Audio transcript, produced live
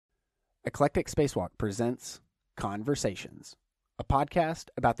Eclectic Spacewalk presents Conversations, a podcast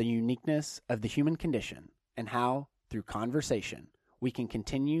about the uniqueness of the human condition and how, through conversation, we can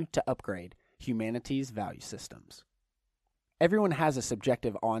continue to upgrade humanity's value systems. Everyone has a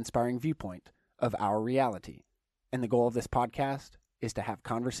subjective, awe-inspiring viewpoint of our reality, and the goal of this podcast is to have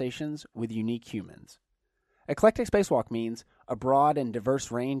conversations with unique humans. Eclectic Spacewalk means a broad and diverse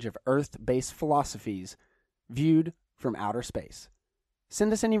range of Earth-based philosophies viewed from outer space.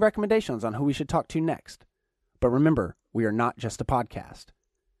 Send us any recommendations on who we should talk to next. But remember, we are not just a podcast.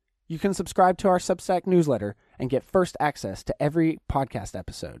 You can subscribe to our Substack newsletter and get first access to every podcast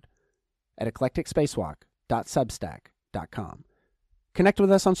episode at eclecticspacewalk.substack.com. Connect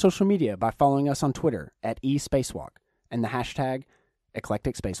with us on social media by following us on Twitter at eSpacewalk and the hashtag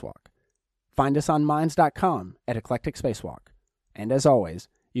 #EclecticSpacewalk. Find us on minds.com at Eclectic Spacewalk. And as always,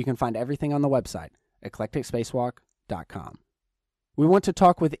 you can find everything on the website, eclecticspacewalk.com. We want to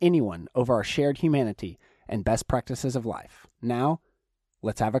talk with anyone over our shared humanity and best practices of life. Now,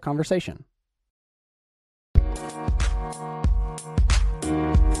 let's have a conversation.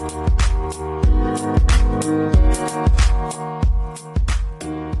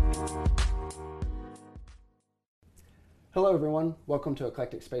 Hello, everyone. Welcome to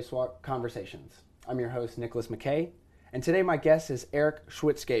Eclectic Spacewalk Conversations. I'm your host, Nicholas McKay, and today my guest is Eric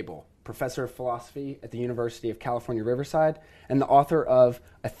Schwitzgebel, professor of philosophy at the University of California, Riverside, and the author of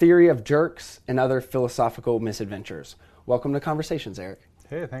A Theory of Jerks and Other Philosophical Misadventures. Welcome to Conversations, Eric.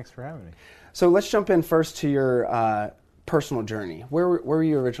 Hey, thanks for having me. So let's jump in first to your personal journey. Where were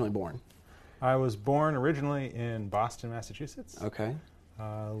you originally born? I was born originally in Boston, Massachusetts. Okay.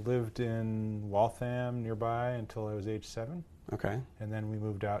 Lived in Waltham nearby until I was age 7. Okay. And then we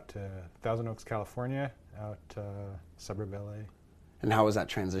moved out to Thousand Oaks, California, out suburb LA. And how was that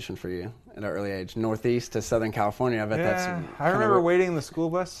transition for you at an early age? Northeast to Southern California, I bet that's... I remember waiting in the school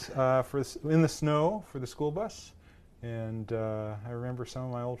bus in the snow for the school bus. And I remember some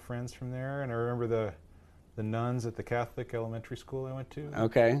of my old friends from there. And I remember the nuns at the Catholic elementary school I went to.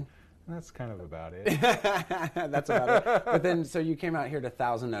 Okay. And that's kind of about it. That's about it. But then, so you came out here to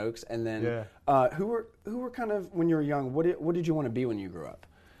Thousand Oaks, and then who were kind of, when you were young, what did you want to be when you grew up?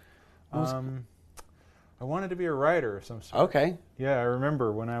 I wanted to be a writer of some sort. Okay. Yeah, I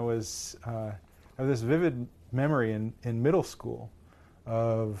remember when I have this vivid memory in middle school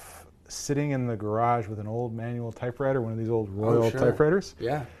of sitting in the garage with an old manual typewriter, one of these old Royal typewriters.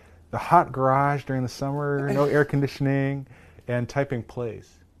 Yeah. The hot garage during the summer, no air conditioning, and typing plays.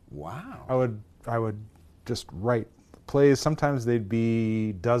 Wow. I would just write plays. Sometimes they'd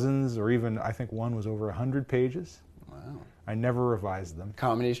be dozens, or even, I think one was over 100 pages. Wow. I never revised them.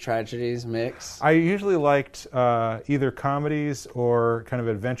 Comedies, tragedies, mix? I usually liked either comedies or kind of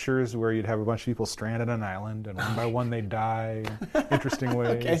adventures where you'd have a bunch of people stranded on an island, and one by one they'd die in interesting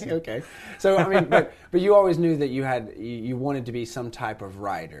ways. Okay. So, I mean, but you always knew that you wanted to be some type of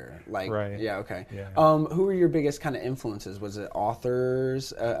writer. Right. Yeah, okay. Yeah. Who were your biggest kind of influences? Was it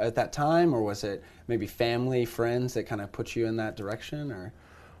authors at that time, or was it maybe family, friends that kind of put you in that direction, or...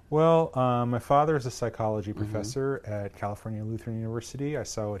 Well, my father is a psychology professor at California Lutheran University. I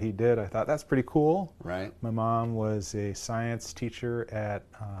saw what he did. I thought, that's pretty cool. Right. My mom was a science teacher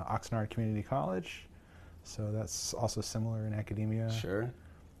at Oxnard Community College, so that's also similar in academia. Sure.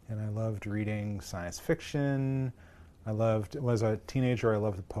 And I loved reading science fiction. As a teenager, I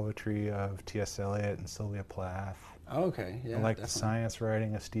loved the poetry of T.S. Eliot and Sylvia Plath. Oh, okay, yeah. I liked the science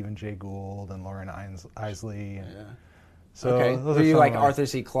writing of Stephen Jay Gould and Lauren Isley. Yeah. So do you like Arthur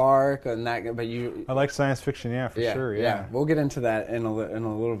C. Clarke and that? But you, I like science fiction, for sure. Yeah, we'll get into that in a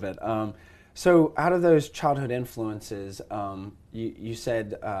little bit. So, out of those childhood influences, you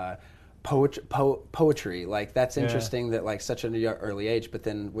said poetry. Like that's interesting that like such an early age. But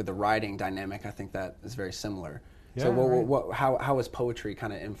then with the writing dynamic, I think that is very similar. Yeah, so, how has poetry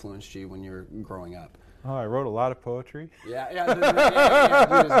kind of influenced you when you were growing up? Oh, I wrote a lot of poetry. Yeah. You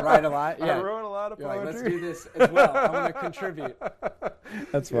just write a lot. Yeah. I wrote a lot of poetry. Like, let's do this as well. I want to contribute.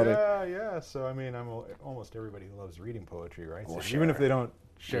 That's funny. Yeah. So I mean, almost everybody who loves reading poetry writes well, it, sure. even if they don't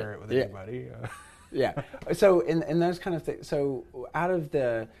share it with anybody. Yeah. So in those kind of things. So out of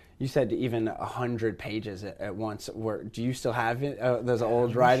you said even 100 pages at once. Do you still have it? Those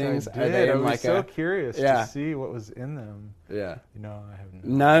old writings? I did. I was so curious to see what was in them. Yeah. I have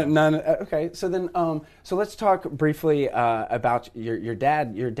none. Okay. So then, so let's talk briefly about your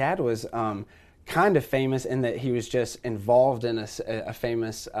dad. Your dad was kind of famous in that he was just involved in a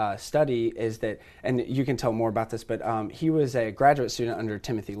famous study. And you can tell more about this, but he was a graduate student under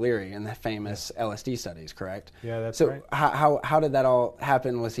Timothy Leary in the famous LSD studies, correct? Yeah, that's right. So how did that all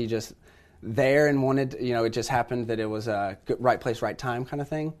happen? Was he just there and wanted, it just happened that it was a right place, right time kind of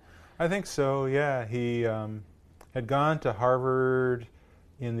thing? I think so, yeah. He had gone to Harvard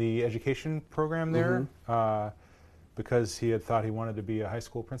in the education program there because he had thought he wanted to be a high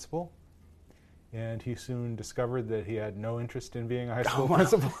school principal. And he soon discovered that he had no interest in being a high school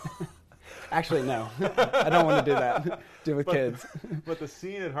principal. Actually, no. I don't want to do that. Do with kids. But the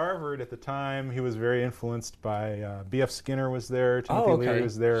scene at Harvard at the time, he was very influenced by B.F. Skinner was there, Timothy Leary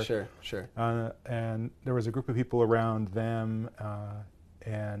was there. Sure. And there was a group of people around them,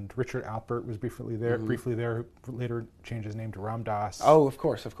 and Richard Alpert was briefly there, who later changed his name to Ram Dass. Oh, of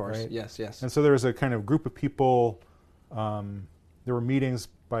course. Right? Yes. And so there was a kind of group of people, there were meetings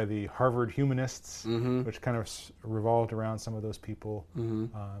by the Harvard humanists, which kind of revolved around some of those people,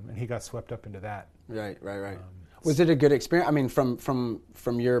 and he got swept up into that. Right. Was it a good experience? I mean,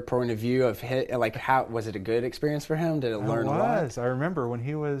 from your point of view of how was it a good experience for him? Did it learn a lot? It was. I remember when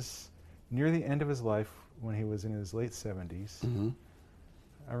he was near the end of his life, when he was in his late 70s.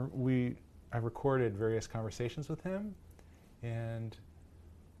 I recorded various conversations with him, and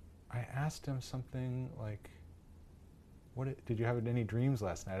I asked him something like, did you have any dreams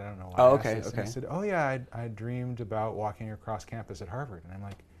last night? I don't know why. Oh, okay. And he said, oh yeah, I dreamed about walking across campus at Harvard. And I'm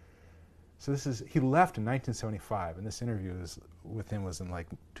like, so he left in 1975, and this interview with him was in like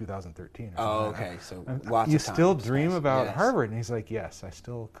 2013. Oh, okay. So lots of time. You still dream about Harvard? And he's like, yes, I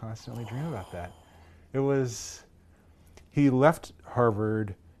still constantly dream about that. He left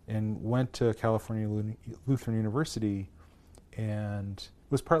Harvard and went to California Lutheran University, and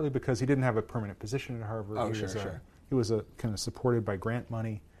it was partly because he didn't have a permanent position at Harvard. Oh, sure. He was kind of supported by grant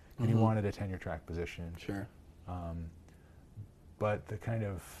money, and he wanted a tenure-track position. Sure. But the kind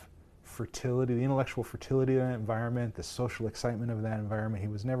of fertility, the intellectual fertility of that environment, the social excitement of that environment, he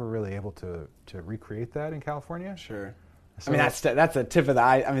was never really able to recreate that in California. Sure. So, I mean, that's a tip of the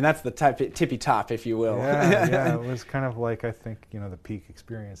eye. I mean, that's the tippy top, if you will. Yeah. It was kind of like, I think, the peak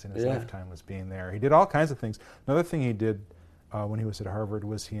experience in his lifetime was being there. He did all kinds of things. Another thing he did when he was at Harvard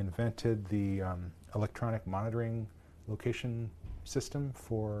was he invented the electronic monitoring location system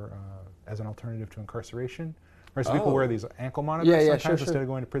as an alternative to incarceration. Right, so people wear these ankle monitors sometimes instead of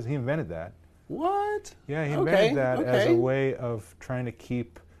going to prison. He invented that. What? Yeah, he invented that as a way of trying to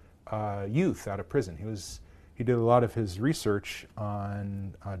keep youth out of prison. He did a lot of his research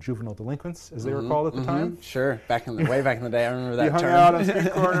on juvenile delinquents, as they were called at the time. Sure, way back in the day, I remember that term. He hung out on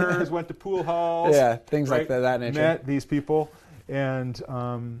street corners, went to pool halls. Yeah, things like that nature. Met these people, and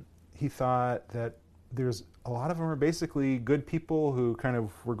he thought that there's a lot of them are basically good people who kind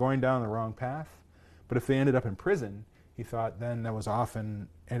of were going down the wrong path. But if they ended up in prison, he thought then that was often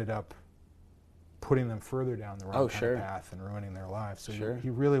ended up putting them further down the wrong kind of path and ruining their lives. So he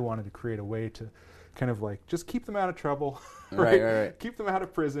really wanted to create a way to kind of like just keep them out of trouble, right? Keep them out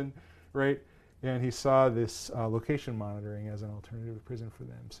of prison, right? And he saw this location monitoring as an alternative to prison for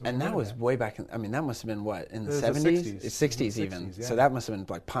them. So and that was way back that must have been what, in the 70s? 60s even. Yeah. So that must have been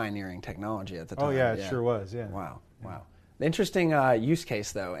like pioneering technology at the time. Oh yeah, it sure was, yeah. Wow. The interesting use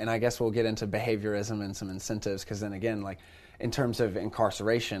case though, and I guess we'll get into behaviorism and some incentives, because then again, like in terms of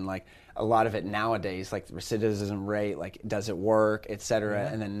incarceration, like a lot of it nowadays, like the recidivism rate, like does it work, et cetera.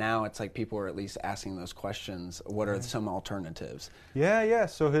 And then now it's like people are at least asking those questions. What are some alternatives? Yeah.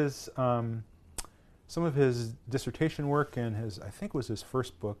 So his some of his dissertation work and I think it was his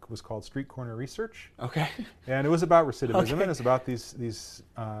first book, was called Street Corner Research. Okay. And it was about recidivism, and it's about these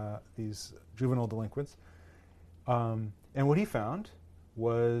juvenile delinquents. And what he found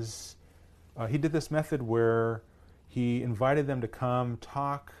was he did this method where he invited them to come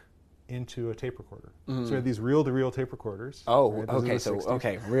talk into a tape recorder. So he had these reel-to-reel tape recorders. Oh, right?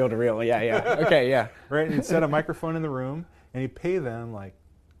 okay, reel-to-reel, yeah. Okay, yeah. Right, and he'd set a microphone in the room, and he'd pay them like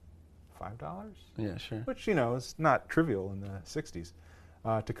 $5? Yeah, sure. Which, is not trivial in the 60s,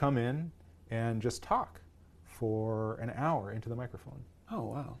 to come in and just talk for an hour into the microphone. Oh,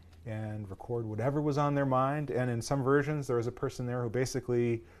 wow. And record whatever was on their mind. And in some versions, there was a person there who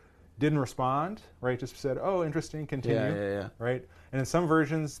basically didn't respond, right? Just said, oh, interesting, continue, yeah. right? And in some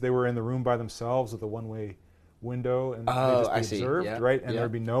versions, they were in the room by themselves with a one-way window, and they'd just be observed, right? And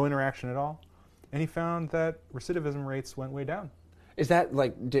there'd be no interaction at all. And he found that recidivism rates went way down. Is that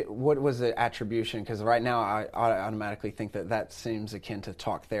like, what was the attribution? Because right now I automatically think that seems akin to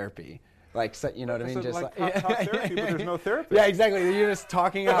talk therapy. Like, you know what I mean? Just like talk therapy, but there's no therapist. Yeah, exactly. You're just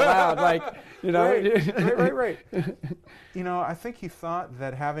talking out loud, like, Right. I think he thought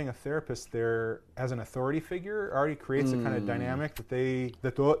that having a therapist there as an authority figure already creates a kind of dynamic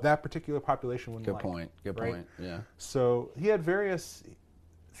that particular population wouldn't like. Good point, yeah. So he had various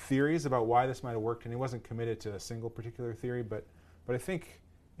theories about why this might have worked, and he wasn't committed to a single particular theory, but I think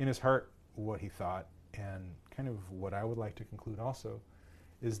in his heart what he thought, and kind of what I would like to conclude also,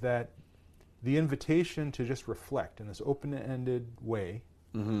 is that the invitation to just reflect in this open-ended way,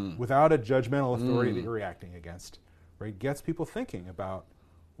 without a judgmental authority that you're reacting against, right, gets people thinking about,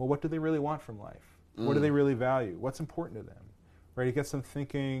 well, what do they really want from life? What do they really value? What's important to them? Right? It gets them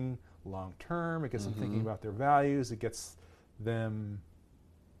thinking long-term. It gets them thinking about their values. It gets them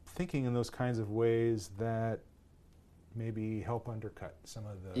thinking in those kinds of ways that maybe help undercut some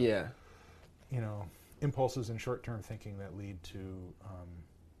of the, impulses and short-term thinking that lead to,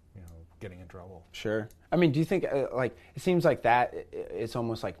 getting in trouble. Sure. I mean, do you think, it seems like that it's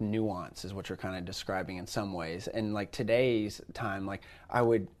almost like nuance is what you're kind of describing in some ways. And like today's time,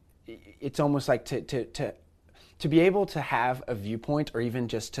 it's almost like to be able to have a viewpoint or even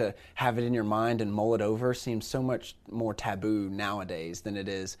just to have it in your mind and mull it over seems so much more taboo nowadays than it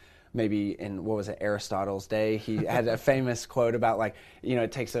is maybe in, Aristotle's day. He had a famous quote about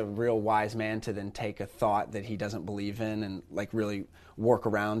it takes a real wise man to then take a thought that he doesn't believe in and really work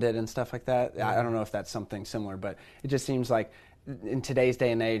around it and stuff like that. I don't know if that's something similar, but it just seems like in today's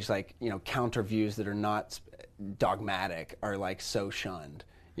day and age, counter views that are not dogmatic are so shunned,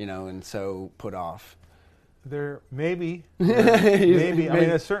 and so put off. Maybe. I mean,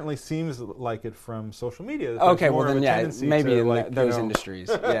 it certainly seems like it from social media. Okay, well then, maybe in those industries.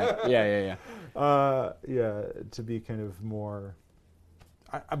 Yeah. To be kind of more.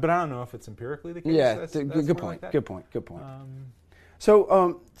 But I don't know if it's empirically the case. Yeah, that's good point. Good point.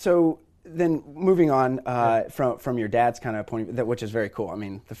 So then moving on from your dad's kind of point, which is very cool. I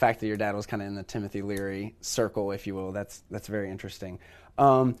mean, the fact that your dad was kind of in the Timothy Leary circle, if you will, that's very interesting.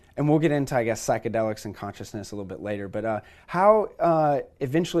 And we'll get into, I guess, psychedelics and consciousness a little bit later. But how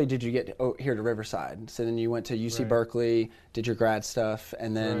eventually did you get here to Riverside? So then you went to UC Berkeley, did your grad stuff,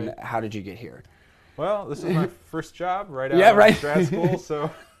 and then how did you get here? Well, this is my first job right out of grad school,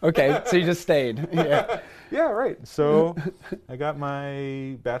 so... Okay, so you just stayed. Yeah, right. So I got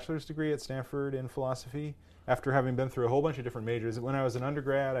my bachelor's degree at Stanford in philosophy after having been through a whole bunch of different majors. When I was an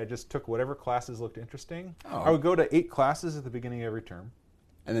undergrad, I just took whatever classes looked interesting. I would go to 8 classes at the beginning of every term.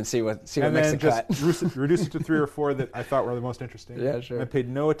 And then see what makes the cut. And then just reduce it to 3 or 4 that I thought were the most interesting. Yeah, sure. I paid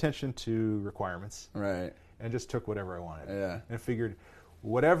no attention to requirements. Right. And just took whatever I wanted. Yeah. And figured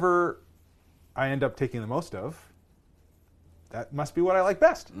whatever I end up taking the most of, that must be what I like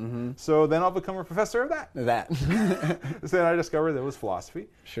best. So then I'll become a professor of that. So then I discovered that it was philosophy.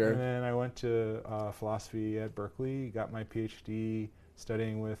 Sure. And then I went to philosophy at Berkeley, got my PhD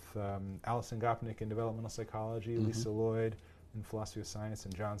studying with Alison Gopnik in developmental psychology, Lisa Lloyd in philosophy of science,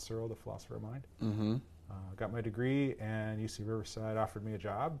 and John Searle, the philosopher of mind. Got my degree, and UC Riverside offered me a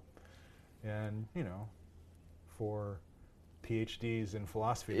job. And, for PhDs in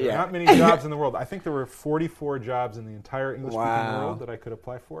philosophy. There are not many jobs in the world. I think there were 44 jobs in the entire English-speaking world that I could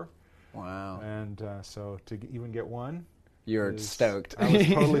apply for. Wow. And so to even get one... You're stoked. I was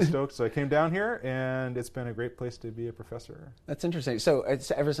totally stoked. So I came down here, and it's been a great place to be a professor. That's interesting. So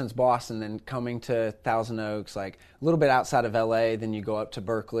it's ever since Boston, then coming to Thousand Oaks, a little bit outside of LA, then you go up to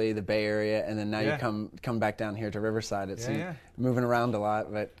Berkeley, the Bay Area, and then now you come back down here to Riverside. It's moving around a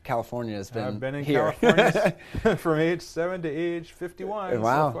lot, but California has been I've been in here. California from age 7 to age 51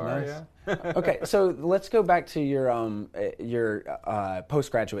 wow, so far. Nice. Yeah. Okay, so let's go back to your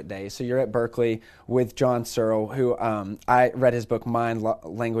postgraduate days. So you're at Berkeley with John Searle, who I read his book Mind,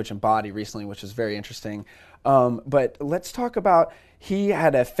 Language, and Body recently, which is very interesting. But let's talk about, he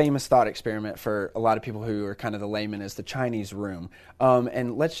had a famous thought experiment for a lot of people who are kind of the layman, is the Chinese room.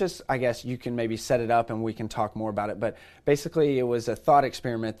 And let's just, I guess you can maybe set it up and we can talk more about it. But basically it was a thought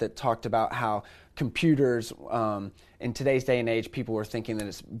experiment that talked about how computers, in today's day and age, people were thinking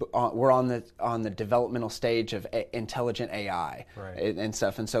that we're on the developmental stage of intelligent AI and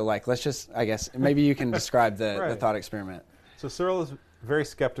stuff. And so let's just, I guess, maybe you can describe the thought experiment. So Searle is very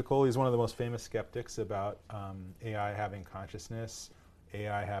skeptical. He's one of the most famous skeptics about AI having consciousness,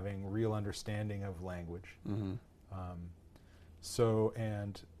 AI having real understanding of language.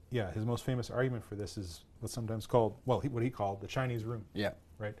 His most famous argument for this is what's sometimes called, what he called the Chinese room. Yeah.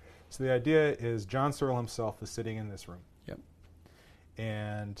 Right. So the idea is John Searle himself is sitting in this room. Yep.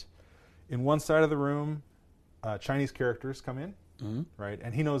 And in one side of the room, Chinese characters come in. Right,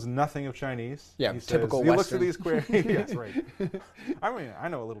 and he knows nothing of Chinese. Yeah, he typical says, he looks Western. at these yes, right. I mean, I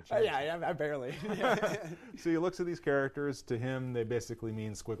know a little Chinese. I barely. So he looks at these characters. To him, they basically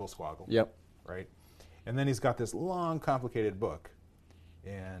mean squiggle squaggle. Yep. Right, and then he's got this long, complicated book.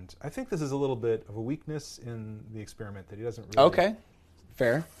 And I think this is a little bit of a weakness in the experiment, that he doesn't really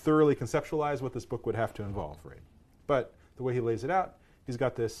thoroughly conceptualize what this book would have to involve. Right, but the way he lays it out, he's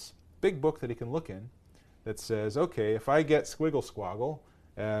got this big book that he can look in, that says, okay, if I get squiggle squaggle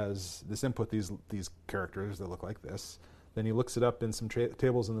as this input, these characters that look like this, then he looks it up in some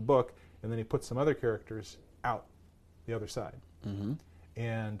tables in the book, and then he puts some other characters out the other side. Mm-hmm.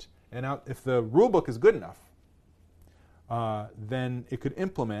 And out, if the rule book is good enough, then it could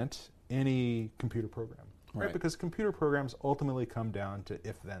implement any computer program. Right? Because computer programs ultimately come down to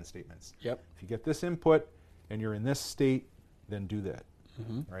if-then statements. Yep. If you get this input and you're in this state, then do that.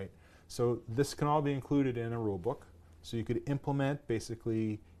 Mm-hmm. Right? So this can all be included in a rule book. So you could implement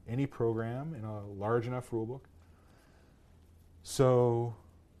basically any program in a large enough rule book. So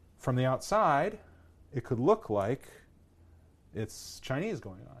from the outside, it could look like it's Chinese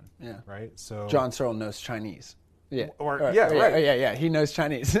going on. Yeah. Right? So John Searle knows Chinese. Yeah. Right. Yeah. He knows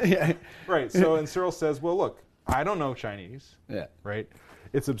Chinese. Yeah. Right. So, and Searle says, well, look, I don't know Chinese. Yeah. Right.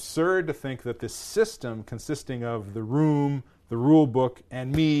 It's absurd to think that this system consisting of the room, the rule book,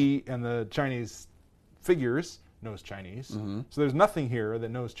 and me and the Chinese figures knows Chinese. Mm-hmm. So there's nothing here that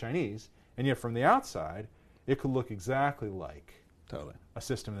knows Chinese. And yet from the outside, it could look exactly like a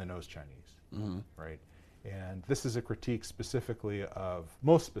system that knows Chinese. Mm-hmm. Right. And this is a critique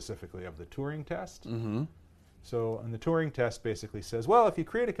most specifically of the Turing Test. Mm-hmm. So, and the Turing Test basically says, well, if you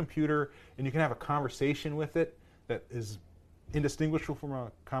create a computer and you can have a conversation with it that is indistinguishable from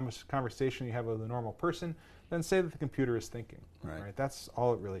a conversation you have with a normal person, then say that the computer is thinking. Right? That's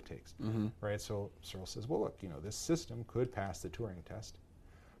all it really takes. Mm-hmm. Right? So Searle says, well, look, this system could pass the Turing Test,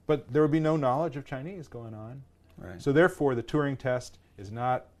 but there would be no knowledge of Chinese going on. Right. So therefore, the Turing Test is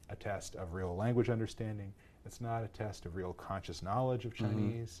not a test of real language understanding. It's not a test of real conscious knowledge of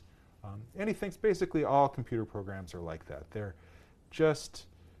Chinese. Mm-hmm. And he thinks basically all computer programs are like that. They're just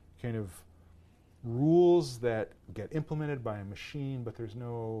kind of rules that get implemented by a machine, but there's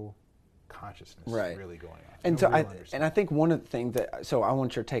no consciousness really going on. And so I think one of the things so I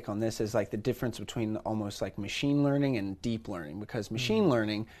want your take on this is like the difference between almost like machine learning and deep learning, because machine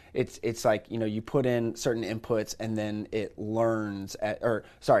learning, it's like, you put in certain inputs and then it learns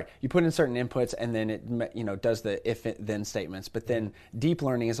you put in certain inputs and then it, does the if-then statements. But then deep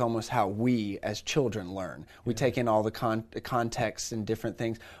learning is almost how we as children learn. We take in all the context and different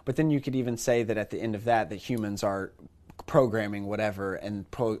things, but then you could even say that at the end of that humans are programming whatever and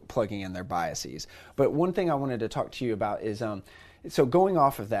plugging in their biases. But one thing I wanted to talk to you about is, so going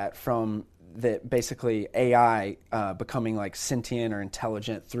off of that from the basically AI becoming like sentient or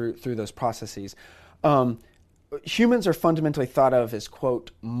intelligent through those processes, humans are fundamentally thought of as, quote,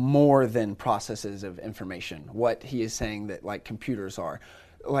 more than processes of information. What he is saying that like computers are.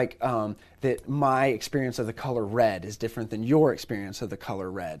 Like that my experience of the color red is different than your experience of the color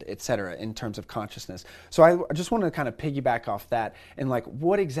red, et cetera, in terms of consciousness. So I just want to kind of piggyback off that and like,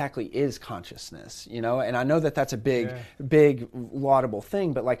 what exactly is consciousness, And I know that that's a big laudable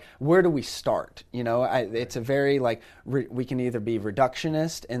thing, but like, where do we start? It's a very like, we can either be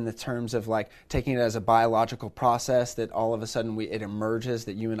reductionist in the terms of like taking it as a biological process that all of a sudden it emerges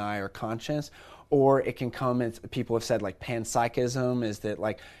that you and I are conscious. Or it can come, as people have said, like panpsychism is that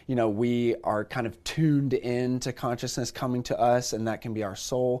like, we are kind of tuned into consciousness coming to us, and that can be our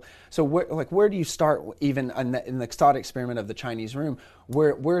soul. So where do you start, even in the thought experiment of the Chinese room,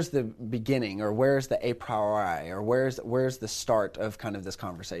 where's the beginning, or where's the a priori, or where's the start of kind of this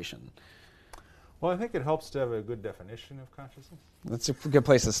conversation? Well, I think it helps to have a good definition of consciousness. That's a good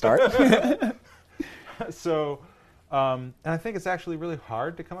place to start. So... and I think it's actually really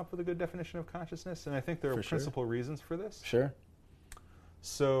hard to come up with a good definition of consciousness, and I think there are principal reasons for this. Sure.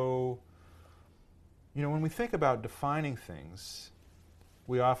 So, when we think about defining things,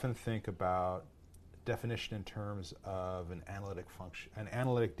 we often think about definition in terms of an analytic function, an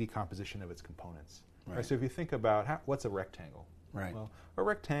analytic decomposition of its components. Right? So if you think about what's a rectangle? Right. Well, a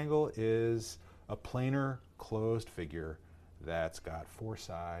rectangle is a planar closed figure that's got four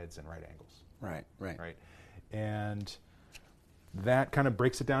sides and right angles. Right. And that kind of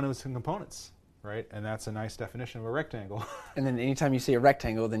breaks it down into some components, right? And that's a nice definition of a rectangle. And then anytime you see a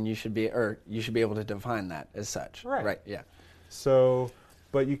rectangle, then you should be able to define that as such. Right. Yeah. So,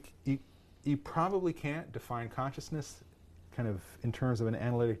 but you probably can't define consciousness kind of in terms of an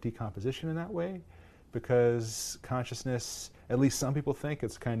analytic decomposition in that way, because consciousness, at least some people think,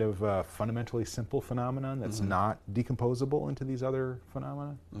 it's kind of a fundamentally simple phenomenon that's not decomposable into these other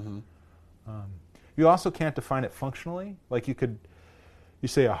phenomena. Mm-hmm. You also can't define it functionally. Like you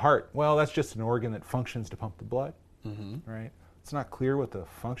say a heart, well, that's just an organ that functions to pump the blood, right? It's not clear what the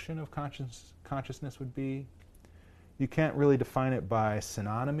function of consciousness would be. You can't really define it by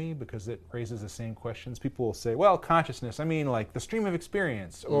synonymy because it raises the same questions. People will say, well, consciousness, I mean like the stream of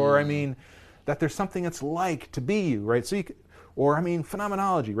experience, or I mean that there's something that's like to be you, right? So or I mean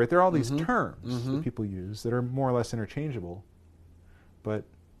phenomenology, right? There are all these terms that people use that are more or less interchangeable, but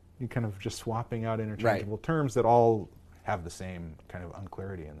you're kind of just swapping out interchangeable terms that all have the same kind of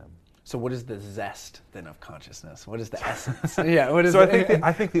unclarity in them. So what is the zest then of consciousness? What is the essence? Yeah. What is? So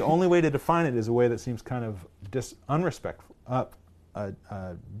I think the only way to define it is a way that seems kind of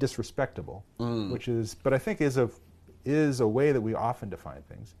disrespectable, which is, but I think is a way that we often define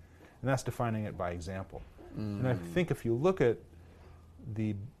things, and that's defining it by example. And I think if you look at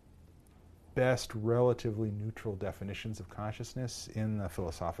the best relatively neutral definitions of consciousness in the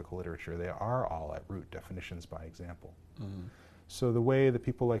philosophical literature, they are all at root definitions by example. So the way that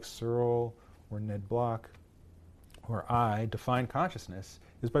people like Searle or Ned Block or I define consciousness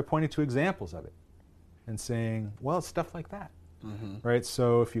is by pointing to examples of it and saying, well, it's stuff like that. Right?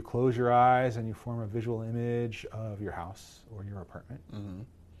 So if you close your eyes and you form a visual image of your house or your apartment,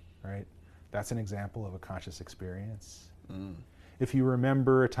 right? That's an example of a conscious experience. If you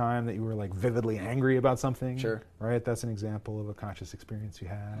remember a time that you were like vividly angry about something, right? That's an example of a conscious experience you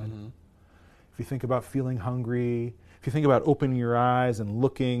had. If you think about feeling hungry, if you think about opening your eyes and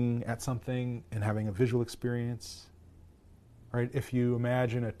looking at something and having a visual experience, right? If you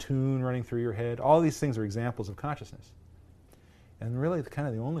imagine a tune running through your head, all these things are examples of consciousness. And really, kind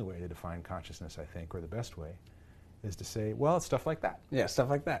of the only way to define consciousness, I think, or the best way, is to say, well, it's stuff like that. Yeah, stuff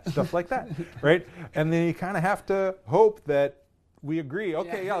like that. Stuff like that, right? And then you kind of have to hope that we agree,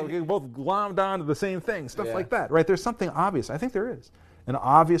 okay, we both glommed onto the same thing, stuff like that, right? There's something obvious. I think there is an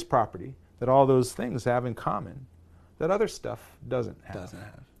obvious property that all those things have in common that other stuff doesn't have.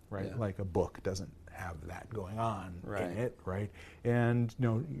 Right? Yeah. Like a book doesn't have that going on in it, right? And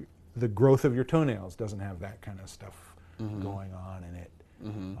the growth of your toenails doesn't have that kind of stuff going on in it.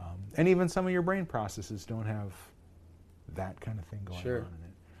 And even some of your brain processes don't have that kind of thing going on in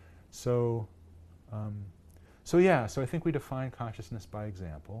it. So I think we define consciousness by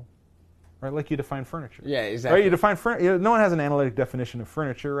example, right? Like you define furniture. Yeah, exactly. Right? You define furniture. No one has an analytic definition of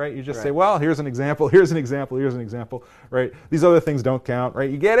furniture, right? You just say, well, here's an example, here's an example, here's an example, right? These other things don't count,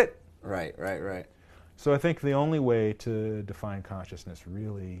 right? You get it? Right. So I think the only way to define consciousness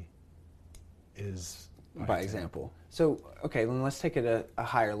really is by example. So, okay, then let's take it a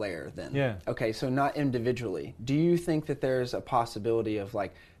higher layer then. Yeah. Okay, so not individually. Do you think that there's a possibility of,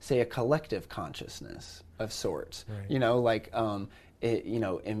 like, say, a collective consciousness of sorts? Right.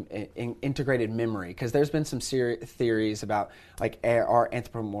 Integrated memory. Because there's been some theories about, like, our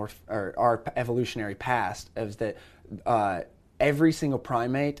our evolutionary past, is that every single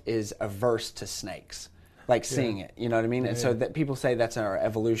primate is averse to snakes. Like seeing it, you know what I mean? And so that people say that's our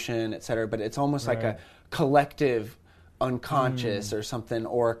evolution, et cetera, but it's almost like a collective unconscious or something,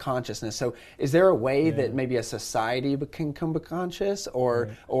 or a consciousness. So is there a way that maybe a society can come conscious,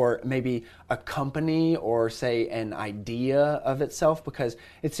 or maybe a company, or say an idea of itself? Because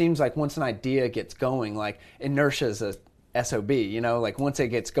it seems like once an idea gets going, like inertia is a SOB, like once it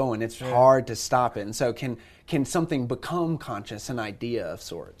gets going, it's hard to stop it. And so can something become conscious, an idea of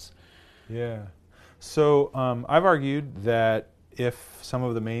sorts? Yeah. So I've argued that if some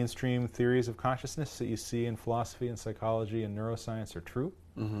of the mainstream theories of consciousness that you see in philosophy and psychology and neuroscience are true,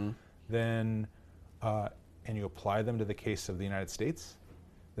 then and you apply them to the case of the United States,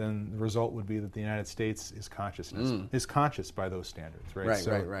 then the result would be that the United States is is conscious by those standards,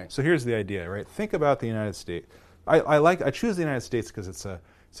 right? Right. So here's the idea, right? Think about the United States. I choose the United States because it's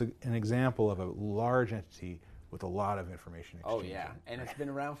an example of a large entity with a lot of information exchange. Oh, yeah. And it's been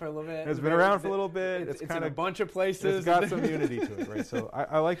around for a little bit. It's been around for a little bit. It's kind of a bunch of places. It's got some unity to it, right? So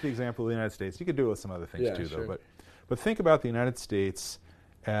I like the example of the United States. You could do it with some other things too, though. But think about the United States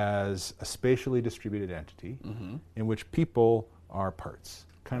as a spatially distributed entity in which people are parts,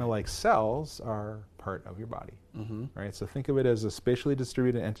 kind of like cells are part of your body, right? So think of it as a spatially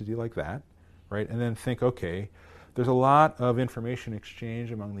distributed entity like that, right? And then think, okay, there's a lot of information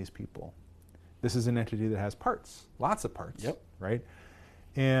exchange among these people. This is an entity that has parts, lots of parts, right?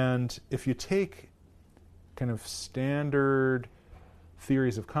 And if you take kind of standard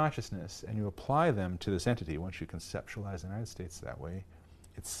theories of consciousness and you apply them to this entity, once you conceptualize the United States that way,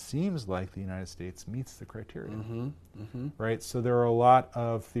 it seems like the United States meets the criteria, right? So there are a lot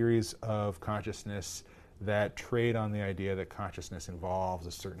of theories of consciousness that trade on the idea that consciousness involves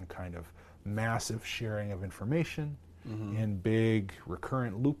a certain kind of massive sharing of information in big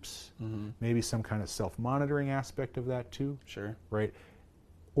recurrent loops, maybe some kind of self-monitoring aspect of that too, right?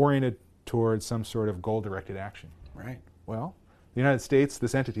 Oriented towards some sort of goal-directed action. Right. Well, the United States,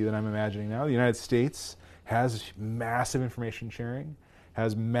 this entity that I'm imagining now, the United States has massive information sharing,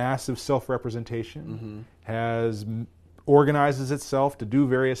 has massive self-representation, organizes itself to do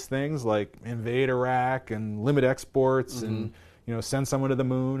various things like invade Iraq and limit exports and send someone to the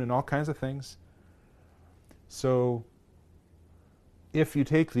moon and all kinds of things. So if you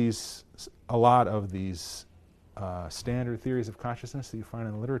take a lot of these standard theories of consciousness that you find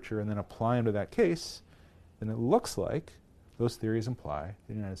in the literature and then apply them to that case, then it looks like those theories imply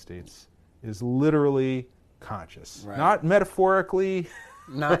the United States is literally conscious, not metaphorically.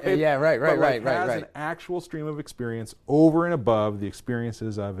 Not right? Yeah, right. Has an actual stream of experience over and above the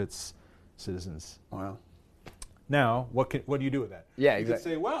experiences of its citizens. Wow. Now, what do you do with that? Yeah, you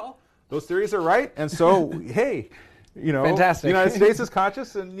exactly. could say, well, those theories are right, and so hey, Fantastic. the United States is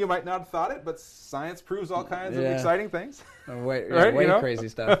conscious, and you might not have thought it, but science proves all kinds of exciting things. Way right? Crazy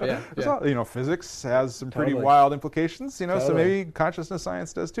stuff. Yeah. So, physics has some pretty wild implications. So maybe consciousness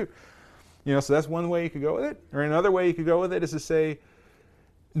science does too. So that's one way you could go with it. Or another way you could go with it is to say,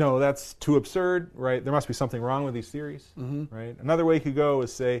 no, that's too absurd, right? There must be something wrong with these theories, right? Another way you could go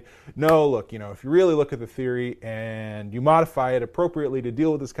is say, no, look, if you really look at the theory and you modify it appropriately to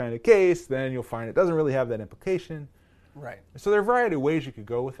deal with this kind of case, then you'll find it doesn't really have that implication. Right. So there are a variety of ways you could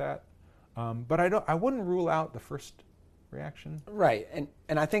go with that, but I wouldn't rule out the first reaction. Right,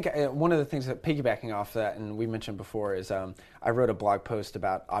 and I think one of the things that piggybacking off that, and we mentioned before, is I wrote a blog post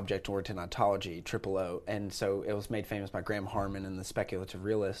about Object Oriented Ontology, OO, and so it was made famous by Graham Harman and the speculative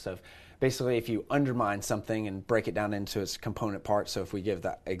realists of basically if you undermine something and break it down into its component parts. So if we give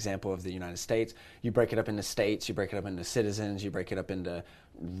that example of the United States, you break it up into states, you break it up into citizens, you break it up into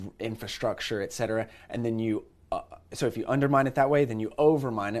infrastructure, et cetera, and then you so if you undermine it that way, then you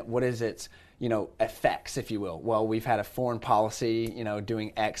overmine it. What is its, effects, if you will? Well, we've had a foreign policy,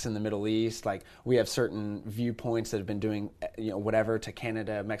 doing X in the Middle East. Like we have certain viewpoints that have been doing, whatever to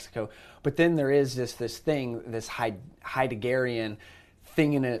Canada, Mexico. But then there is this thing, this Heideggerian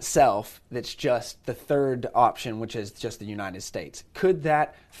thing in itself that's just the third option, which is just the United States. Could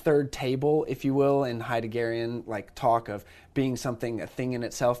that third table, if you will, in Heideggerian talk of being a thing in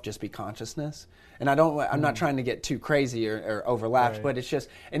itself, just be consciousness? And I'm not trying to get too crazy or overlapped, but it's just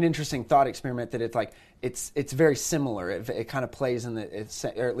an interesting thought experiment that it's very similar. It kind of plays in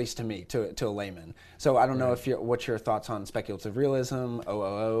or at least to me, to a layman. So I don't know what's your thoughts on speculative realism,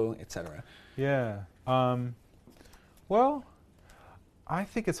 OOO, et cetera. Yeah. Well, I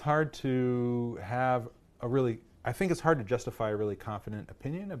think it's hard to justify a really confident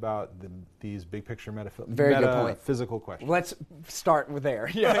opinion about these big picture metaphysical questions. Let's start with there.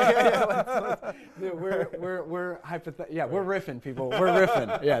 We're riffing, people. We're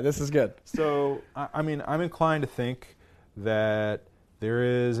riffing. Yeah, this is good. So, I'm inclined to think that there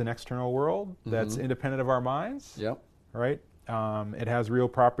is an external world that's independent of our minds. Yep. Right? It has real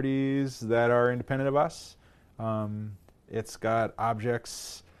properties that are independent of us. It's got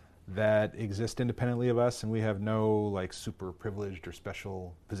objects that exist independently of us, and we have no super privileged or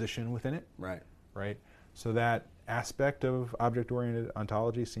special position within it. Right. So that aspect of object-oriented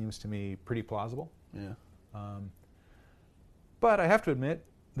ontology seems to me pretty plausible. Yeah. But I have to admit,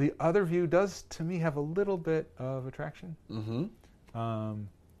 the other view does, to me, have a little bit of attraction.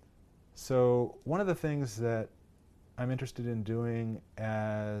 So one of the things that I'm interested in doing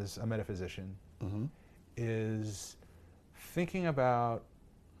as a metaphysician is thinking about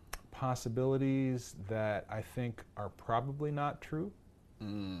possibilities that I think are probably not true,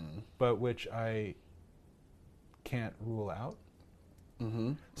 but which I can't rule out.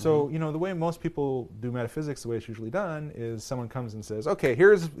 So, the way most people do metaphysics, the way it's usually done, is someone comes and says, okay,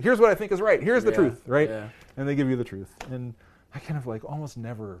 here's what I think is right. Here's the truth, right? Yeah. And they give you the truth. And I kind of almost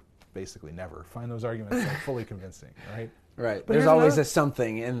basically never find those arguments fully convincing, right? Right. But there's always a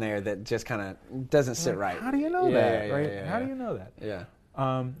something in there that just kind of doesn't sit right. How do you know that, right? How do you know that? Yeah.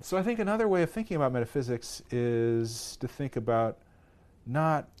 So I think another way of thinking about metaphysics is to think about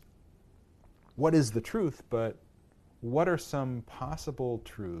not what is the truth, but what are some possible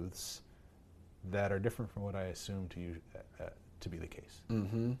truths that are different from what I assume to be the case.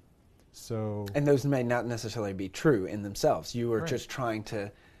 So, and those may not necessarily be true in themselves. You are just trying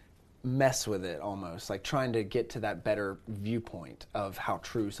to mess with it almost, trying to get to that better viewpoint of how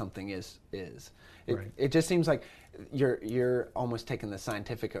true something is. It just seems like you're almost taking the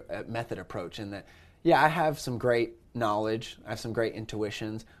scientific method approach in that, I have some great knowledge, I have some great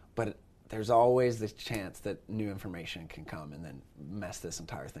intuitions, but there's always the chance that new information can come and then mess this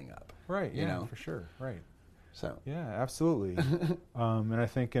entire thing up. Right, for sure, right. So. Yeah, absolutely. And I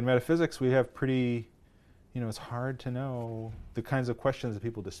think in metaphysics we have pretty, it's hard to know the kinds of questions that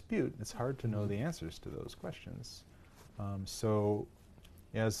people dispute. It's hard to know the answers to those questions. So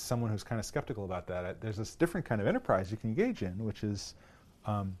as someone who's kind of skeptical about that, there's this different kind of enterprise you can engage in, which is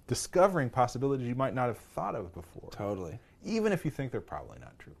discovering possibilities you might not have thought of before. Totally. Even if you think they're probably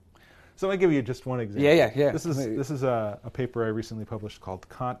not true. So I'll give you just one example. Yeah. This is a paper I recently published called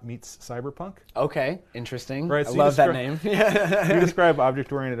Kant Meets Cyberpunk. Okay, interesting. Right, I so love that name. You describe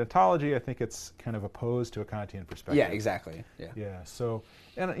Object Oriented Ontology. I think it's kind of opposed to a Kantian perspective. Yeah, exactly. Yeah. So,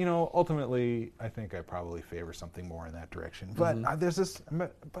 and ultimately, I think I probably favor something more in that direction. But there's this,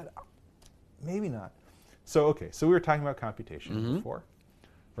 but maybe not. So we were talking about computation before,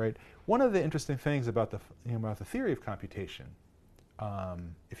 right? One of the interesting things about the theory of computation,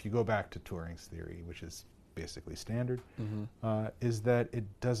 if you go back to Turing's theory, which is basically standard, is that it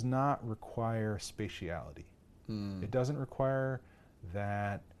does not require spatiality. It doesn't require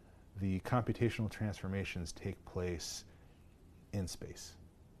that the computational transformations take place in space.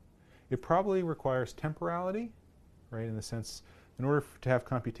 It probably requires temporality, right? In the sense, in order to have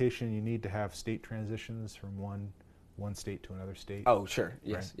computation, you need to have state transitions from one state to another state. Oh, sure.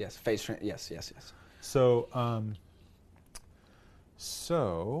 Yes, right? yes. Phase yes.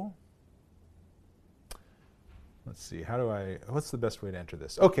 So, let's see. What's the best way to enter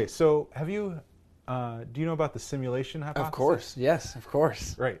this? Okay, so do you know about the simulation hypothesis? Of course, yes, of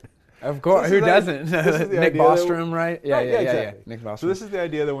course. Right. Of course, who doesn't? Nick Bostrom, right? Yeah, exactly. Nick Bostrom. So this is the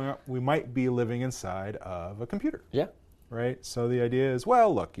idea that we might be living inside of a computer. Yeah. Right? So the idea is,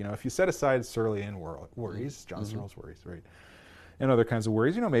 well, look, if you set aside Searlean worries, John Searle's worries, right, and other kinds of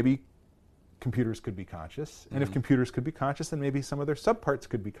worries, maybe computers could be conscious. And if computers could be conscious, then maybe some of their subparts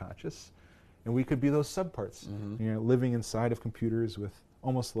could be conscious. And we could be those subparts, living inside of computers with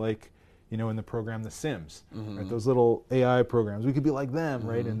almost like, in the program The Sims, right? Those little AI programs. We could be like them,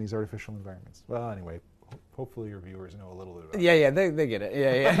 right, in these artificial environments. Well, anyway, hopefully your viewers know a little bit about it. Yeah, they get it.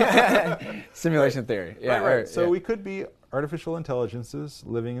 Yeah. Simulation theory. Yeah, right. So we could be artificial intelligences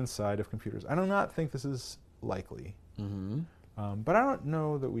living inside of computers. I do not think this is likely, but I don't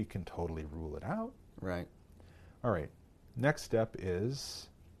know that we can totally rule it out. Right. All right. Next step is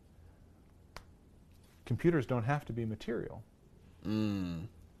computers don't have to be material.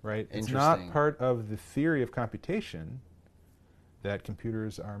 Right? It's not part of the theory of computation that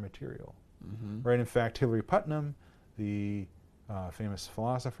computers are material. Right? In fact, Hilary Putnam, the famous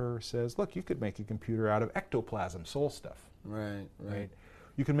philosopher, says, look, you could make a computer out of ectoplasm, soul stuff. Right?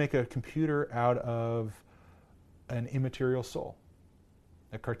 You can make a computer out of an immaterial soul,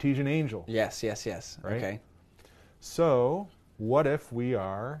 a Cartesian angel. Yes. Right? Okay. So, what if we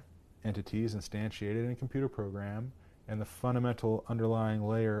are entities instantiated in a computer program, and the fundamental underlying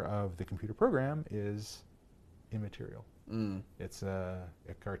layer of the computer program is immaterial? It's a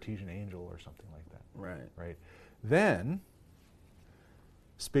Cartesian angel or something like that. Right. Then,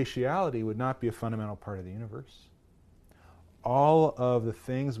 spatiality would not be a fundamental part of the universe. All of the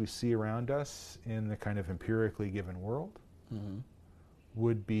things we see around us in the kind of empirically given world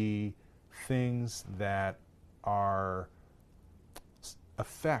would be things that are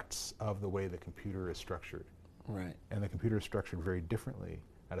effects of the way the computer is structured. Right. And the computer is structured very differently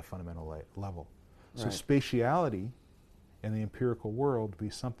at a fundamental level. So spatiality in the empirical world would be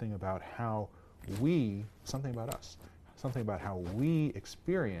something about how something about us, something about how we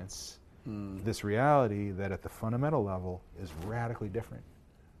experience this reality that at the fundamental level is radically different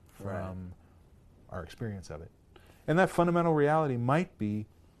from our experience of it. And that fundamental reality might be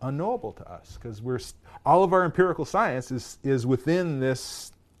unknowable to us because all of our empirical science is within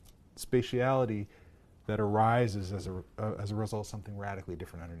this spatiality that arises as a result of something radically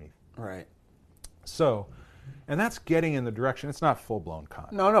different underneath. Right. So, and that's getting in the direction. It's not full-blown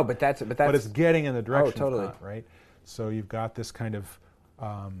Kant. No, but it's getting in the direction totally. of Kant, right? So you've got this kind of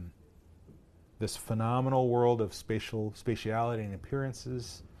this phenomenal world of spatiality and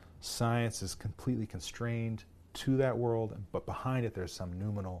appearances. Science is completely constrained to that world, but behind it there's some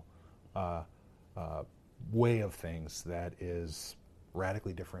noumenal way of things that is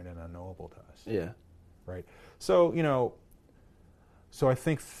radically different and unknowable to us. Yeah. Right. So, so I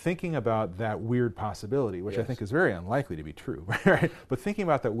think thinking about that weird possibility, which I think is very unlikely to be true, right? But thinking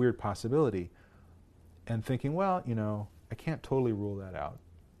about that weird possibility and thinking, well, I can't totally rule that out,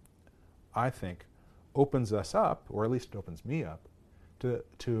 I think opens us up, or at least it opens me up,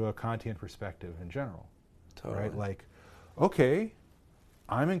 to a Kantian perspective in general. Totally. Right? Like, okay,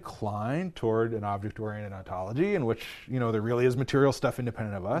 I'm inclined toward an object-oriented ontology in which, there really is material stuff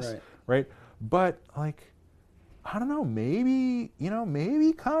independent of us, right? But, like, I don't know, maybe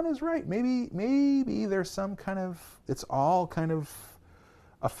Kant is right. Maybe there's some kind of, it's all kind of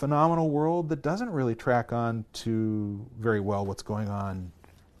a phenomenal world that doesn't really track on to very well what's going on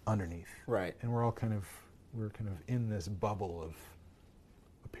underneath. Right. And we're kind of in this bubble of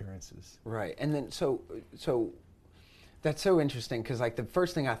appearances. Right. And then so that's so interesting because like the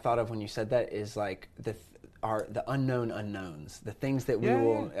first thing I thought of when you said that is like are the unknown unknowns, the things that we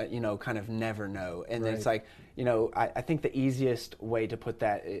will, kind of never know. And it's like, I think the easiest way to put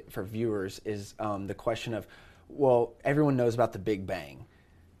that for viewers is the question of, well, everyone knows about the Big Bang,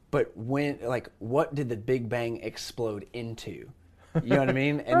 but what did the Big Bang explode into? You know what I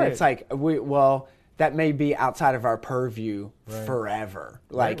mean? And it's like, that may be outside of our purview forever.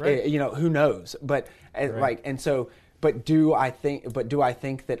 Who knows? But But do I think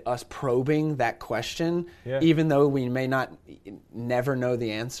that us probing that question, even though we may never know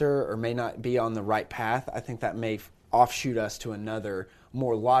the answer or may not be on the right path, I think that may offshoot us to another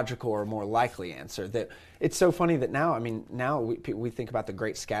more logical or more likely answer. That it's so funny that now we think about the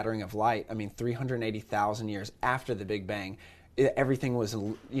great scattering of light. 380,000 years after the Big Bang, everything was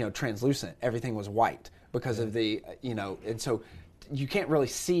translucent. Everything was white because of the and so. You can't really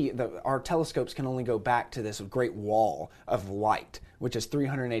see, our telescopes can only go back to this great wall of light, which is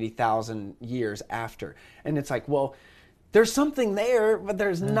 380,000 years after. And it's like, well, there's something there, but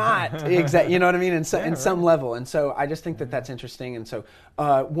there's not. You know what I mean? In some level. And so I just think that that's interesting. And so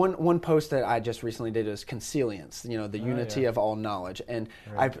one post that I just recently did is consilience, the unity of all knowledge. And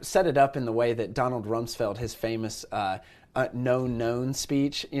I set it up in the way that Donald Rumsfeld, his famous known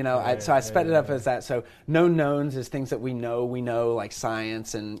speech, so I sped it up as that. So known knowns is things that we know, like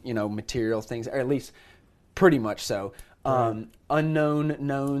science and, material things, or at least pretty much so. Unknown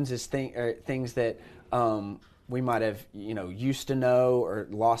knowns is things that we might have, used to know or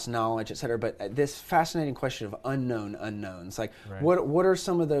lost knowledge, et cetera. But this fascinating question of unknown unknowns, like what are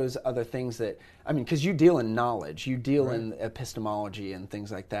some of those other things that, because you deal in knowledge, you deal in epistemology and things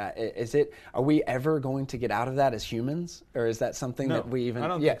like that. Are we ever going to get out of that as humans, or is that something that we even? I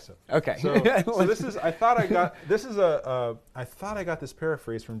don't think so. Okay. So this is. I thought I got this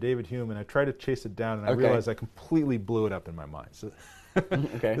paraphrase from David Hume, and I tried to chase it down, and I realized I completely blew it up in my mind. So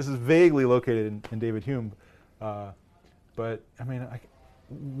this is vaguely located in David Hume. But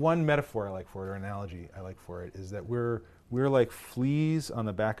one metaphor I like for it, or analogy I like for it, is that we're like fleas on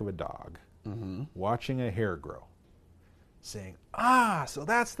the back of a dog, watching a hair grow, saying, so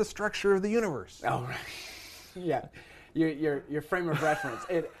that's the structure of the universe. Oh, right. Yeah. Your frame of reference.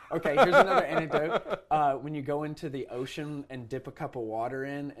 Okay, here's another anecdote. When you go into the ocean and dip a cup of water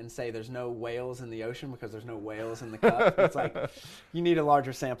in and say there's no whales in the ocean because there's no whales in the cup, it's like you need a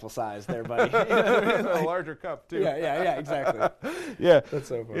larger sample size there, buddy. A larger cup, too. Yeah, exactly. Yeah. That's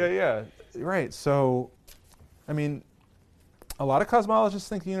so funny. Yeah. Right. So, a lot of cosmologists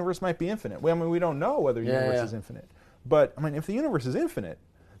think the universe might be infinite. We don't know whether the universe is infinite. But, if the universe is infinite,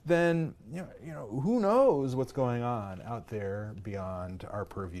 then who knows what's going on out there beyond our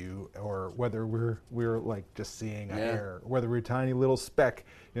purview, or whether we're like just seeing a hair, whether we're a tiny little speck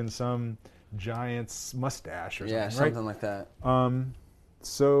in some giant's mustache or something. Yeah, something like that.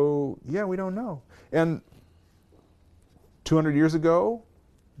 So we don't know. And 200 years ago,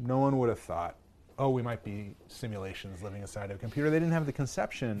 no one would have thought, we might be simulations living inside of a computer. They didn't have the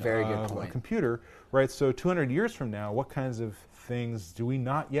conception of a computer, right? So 200 years from now, what kinds of things do we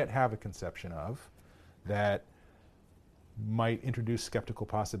not yet have a conception of that might introduce skeptical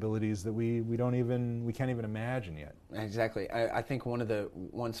possibilities that we can't even imagine yet? Exactly. I think one of the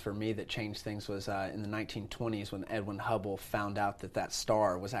ones for me that changed things was in the 1920s when Edwin Hubble found out that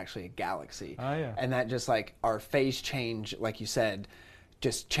star was actually a galaxy. And that just our phase change, like you said,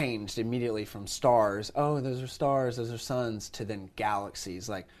 just changed immediately from stars. Oh, those are stars, those are suns, to then galaxies.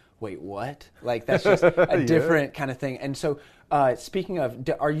 Like, wait, what? That's just a different kind of thing. And so, speaking of,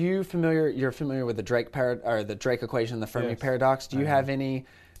 are you familiar? You're familiar with the Drake the Drake equation, the Fermi paradox. Do you have any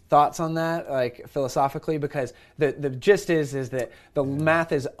thoughts on that, philosophically? Because the gist is that the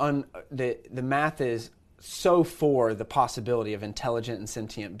math is the math is so for the possibility of intelligent and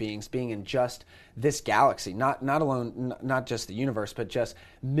sentient beings being in just this galaxy, not just the universe, but just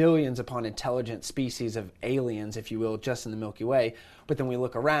millions upon intelligent species of aliens, if you will, just in the Milky Way. But then we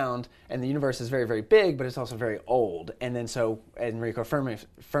look around, and the universe is very, very big, but it's also very old. And then so Enrico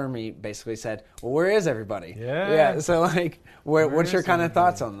Fermi basically said, well, where is everybody? Yeah. So what's your kind of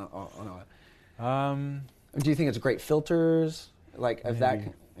thoughts on it? Do you think it's great filters of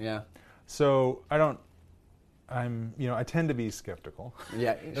that? Yeah. So I tend to be skeptical.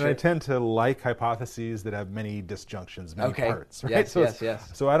 Yeah, and I tend to like hypotheses that have many disjunctions, many parts. Right?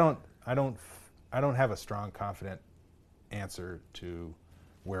 Yes. So I don't have a strong, confident answer to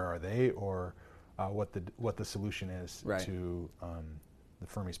where are they or what the solution is to the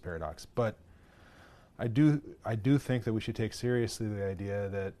Fermi's paradox. But I do think that we should take seriously the idea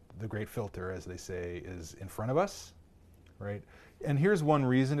that the great filter, as they say, is in front of us, right? And here's one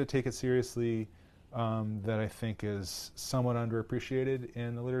reason to take it seriously. That I think is somewhat underappreciated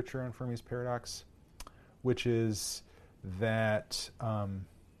in the literature on Fermi's paradox. which is that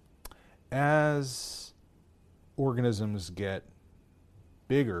as organisms get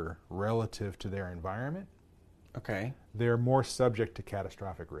bigger relative to their environment, Okay. they're more subject to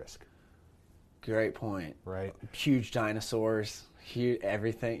catastrophic risk. Great point. Right. Huge dinosaurs, huge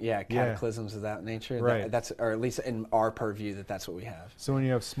everything. Yeah, cataclysms of that nature. Right. That's, or at least in our purview, that's what we have. So when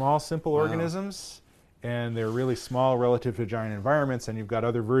you have small, simple organisms, and they're really small relative to giant environments, and you've got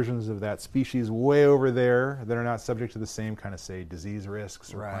other versions of that species way over there that are not subject to the same kind of, say, disease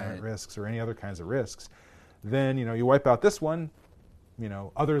risks or climate risks or any other kinds of risks, then, you wipe out this one,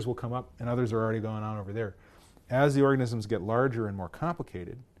 others will come up, and others are already going on over there. As the organisms get larger and more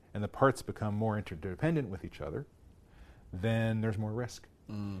complicated, and the parts become more interdependent with each other, then there's more risk.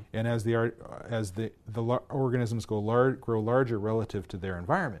 And as the organisms grow larger relative to their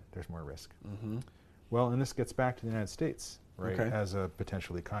environment, there's more risk. Well, and this gets back to the United States, right, as a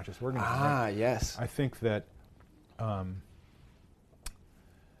potentially conscious organism. Right? Yes. I think that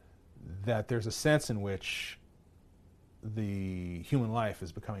that there's a sense in which the human life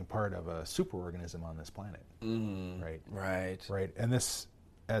is becoming part of a superorganism on this planet. Right. And this,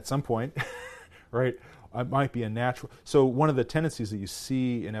 at some point, right, it might be a natural. So one of the tendencies that you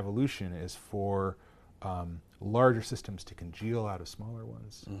see in evolution is for larger systems to congeal out of smaller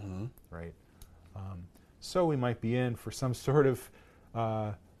ones, right? So we might be in for some sort of,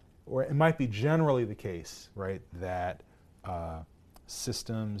 or it might be generally the case, right, that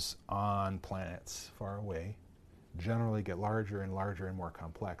systems on planets far away generally get larger and larger and more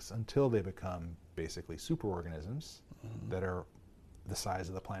complex until they become basically superorganisms that are the size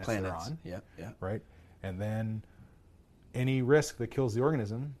of the planets they're on. Right? And then any risk that kills the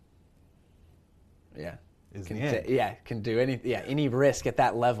organism is the end. Can do any any risk at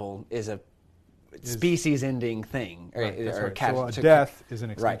that level is a species-ending thing. Right. So a death is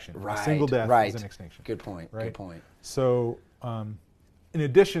an extinction. Right. A single death is an extinction. Good point. Right? Good point. So in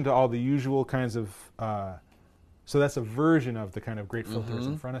addition to all the usual kinds of so that's a version of the kind of great filters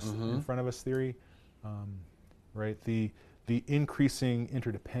in front of us theory, right? The increasing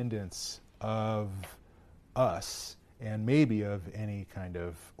interdependence of us and maybe of any kind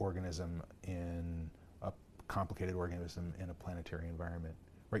of organism in a complicated organism in a planetary environment,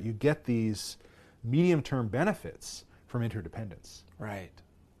 right? You get these medium-term benefits from interdependence. Right.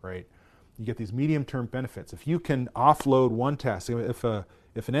 You get these medium-term benefits. If you can offload one task,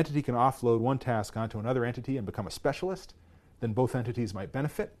 if an entity can offload one task onto another entity and become a specialist, then both entities might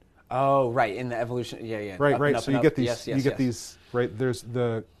benefit. Oh, right. In the evolution, Right. So you get these. Right. There's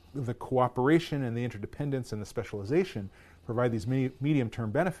the cooperation and the interdependence and the specialization provide these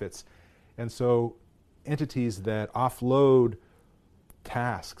medium-term benefits, and so entities that offload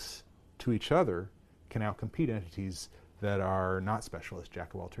tasks to each other can outcompete entities that are not specialist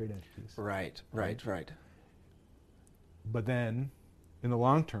jack-of-all-trade entities. Right. But then, in the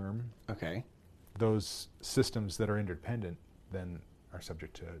long term, okay, those systems that are interdependent then are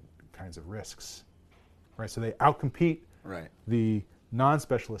subject to kinds of risks, right? So they outcompete the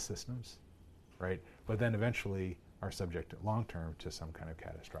non-specialist systems, right? But then eventually are subject long term to some kind of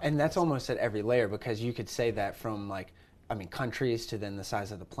catastrophic. And that's almost at every layer, because you could say that from countries to then the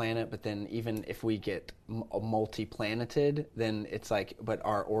size of the planet, but then even if we get multi-planeted, then it's but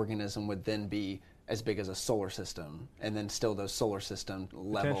our organism would then be as big as a solar system, and then still those solar system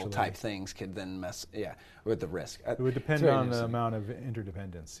level type things could then mess with the risk. It would depend on the amount of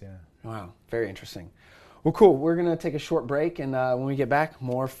interdependence. Wow, very interesting. Well, cool. We're going to take a short break, and when we get back,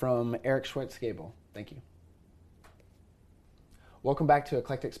 more from Eric Schwitzgebel. Thank you. Welcome back to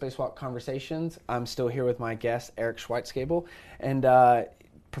Eclectic Spacewalk Conversations. I'm still here with my guest, Eric Schwitzgebel, and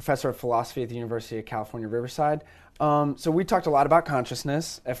professor of philosophy at the University of California, Riverside. So we talked a lot about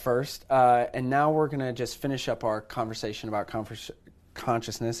consciousness at first, and now we're going to just finish up our conversation about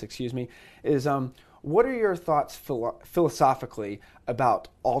consciousness, what are your thoughts philosophically about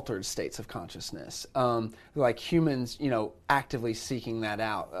altered states of consciousness? Like humans, actively seeking that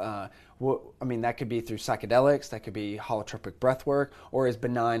out. That could be through psychedelics, that could be holotropic breath work, or as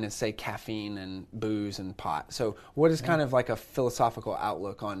benign as, say, caffeine and booze and pot. So what is kind of like a philosophical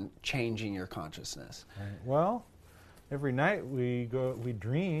outlook on changing your consciousness? Right. Well, every night we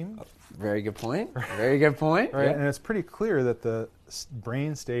dream. Very good point. Very good point. Right, and it's pretty clear that the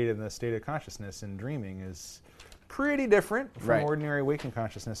brain state and the state of consciousness in dreaming is pretty different from ordinary waking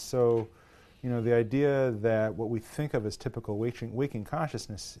consciousness. So, the idea that what we think of as typical waking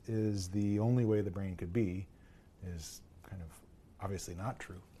consciousness is the only way the brain could be is kind of obviously not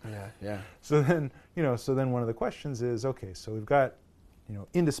true. Yeah. So then one of the questions is, okay, so we've got,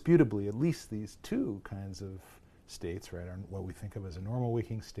 indisputably at least these two kinds of states, right? What we think of as a normal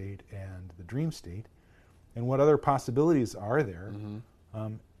waking state and the dream state. and what other possibilities are there.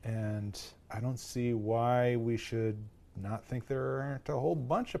 And I don't see why we should not think there aren't a whole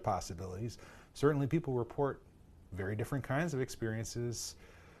bunch of possibilities. Certainly people report very different kinds of experiences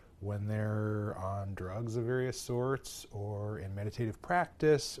when they're on drugs of various sorts, or in meditative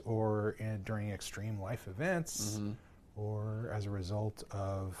practice, or during extreme life events, or as a result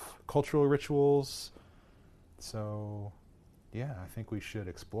of cultural rituals. So, yeah, I think we should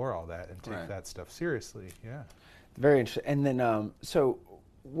explore all that and take that stuff seriously. Yeah. Very interesting. And then, so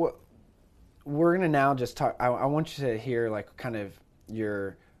what we're going to now just talk, I want you to hear like kind of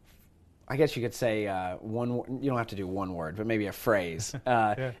your, I guess you could say you don't have to do one word, but maybe a phrase, so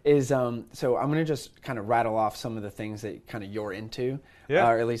I'm going to just kind of rattle off some of the things that kind of you're into,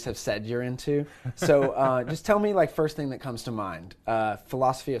 or at least have said you're into. So just tell me like first thing that comes to mind,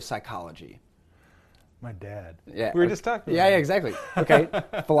 philosophy of psychology. My dad. Yeah. We were just talking about Yeah, exactly. Okay.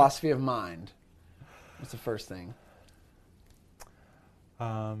 Philosophy of mind. What's the first thing?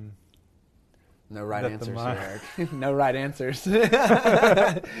 No right answers here, Eric. No right answers.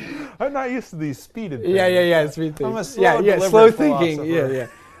 I'm not used to these speeded things. Yeah, speed things. I'm a slow, slow thinking. Yeah.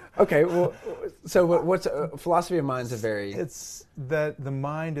 Okay, well, so what's philosophy of mind's a very... It's that the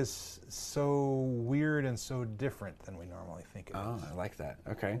mind is so weird and so different than we normally think it is. Oh, I like that.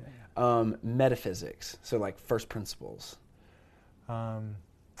 Okay. Metaphysics, so like first principles.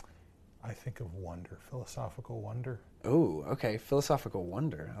 I think of wonder, philosophical wonder. Oh, okay. Philosophical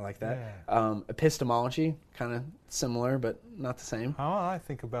wonder. I like that. Yeah. Epistemology, kind of similar, but not the same. Oh, I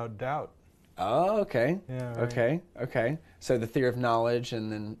think about doubt. Oh, okay. Yeah, right. Okay. So the theory of knowledge,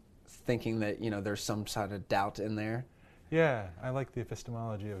 and then thinking that, there's some sort of doubt in there. Yeah, I like the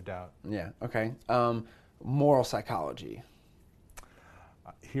epistemology of doubt. Yeah, okay. Moral psychology.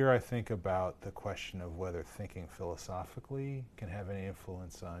 Here I think about the question of whether thinking philosophically can have any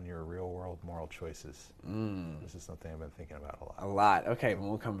influence on your real-world moral choices. This is something I've been thinking about a lot. A lot. Okay, well,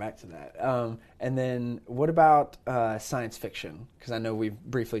 we'll come back to that. And then what about science fiction? Because I know we've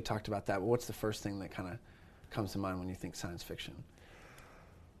briefly talked about that, but what's the first thing that kind of comes to mind when you think science fiction?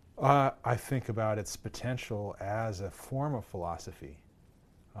 I think about its potential as a form of philosophy,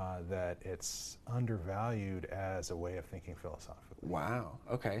 that it's undervalued as a way of thinking philosophically. Wow.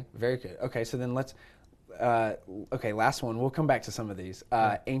 Okay. Very good. Okay, so then let's... last one. We'll come back to some of these.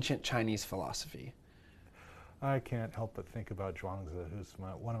 Ancient Chinese philosophy. I can't help but think about Zhuangzi, who's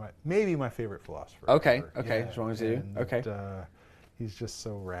maybe my favorite philosopher. Okay. ever. Okay. Yeah. Zhuangzi. And, okay. He's just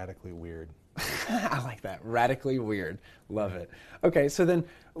so radically weird. I like that. Radically weird. Love it. Okay, so then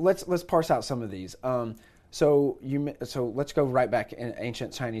let's parse out some of these. So let's go right back in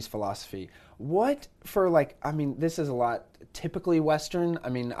ancient Chinese philosophy. What this is a lot typically Western. I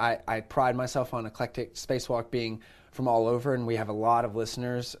mean, I pride myself on Eclectic Spacewalk being from all over, and we have a lot of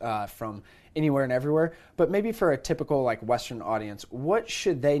listeners from anywhere and everywhere. But maybe for a typical Western audience, what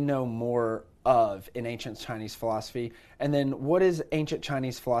should they know more of in ancient Chinese philosophy? And then what is ancient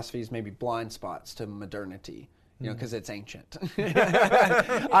Chinese philosophy's maybe blind spots to modernity? Because it's ancient.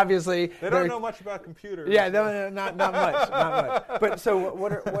 Obviously, they don't know much about computers. Yeah, no, not much. But so,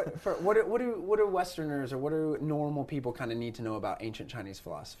 what do Westerners or what do normal people kind of need to know about ancient Chinese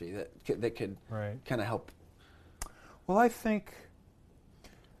philosophy that could kind of help? Well, I think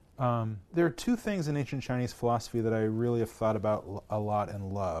there are two things in ancient Chinese philosophy that I really have thought about a lot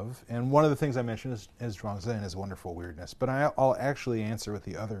and love. And one of the things I mentioned is Zhuangzi and his wonderful weirdness. But I'll actually answer with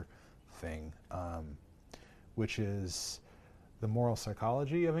the other thing, which is the moral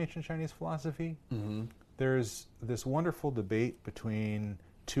psychology of ancient Chinese philosophy. Mm-hmm. There's this wonderful debate between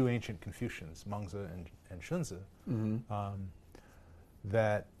two ancient Confucians, Mengzi and Xunzi,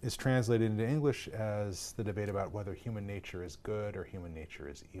 that is translated into English as the debate about whether human nature is good or human nature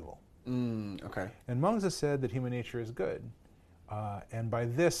is evil. Okay. And Mengzi said that human nature is good. And by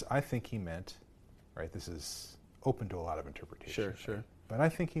this, I think he meant, this is open to a lot of interpretation. Sure. But I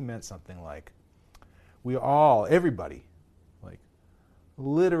think he meant something like, everybody,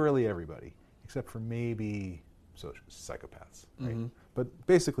 literally everybody, except for maybe psychopaths, right? Mm-hmm. But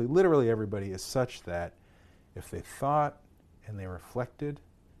basically, literally everybody is such that if they thought and they reflected,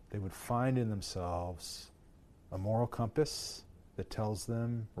 they would find in themselves a moral compass that tells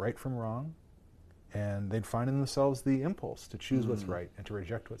them right from wrong, and they'd find in themselves the impulse to choose what's right and to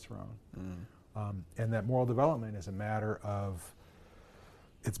reject what's wrong. And that moral development is a matter of,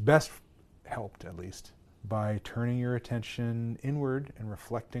 it's best helped, at least, by turning your attention inward and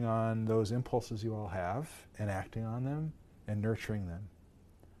reflecting on those impulses you all have and acting on them and nurturing them.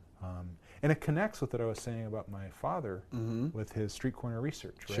 And it connects with what I was saying about my father with his street corner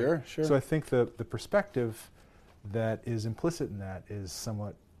research. Right? Sure. So I think the perspective that is implicit in that is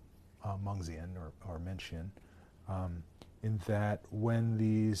somewhat Mengzian or Mention, in that when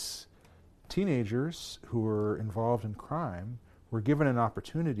these teenagers who were involved in crime were given an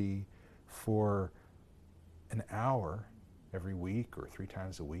opportunity for an hour every week or 3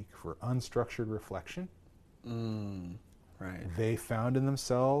 times a week for unstructured reflection, right. They found in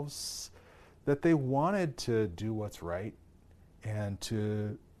themselves that they wanted to do what's right and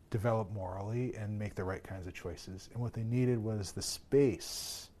to develop morally and make the right kinds of choices. And what they needed was the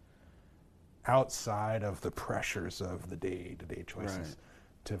space outside of the pressures of the day-to-day choices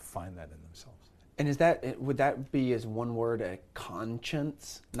to find that in themselves. And would that be as one word a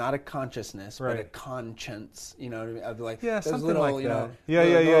conscience, not a consciousness, but a conscience? You know what I mean? Of like those something little, like that.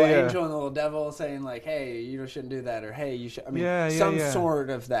 Little angel and the little devil saying like, "Hey, you shouldn't do that," or "Hey, you should." I mean, some sort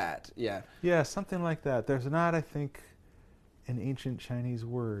of that. Yeah. Yeah, something like that. There's not, I think, an ancient Chinese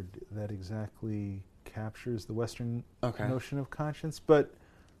word that exactly captures the Western notion of conscience, but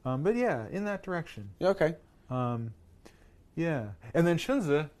yeah, in that direction. Okay. Yeah, and then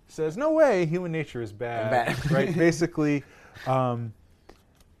Xunzi says, "No way, human nature is bad." Right? Basically,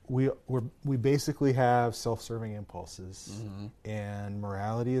 we basically have self-serving impulses, and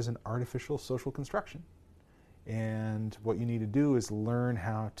morality is an artificial social construction. And what you need to do is learn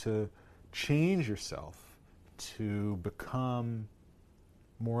how to change yourself to become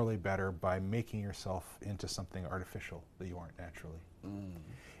morally better by making yourself into something artificial that you aren't naturally.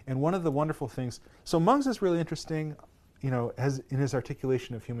 And one of the wonderful things, so Mengzi is really interesting. As in his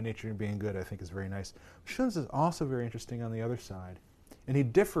articulation of human nature and being good, I think is very nice. Xunzi is also very interesting on the other side. And he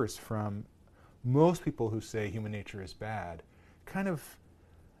differs from most people who say human nature is bad.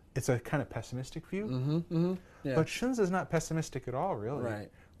 It's a kind of pessimistic view. Yeah. But Xunzi is not pessimistic at all, really.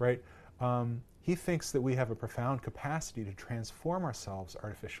 Right? He thinks that we have a profound capacity to transform ourselves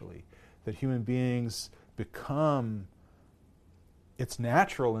artificially, that human beings become, it's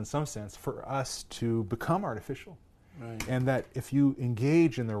natural in some sense for us to become artificial. Right. And that if you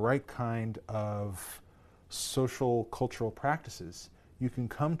engage in the right kind of social, cultural practices, you can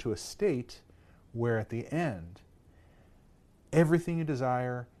come to a state where at the end, everything you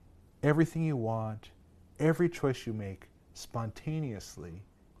desire, everything you want, every choice you make spontaneously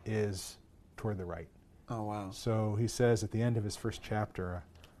is toward the right. Oh, wow. So he says at the end of his first chapter,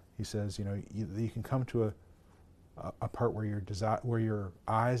 he says, you can come to a part where your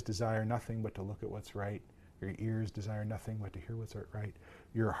eyes desire nothing but to look at what's right. Your ears desire nothing but to hear what's right.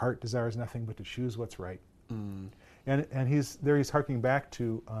 Your heart desires nothing but to choose what's right. And he's harking back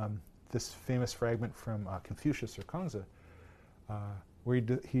to this famous fragment from Confucius or Kongzi, where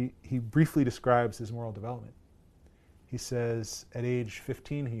he briefly describes his moral development. He says at age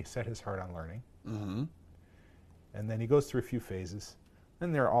 15 he set his heart on learning. And then he goes through a few phases,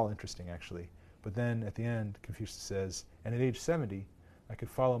 and they're all interesting actually. But then at the end, Confucius says, and at age 70, I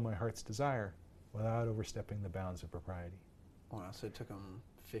could follow my heart's desire without overstepping the bounds of propriety. Wow, so it took him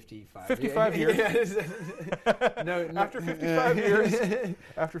 55 years. No, after 55 years,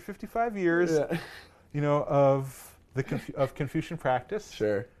 after 55 years, of Confucian practice,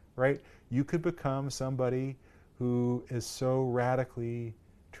 sure, right? You could become somebody who is so radically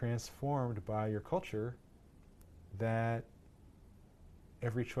transformed by your culture that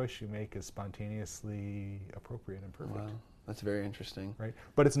every choice you make is spontaneously appropriate and perfect. Wow. That's very interesting. Right?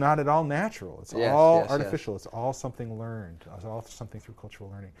 But it's not at all natural. It's all artificial. It's all something learned. It's all something through cultural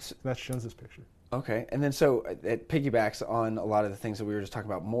learning. So that's Xunzi's picture. Okay. And then so it piggybacks on a lot of the things that we were just talking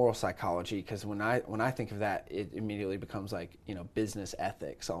about, moral psychology, because when I think of that, it immediately becomes like, business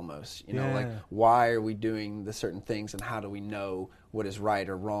ethics almost. Like why are we doing the certain things and how do we know what is right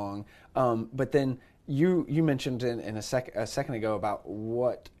or wrong? But then you mentioned in a second ago about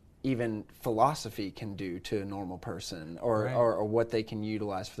what even philosophy can do to a normal person, or what they can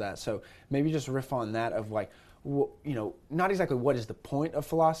utilize for that. So maybe just riff on that of like, not exactly what is the point of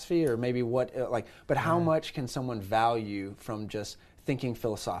philosophy, or maybe but how much can someone value from just thinking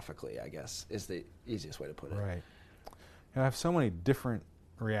philosophically, I guess, is the easiest way to put it. Right. I have so many different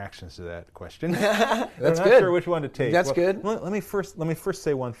reactions to that question. That's I'm not good. sure which one to take. That's good. Let me first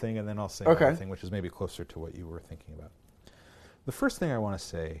say one thing, and then I'll say another thing, which is maybe closer to what you were thinking about. The first thing I want to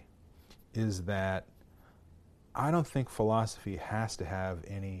say is that I don't think philosophy has to have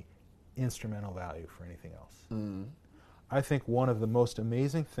any instrumental value for anything else. I think one of the most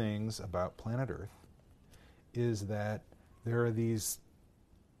amazing things about planet Earth is that there are these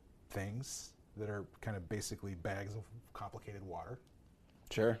things that are kind of basically bags of complicated water.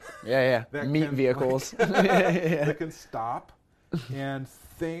 Sure. Yeah. Meat vehicles. That can stop and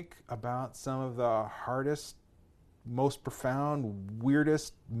think about some of the hardest, most profound,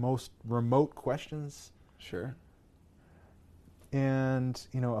 weirdest, most remote questions. Sure. And,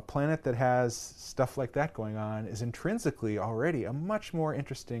 a planet that has stuff like that going on is intrinsically already a much more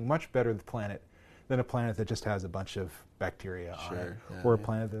interesting, much better planet than a planet that just has a bunch of bacteria on it, or a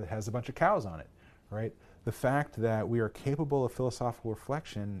planet that has a bunch of cows on it, right? The fact that we are capable of philosophical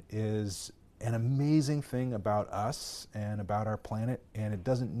reflection is an amazing thing about us and about our planet, and there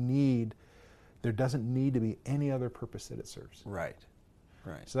doesn't need to be any other purpose that it serves. Right.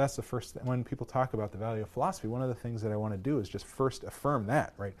 Right. So that's the first thing. When people talk about the value of philosophy, one of the things that I want to do is just first affirm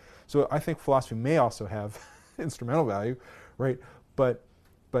that, right? So I think philosophy may also have instrumental value, right? But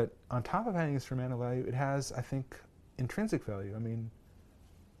on top of having instrumental value, it has, I think, intrinsic value. I mean,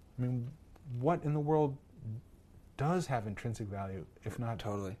 what in the world does have intrinsic value if not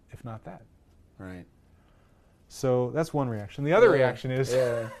that? Right. So that's one reaction. The other reaction is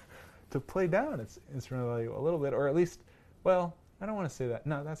to play down its instrumental value a little bit, or at least, well, I don't want to say that.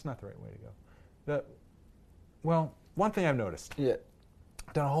 No, that's not the right way to go. One thing I've noticed. Yeah.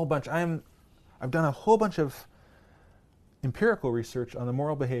 I've done a whole bunch of empirical research on the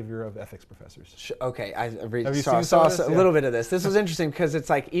moral behavior of ethics professors. Okay, I saw a little bit of this. This was interesting because it's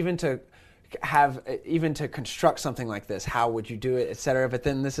like even to construct something like this, how would you do it, et cetera. But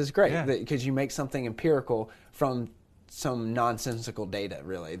then this is great because you make something empirical from some nonsensical data,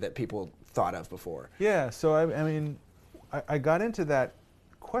 really, that people thought of before. Yeah. So I got into that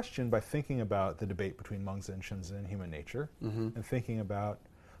question by thinking about the debate between Mengzi and Xunzi and human nature, and thinking about,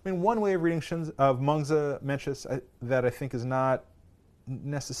 one way of reading Mengzi Mencius that I think is not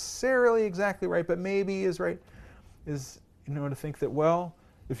necessarily exactly right, but maybe is right, is to think that, well,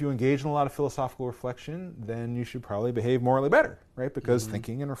 if you engage in a lot of philosophical reflection, then you should probably behave morally better, right? Because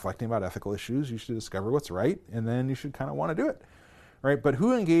thinking and reflecting about ethical issues, you should discover what's right, and then you should kind of want to do it. Right, but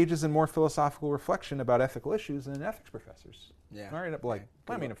who engages in more philosophical reflection about ethical issues than ethics professors? Yeah, all right, a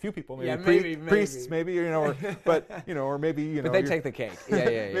few people, maybe priests, maybe, or maybe, But they take the cake.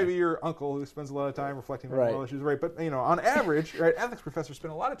 Yeah. Maybe your uncle who spends a lot of time reflecting on moral issues, right? But on average, right, ethics professors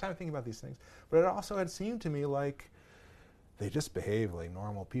spend a lot of time thinking about these things. But it also had seemed to me like they just behave like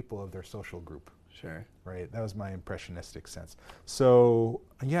normal people of their social group. Sure. Right, that was my impressionistic sense. So,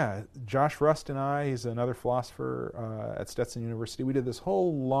 Josh Rust and I, he's another philosopher at Stetson University, we did this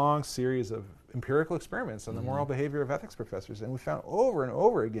whole long series of empirical experiments on the moral behavior of ethics professors, and we found over and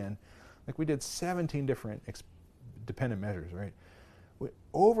over again, like we did 17 different dependent measures, right?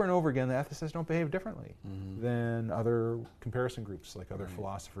 Over and over again, the ethicists don't behave differently than other comparison groups, like other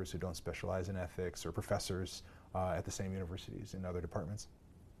philosophers who don't specialize in ethics, or professors at the same universities in other departments.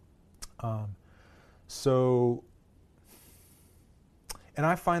 So, and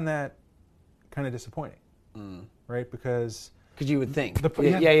I find that kind of disappointing, right? Because you would think. The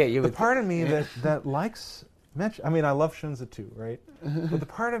part of me that likes Mencius, I love Xunzi too, right? But the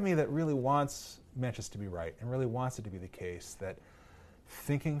part of me that really wants Mencius to be right and really wants it to be the case that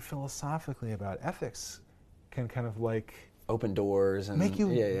thinking philosophically about ethics can kind of like open doors and make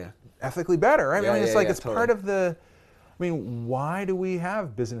you ethically better, right? It's totally. part of the. Why do we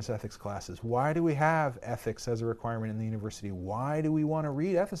have business ethics classes? Why do we have ethics as a requirement in the university? Why do we want to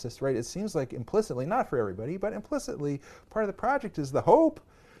read ethicists, right? It seems like implicitly, not for everybody, but implicitly, part of the project is the hope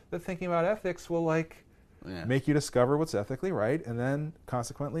that thinking about ethics will make you discover what's ethically right, and then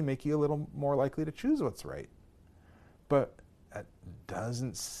consequently make you a little more likely to choose what's right. But that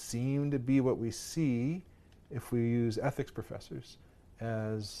doesn't seem to be what we see if we use ethics professors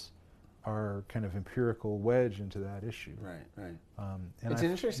as our kind of empirical wedge into that issue. Right. It's an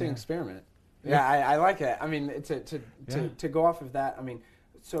interesting experiment. I like it. To go off of that,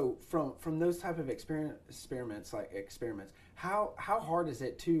 so from those type of experiments, how hard is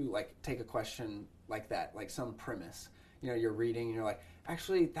it to take a question like that, like some premise, you're reading and you're like,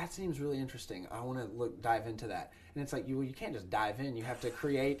 actually, that seems really interesting. I want to dive into that. And it's like, you can't just dive in. You have to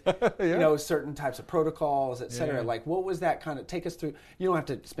create, certain types of protocols, et cetera. Yeah. What was that kind of, take us through, you don't have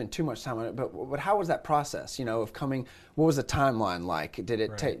to spend too much time on it, but how was that process, of coming, what was the timeline like? Did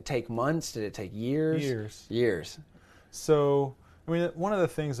it take months? Did it take years? Years. So, one of the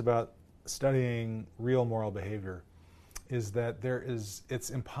things about studying real moral behavior is that it's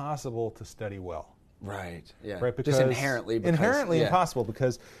impossible to study well. Right. Yeah. Right. Because just inherently impossible.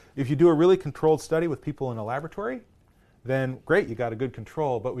 Because if you do a really controlled study with people in a laboratory, then great, you got a good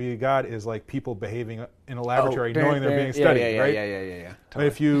control. But what you got is people behaving in a laboratory, knowing they're being studied. Right. Yeah. Totally. But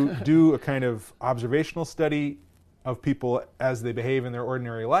if you do a kind of observational study of people as they behave in their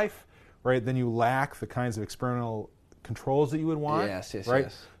ordinary life, right, then you lack the kinds of experimental controls that you would want. Yes.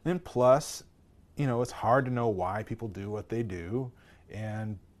 Right. And plus, it's hard to know why people do what they do,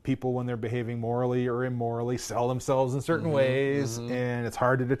 and people, when they're behaving morally or immorally, sell themselves in certain ways, and it's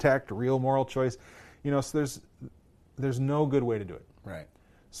hard to detect real moral choice. So there's there's no good way to do it. Right.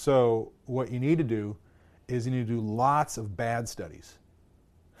 So what you need to do is you need to do lots of bad studies.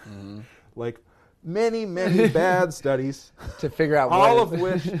 Like many, many bad studies. To figure out all of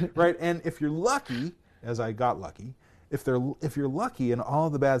which, right? And if you're lucky, as I got lucky, if you're lucky and all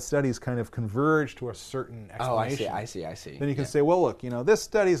of the bad studies kind of converge to a certain explanation. I see. Then you can say, well, look, this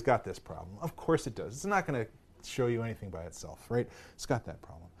study's got this problem. Of course it does. It's not going to show you anything by itself, right? It's got that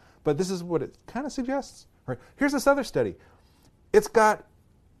problem. But this is what it kind of suggests. Right? Here's this other study. It's got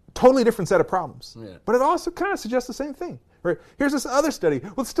totally different set of problems. Yeah. But it also kind of suggests the same thing. Right? Here's this other study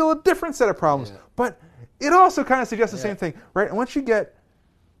with still a different set of problems. Yeah. But it also kind of suggests the same thing. Right? And once you get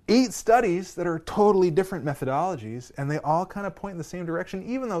 8 studies that are totally different methodologies, and they all kind of point in the same direction,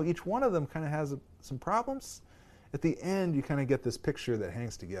 even though each one of them kind of has some problems, at the end you kind of get this picture that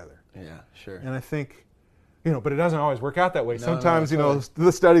hangs together. Yeah, sure. And I think, but it doesn't always work out that way. Sometimes,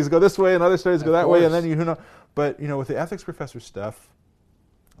 the studies go this way and other studies go that way, and then But, with the ethics professor stuff,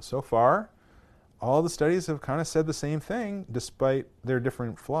 so far, all the studies have kind of said the same thing, despite their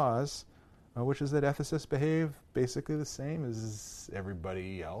different flaws, which is that ethicists behave basically the same as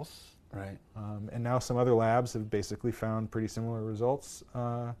everybody else. Right. And now some other labs have basically found pretty similar results.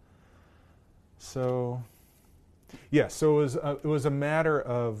 So it was a matter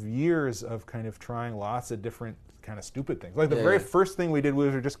of years of kind of trying lots of different kind of stupid things. Like the very first thing we did, we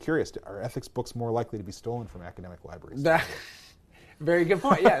were just curious, are ethics books more likely to be stolen from academic libraries? Very good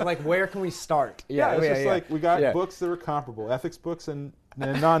point. Yeah, like where can we start? Like we got books that were comparable, ethics books and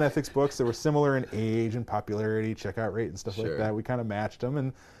non-ethics books that were similar in age and popularity, checkout rate and stuff like that. We kind of matched them,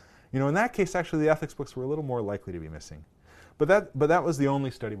 and in that case, actually, the ethics books were a little more likely to be missing. But that was the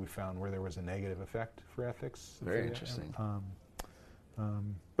only study we found where there was a negative effect for ethics. Very interesting.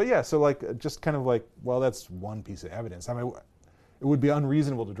 So like just kind of like, well, that's one piece of evidence. I mean, it would be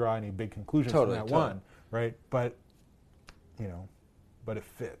unreasonable to draw any big conclusions from that one, right? But but it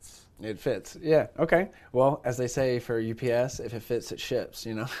fits. It fits. Yeah. Okay. Well, as they say for UPS, if it fits, it ships.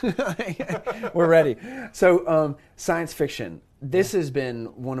 We're ready. So science fiction. This has been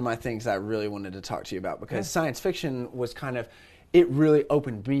one of my things I really wanted to talk to you about, because science fiction was it really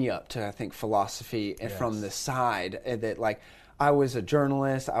opened me up to, I think, philosophy and from the side that, like, I was a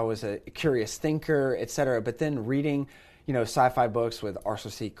journalist, I was a curious thinker, et cetera. But then reading, sci-fi books with Arthur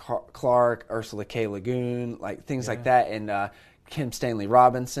C. Clarke, Ursula K. Le Guin, like things like that, and Kim Stanley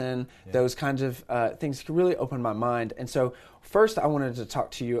Robinson, those kinds of things really opened my mind. And so first I wanted to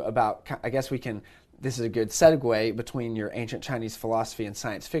talk to you about, I guess this is a good segue between your ancient Chinese philosophy and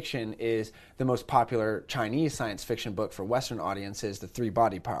science fiction, is the most popular Chinese science fiction book for Western audiences, The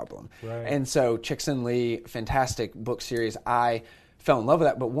Three-Body Problem. Right. And so Cixin Li, fantastic book series. I fell in love with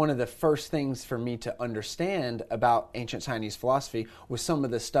that, but one of the first things for me to understand about ancient Chinese philosophy was some of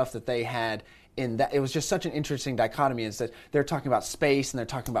the stuff that they had in that. It was just such an interesting dichotomy, is that they're talking about space and they're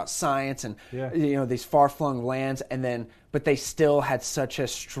talking about science and these far-flung lands, but they still had such a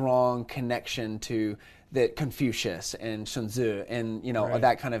strong connection to the Confucius and Xunzi and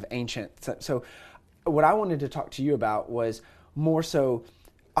that kind of ancient. So what I wanted to talk to you about was more so,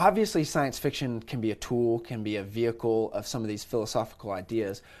 obviously science fiction can be a tool, can be a vehicle of some of these philosophical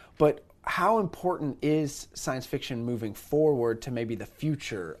ideas, but how important is science fiction moving forward to maybe the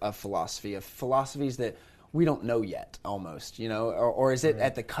future of philosophy, of philosophies that we don't know yet, almost, or is it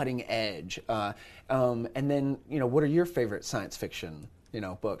at the cutting edge? And then, what are your favorite science fiction,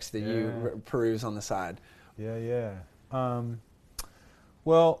 books that you peruse on the side?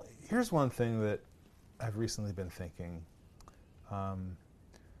 Well, here's one thing that I've recently been thinking.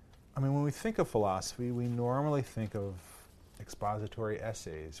 When we think of philosophy, we normally think of expository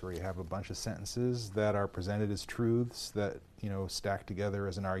essays where you have a bunch of sentences that are presented as truths that, stack together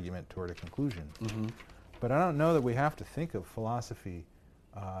as an argument toward a conclusion. Mm-hmm. But I don't know that we have to think of philosophy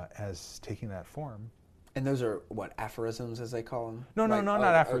as taking that form. And those are, what, aphorisms, as they call them? No, not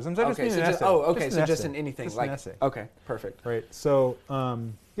aphorisms. I just mean an essay. Just an anything. Just like an essay. Okay, perfect. Right. So, I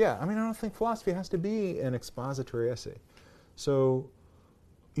don't think philosophy has to be an expository essay. So,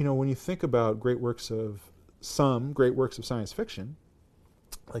 when you think about some great works of science fiction,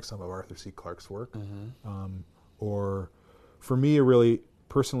 like some of Arthur C. Clarke's work, or for me a really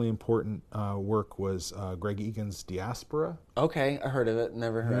personally important work was Greg Egan's Diaspora. Okay, I heard of it,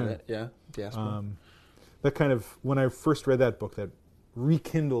 never heard of it. Yeah, Diaspora. That kind of, when I first read that book, that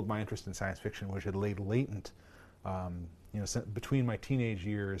rekindled my interest in science fiction, which had laid latent, between my teenage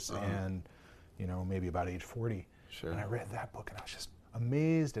years and, maybe about age 40. Sure. And I read that book and I was just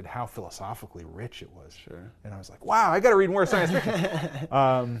amazed at how philosophically rich it was. Sure. And I was like, wow, I got to read more science fiction.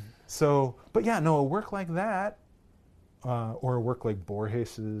 A work like that or a work like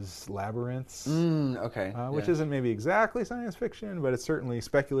Borges's Labyrinths, Okay. which isn't maybe exactly science fiction, but it's certainly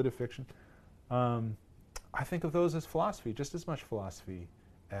speculative fiction. I think of those as philosophy, just as much philosophy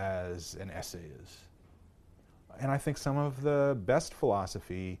as an essay is. And I think some of the best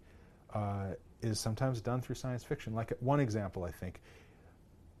philosophy is sometimes done through science fiction. Like one example, I think,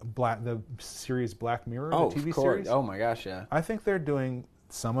 the series Black Mirror, the TV series. Oh my gosh, yeah. I think they're doing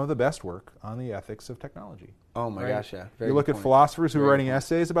some of the best work on the ethics of technology. Oh my gosh, yeah. You look at philosophers who are writing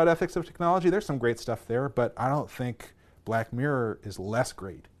essays about ethics of technology, there's some great stuff there, but I don't think Black Mirror is less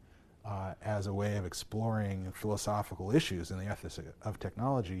great as a way of exploring philosophical issues in the ethics of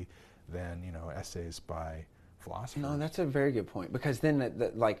technology than, essays by philosophers. No, that's a very good point, because then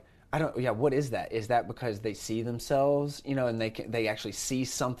what is that? Is that because they see themselves, and they actually see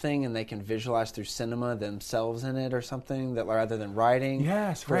something and they can visualize through cinema themselves in it or something, that rather than writing?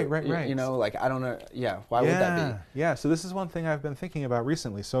 Yes, right. I don't know. Yeah, why would that be? Yeah, so this is one thing I've been thinking about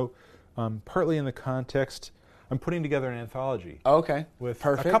recently. So partly in the context, I'm putting together an anthology. Oh, okay. With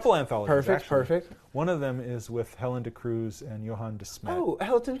a couple anthologies, Perfect. One of them is with Helen de Cruz and Johan de Smet. Oh,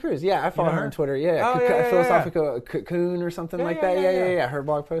 Helen de Cruz. Yeah, I follow her on Twitter. Philosophical Cocoon or something like that. Yeah. Her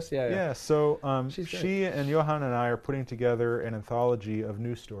blog post. Yeah. So she and Johan and I are putting together an anthology of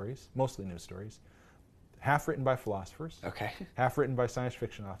news stories, mostly news stories, half written by philosophers. Okay. Half written by science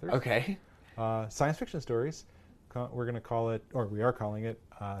fiction authors. Okay. Science fiction stories. We're going to call it, or we are calling it,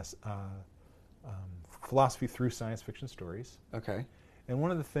 philosophy through science fiction stories. Okay. And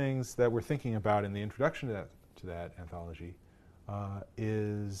one of the things that we're thinking about in the introduction to that anthology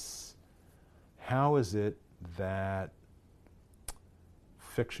is how is it that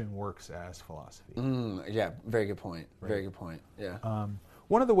fiction works as philosophy? Yeah, very good point. Right. Very good point. Yeah.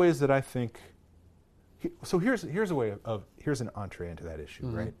 One of the ways that I think, so here's an entree into that issue,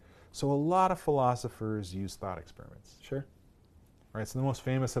 right? So a lot of philosophers use thought experiments. Sure. Right, so the most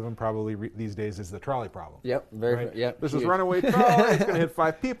famous of them probably these days is the trolley problem. Yep, There's this runaway trolley, it's going to hit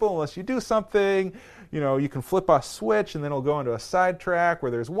 5 people unless you do something. You can flip a switch and then it'll go into a sidetrack where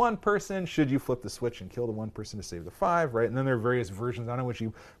there's one person. Should you flip the switch and kill the one person to save the 5, right? And then there are various versions on it which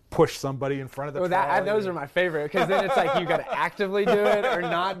you push somebody in front of the trolley. Those are my favorite, because then it's like you got to actively do it or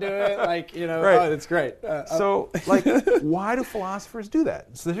not do it. Right. Oh, that's great. Why do philosophers do that?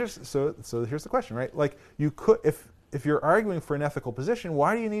 So here's the question, right? Like, you could, if you're arguing for an ethical position,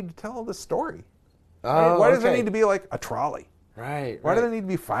 why do you need to tell the story? Why does there need to be like a trolley? Right. Why do there need to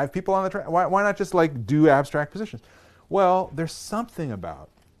be 5 people on the trolley? Why not just like do abstract positions? Well, there's something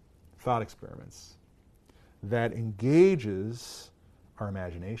about thought experiments that engages our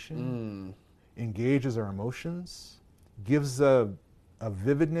imagination, engages our emotions, gives a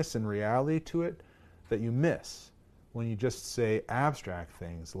vividness and reality to it that you miss when you just say abstract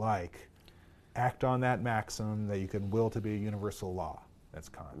things like, act on that maxim that you can will to be a universal law. That's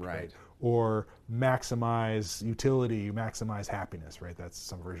Kant. Right. Or maximize utility, maximize happiness. Right. That's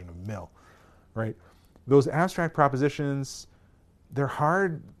some version of Mill. Right. Those abstract propositions, they're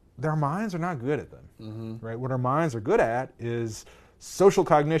hard. Their minds are not good at them. Right. What our minds are good at is social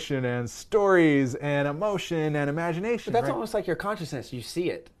cognition and stories and emotion and imagination. But that's almost like your consciousness. You see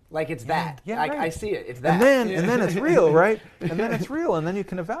it. Like it's that. Yeah, like right. I see it. It's that. And then it's real, right? And then it's real, and then you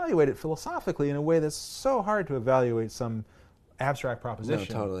can evaluate it philosophically in a way that's so hard to evaluate some abstract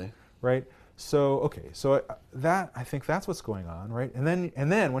proposition. No, totally. Right? So that, I think that's what's going on, right? And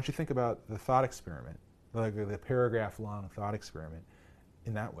then once you think about the thought experiment, like the paragraph-long thought experiment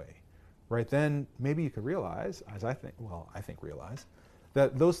in that way, right? Then maybe you could realize, realize,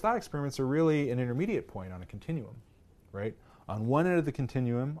 that those thought experiments are really an intermediate point on a continuum, right? On one end of the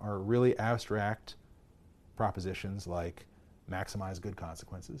continuum are really abstract propositions like maximize good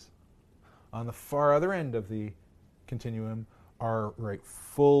consequences. On the far other end of the continuum are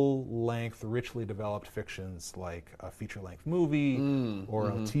full-length, richly developed fictions like a feature-length movie or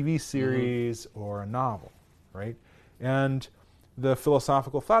a TV series or a novel, right? And the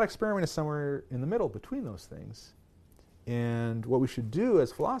philosophical thought experiment is somewhere in the middle between those things. And what we should do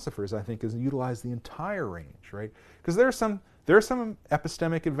as philosophers, I think, is utilize the entire range, right? Because there are some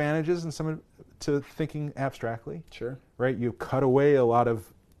epistemic advantages to thinking abstractly. Sure. Right? You cut away a lot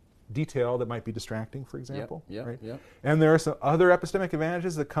of detail that might be distracting, for example. Yep. Right? Yep. And there are some other epistemic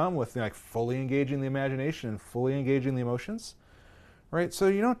advantages that come with fully engaging the imagination and fully engaging the emotions. Right? So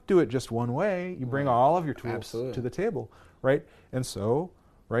you don't do it just one way. You bring all of your tools to the table. Right? And so,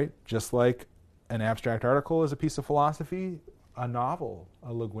 right, just like an abstract article is a piece of philosophy, a novel,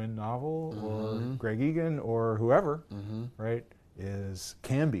 a Le Guin novel, or Greg Egan, or whoever, right,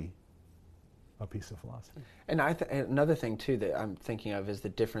 can be a piece of philosophy. And another thing too that I'm thinking of is the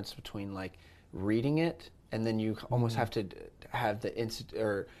difference between like reading it, and then you almost have to have the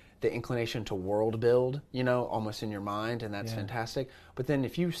inclination to world build, almost in your mind, and that's fantastic. But then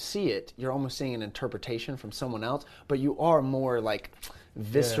if you see it, you're almost seeing an interpretation from someone else, but you are more like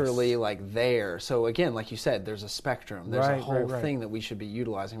viscerally like there. So again, like you said, there's a spectrum. There's a whole thing that we should be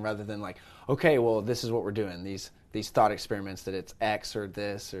utilizing rather than like, okay, well, this is what we're doing. These thought experiments that it's X or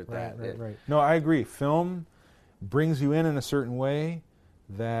this or that. Right. No, I agree. Film brings you in a certain way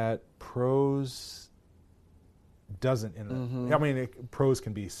that prose doesn't. I mean, prose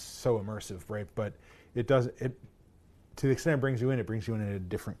can be so immersive, right? But it doesn't. To the extent it brings you in in a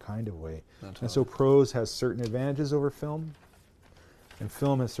different kind of way. And so prose has certain advantages over film, and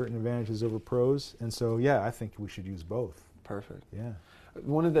film has certain advantages over prose. And so, yeah, I think we should use both. Perfect. Yeah.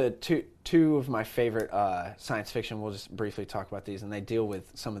 One of the two of my favorite science fiction, we'll just briefly talk about these, and they deal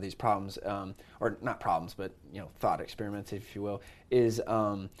with some of these problems, or not problems, but thought experiments, if you will, is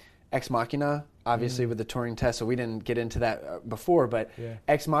Ex Machina, obviously with the Turing Test. So we didn't get into that before, but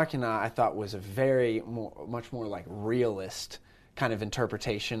Ex Machina I thought was a much more like realist kind of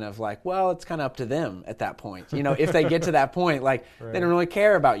interpretation of like, well, it's kind of up to them at that point. If they get to that point, like they don't really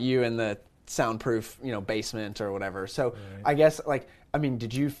care about you in the soundproof, basement or whatever. So I guess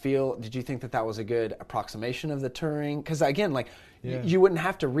did you think that was a good approximation of the Turing? Because again, you wouldn't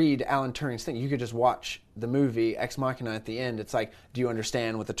have to read Alan Turing's thing. You could just watch the movie Ex Machina at the end. It's like, do you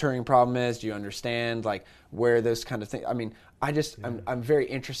understand what the Turing problem is? Do you understand like where those kind of things? I mean, I'm very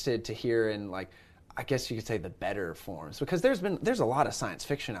interested to hear in like, I guess you could say the better forms, because there's a lot of science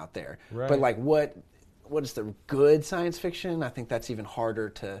fiction out there. Right. But like what is the good science fiction? I think that's even harder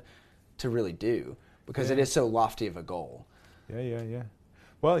to really do, because it is so lofty of a goal. Yeah.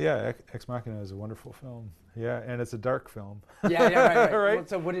 Well, Ex Machina is a wonderful film. Yeah, and it's a dark film. Right.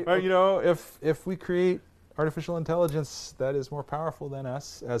 Right? Well, so if we create artificial intelligence that is more powerful than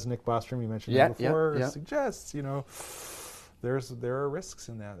us, as Nick Bostrom, you mentioned before, suggests, there are risks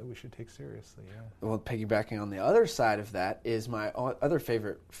in that we should take seriously. Yeah. Well, piggybacking on the other side of that is my other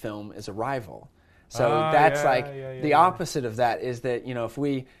favorite film is Arrival. So that's the opposite of that is that,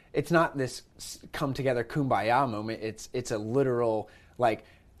 it's not this come together kumbaya moment. It's a literal, like,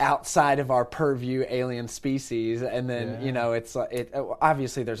 outside of our purview alien species. And then,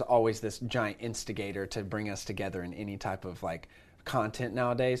 obviously there's always this giant instigator to bring us together in any type of, like, content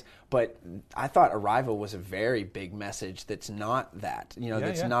nowadays. But I thought Arrival was a very big message that's not that,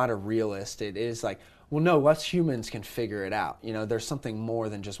 that's not a realist. It is like, well, no, us humans can figure it out. There's something more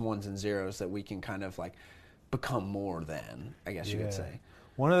than just ones and zeros that we can kind of like become more than, I guess you could say.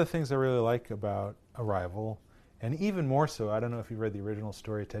 One of the things I really like about Arrival, and even more so, I don't know if you've read the original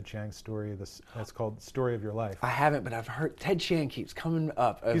story, Ted Chiang's story, that's called Story of Your Life. I haven't, but I've heard Ted Chiang keeps coming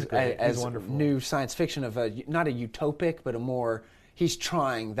up as wonderful. New science fiction of not a utopic, but a more, he's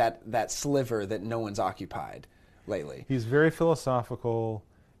trying that sliver that no one's occupied lately. He's very philosophical,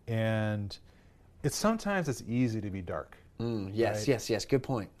 and sometimes it's easy to be dark. Yes, good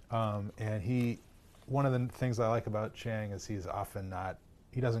point. And one of the things I like about Chiang is he's often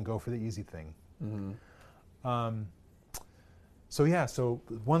he doesn't go for the easy thing. So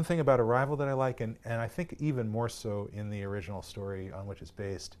one thing about Arrival that I like, and I think even more so in the original story on which it's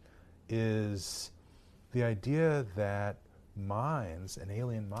based, is the idea that minds, an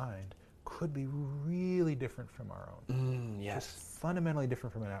alien mind, could be really different from our own. Yes. Just fundamentally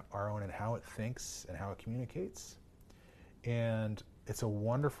different from our own in how it thinks and how it communicates. And it's a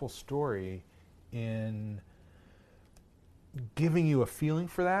wonderful story in giving you a feeling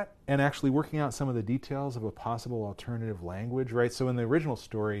for that and actually working out some of the details of a possible alternative language, right? So in the original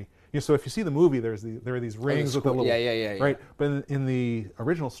story, so if you see the movie, there are these rings with a little, right? But in the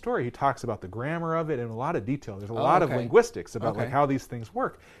original story, he talks about the grammar of it and a lot of detail. There's a lot of linguistics about like how these things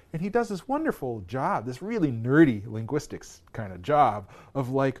work, and he does this wonderful job, this really nerdy linguistics kind of job of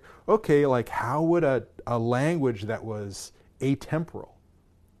like, okay, like how would a language that was atemporal,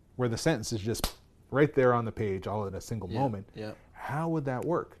 where the sentence is just right there on the page, all in a single moment, how would that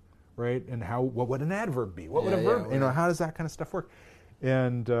work, right? And what would an adverb be? What would a verb? How does that kind of stuff work?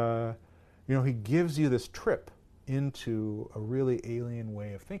 And he gives you this trip into a really alien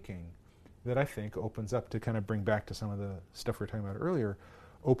way of thinking that I think opens up, to kind of bring back to some of the stuff we were talking about earlier,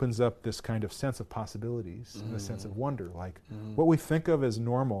 opens up this kind of sense of possibilities and a sense of wonder. Like what we think of as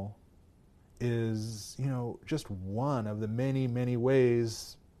normal is, just one of the many, many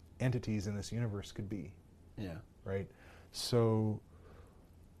ways entities in this universe could be. Yeah. Right? So,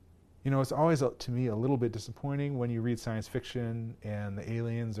 it's always, to me, a little bit disappointing when you read science fiction and the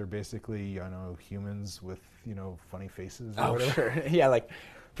aliens are basically, humans with, funny faces or whatever. Sure. Yeah, like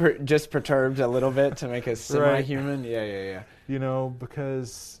just perturbed a little bit to make us semi-human. Right. Yeah.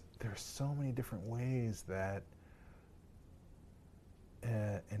 Because there's so many different ways that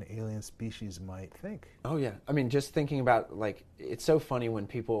an alien species might think. Oh yeah, I mean, just thinking about, like, it's so funny when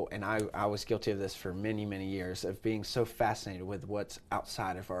people, and I was guilty of this for many, many years, of being so fascinated with what's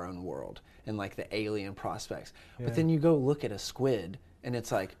outside of our own world and like the alien prospects. Yeah. But then you go look at a squid and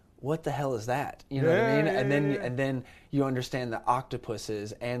it's like, what the hell is that? You know what I mean? And then you understand that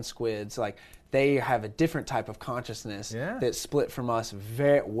octopuses and squids, like, they have a different type of consciousness that split from us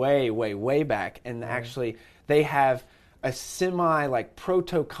way back, and actually they have a semi, like,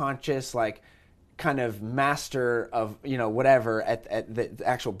 proto-conscious, like, kind of master of, you know, whatever at the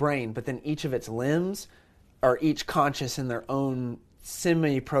actual brain, but then each of its limbs are each conscious in their own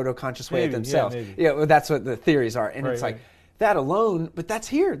semi-proto-conscious way of themselves. Yeah, well, that's what the theories are, and it's like that alone, but that's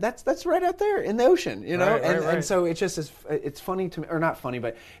here. That's right out there in the ocean, you know. And so it's just it's funny to me, or not funny,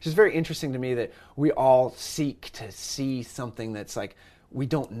 but it's just very interesting to me that we all seek to see something that's like we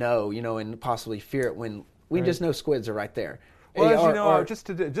don't know, you know, and possibly fear it when we just know squids are right there. Well, as you know,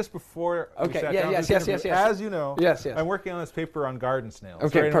 just before we sat down, yes. As you know, yes. I'm working on this paper on garden snails.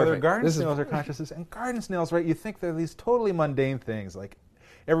 Okay, right? perfect. Garden snails are consciousness, and garden snails, right? You think they're these totally mundane things, like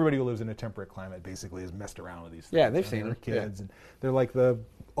everybody who lives in a temperate climate basically has messed around with these things. Yeah, they've seen them. Kids, and they're like the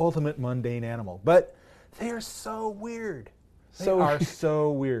ultimate mundane animal, but they are so weird. They are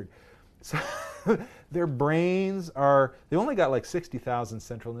so weird. So their brains they only got like 60,000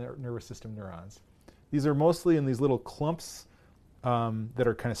 central nervous system neurons. These are mostly in these little clumps that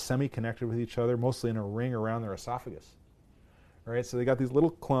are kind of semi-connected with each other, mostly in a ring around their esophagus. All right, so they got these little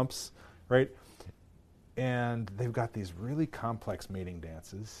clumps, right? And they've got these really complex mating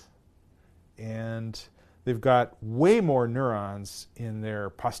dances. And they've got way more neurons in their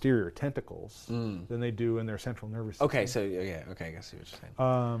posterior tentacles than they do in their central nervous system. Okay, so, I guess I see what you're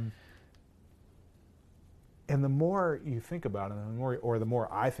saying. And the more you think about them, the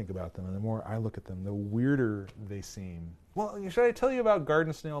more I think about them, and the more I look at them, the weirder they seem. Well, should I tell you about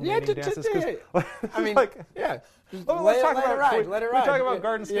garden snail mating dances? I mean, let's talk about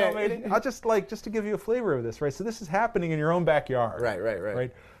garden snail mating. I'll just to give you a flavor of this, right? So this is happening in your own backyard.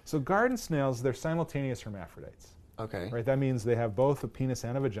 Right. So garden snails, they're simultaneous hermaphrodites. Okay. Right. That means they have both a penis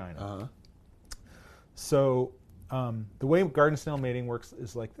and a vagina. So the way garden snail mating works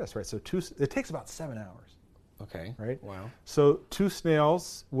is like this, right? So it takes about 7 hours. Okay. Right? Wow. So two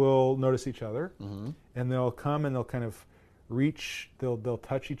snails will notice each other, and they'll come and they'll kind of reach, they'll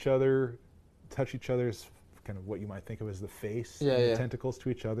touch each other's kind of what you might think of as the face, and the tentacles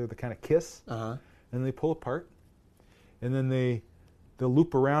to each other, the kind of kiss, and they pull apart, and then they'll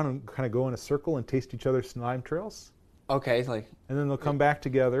loop around and kind of go in a circle and taste each other's slime trails. Okay, and then they'll come back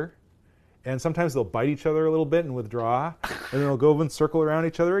together, and sometimes they'll bite each other a little bit and withdraw, and then they'll go and circle around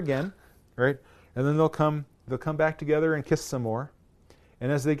each other again, right? And then they'll come back together and kiss some more. And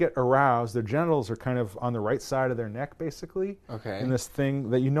as they get aroused, their genitals are kind of on the right side of their neck, basically. Okay. And this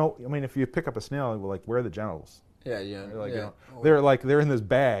thing that if you pick up a snail, like, where are the genitals? They're in this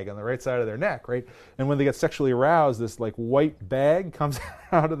bag on the right side of their neck, right? And when they get sexually aroused, this like white bag comes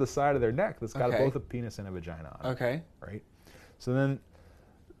out of the side of their neck that's got both a penis and a vagina on it. Okay. Right? So then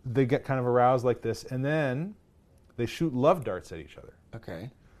they get kind of aroused like this, and then they shoot love darts at each other.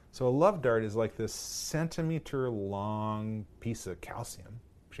 Okay. So a love dart is like this centimeter-long piece of calcium,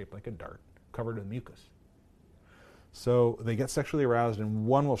 shaped like a dart, covered with mucus. So they get sexually aroused, and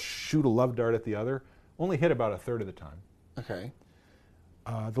one will shoot a love dart at the other, only hit about a third of the time. Okay.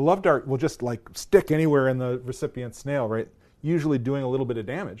 The love dart will just like stick anywhere in the recipient snail, right? Usually doing a little bit of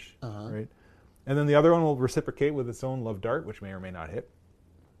damage, right? And then the other one will reciprocate with its own love dart, which may or may not hit.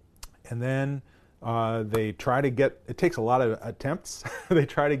 And then they try to get, it takes a lot of attempts, they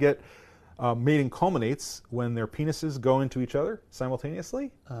try to get, mating culminates when their penises go into each other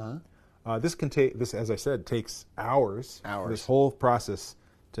simultaneously. This, as I said, takes hours. This whole process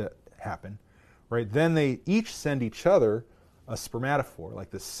to happen, right? Then they each send each other a spermatophore,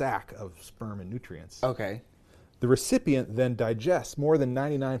 like this sac of sperm and nutrients. Okay. The recipient then digests more than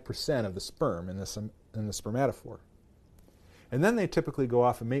 99% of the sperm in the spermatophore. And then they typically go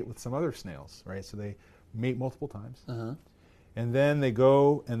off and mate with some other snails, right? So they mate multiple times. And then they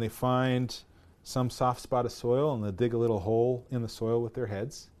go and they find some soft spot of soil, and they dig a little hole in the soil with their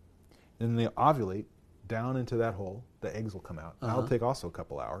heads. And they ovulate down into that hole. The eggs will come out. That'll take also a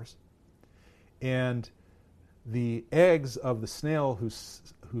couple hours. And the eggs of the snail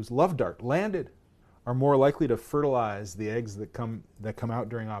whose love dart landed are more likely to fertilize the eggs that come out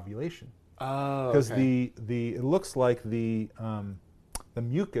during ovulation. Because it looks like the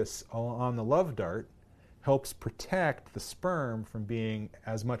mucus on the love dart helps protect the sperm from being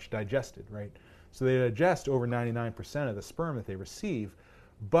as much digested, right? So they digest over 99% of the sperm that they receive,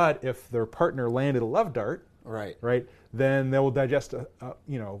 But if their partner landed a love dart, right, then they will digest,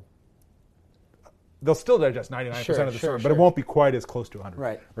 they'll still digest 99% of the serum, but it won't be quite as close to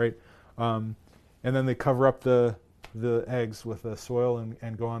 100. Right. And then they cover up the eggs with the soil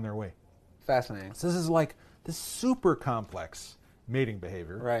and go on their way. Fascinating. So this is like this super complex mating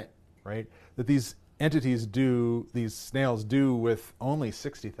behavior, right? That these entities do, these snails do with only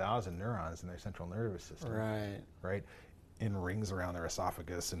 60,000 neurons in their central nervous system, right? In rings around their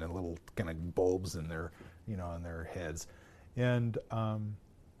esophagus and in little kind of bulbs in their, in their heads, and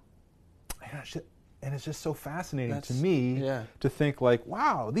it's just so fascinating to me to think like,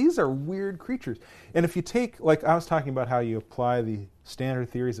 wow, these are weird creatures. And if you take, like I was talking about how you apply the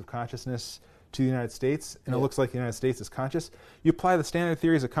standard theories of consciousness to the United States, and it looks like the United States is conscious, you apply the standard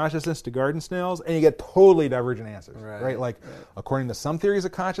theories of consciousness to garden snails, and you get totally divergent answers, right? Like, according to some theories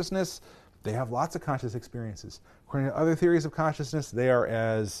of consciousness, they have lots of conscious experiences. According to other theories of consciousness, they are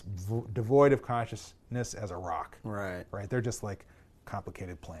as devoid of consciousness as a rock. Right. They're just like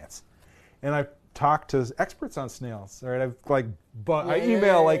complicated plants. And I've talked to experts on snails. Right. I've I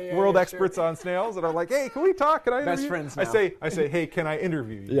email world experts on snails, and I'm like, hey, can we talk? Can I interview? Best friends now. I say, hey, can I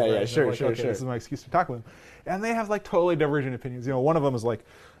interview you? Sure. This is my excuse to talk with them. And they have like totally divergent opinions. One of them is like,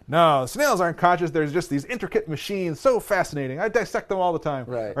 no, snails aren't conscious. There's just these intricate machines, so fascinating. I dissect them all the time.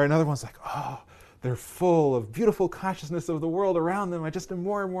 Right. Or another one's like, oh, they're full of beautiful consciousness of the world around them. I just am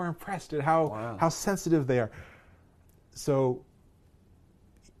more and more impressed at how sensitive they are. So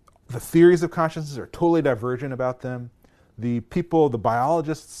the theories of consciousness are totally divergent about them. The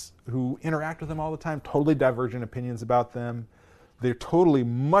biologists who interact with them all the time, totally divergent opinions about them. They're totally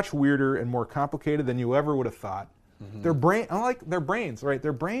much weirder and more complicated than you ever would have thought. Mm-hmm. Unlike their brains, right?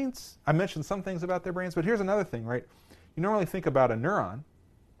 Their brains, I mentioned some things about their brains, but here's another thing, right? You normally think about a neuron.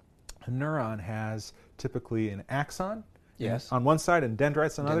 A neuron has typically an axon on one side and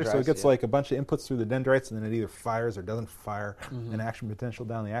dendrites on the other, so it gets like a bunch of inputs through the dendrites, and then it either fires or doesn't fire an action potential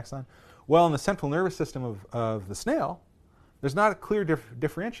down the axon. Well, in the central nervous system of the snail, there's not a clear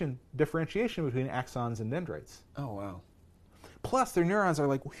differentiation between axons and dendrites. Oh, wow. Plus, their neurons are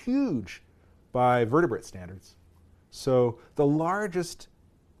like huge by vertebrate standards. So the largest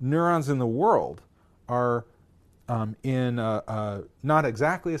neurons in the world are in not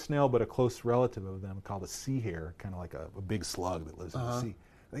exactly a snail, but a close relative of them called a sea hare, kind of like a big slug that lives in the sea.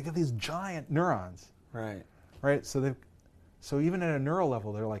 They get these giant neurons. Right. So even at a neural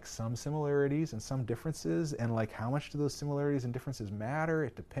level, there are like some similarities and some differences, and like how much do those similarities and differences matter?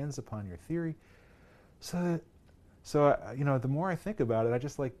 It depends upon your theory. So the more I think about it, I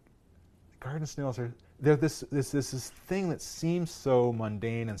just like garden snails they're this thing that seems so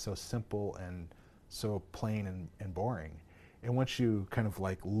mundane and so simple and so plain and boring. And once you kind of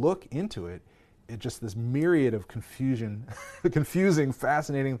like look into it, it just this myriad of confusing,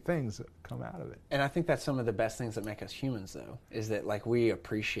 fascinating things come out of it. And I think that's some of the best things that make us humans, though, is that like we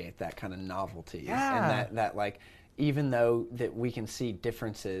appreciate that kind of novelty. And that like, even though that we can see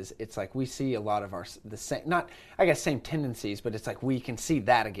differences, it's like we see a lot of the same, not I guess same tendencies, but it's like we can see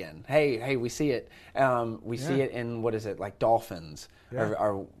that again. Hey, we see it. We see it in what is it, like dolphins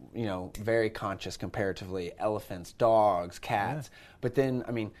are very conscious comparatively. Elephants, dogs, cats. But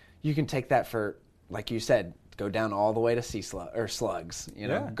then you can take that for, like you said, go down all the way to slugs,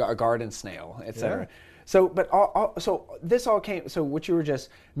 a garden snail, etc. So, but this all came. So, what you were just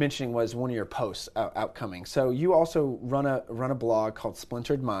mentioning was one of your posts outcoming. So, you also run a blog called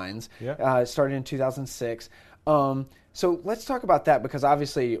Splintered Minds. Started in 2006. So, let's talk about that, because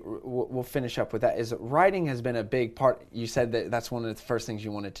obviously we'll finish up with that. Is writing has been a big part. You said that's one of the first things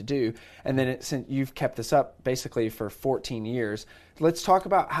you wanted to do, and then since you've kept this up basically for 14 years. Let's talk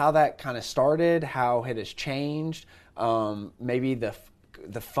about how that kind of started, how it has changed, maybe the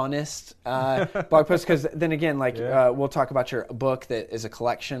funnest blog post, because then again, we'll talk about your book that is a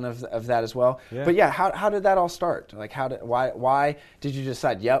collection of that as well. But how did that all start? Like why did you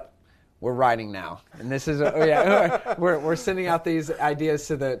decide, yep, we're writing now, and this is we're sending out these ideas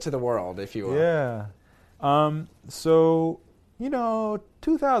to the world, if you will. So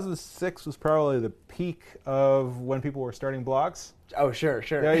 2006 was probably the peak of when people were starting blogs. Oh, sure.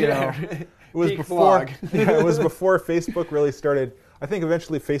 It was before it was before Facebook really started. I think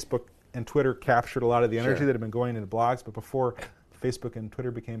eventually Facebook and Twitter captured a lot of the energy that had been going into blogs, but before Facebook and Twitter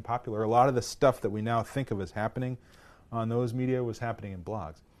became popular, a lot of the stuff that we now think of as happening on those media was happening in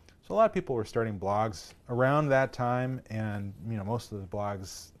blogs. So a lot of people were starting blogs around that time, and most of the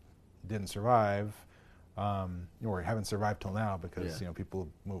blogs didn't survive, or haven't survived till now because people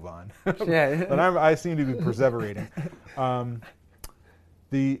move on. But I seem to be perseverating.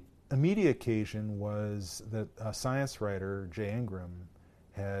 The immediate occasion was that a science writer, Jay Ingram,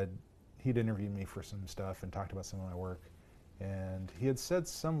 he'd interviewed me for some stuff and talked about some of my work. And he had said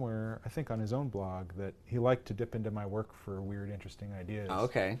somewhere, I think on his own blog, that he liked to dip into my work for weird, interesting ideas. Oh,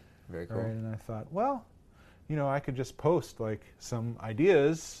 okay. Very cool. Right, and I thought, well, I could just post like some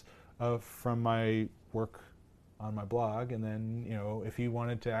ideas from my work on my blog, and then, if he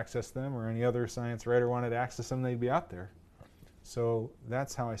wanted to access them or any other science writer wanted to access them, they'd be out there. So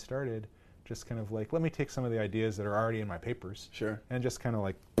that's how I started, just kind of like, let me take some of the ideas that are already in my papers. Sure. And just kind of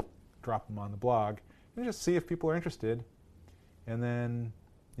like drop them on the blog and just see if people are interested. And then,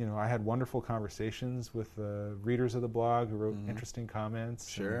 I had wonderful conversations with the readers of the blog who wrote interesting comments.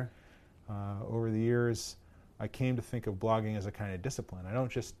 Sure. And, over the years, I came to think of blogging as a kind of discipline. I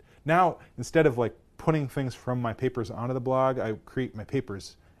don't just, now, instead of like putting things from my papers onto the blog, I create my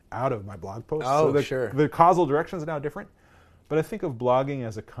papers out of my blog posts. Oh, so sure. The causal directions are now different. But I think of blogging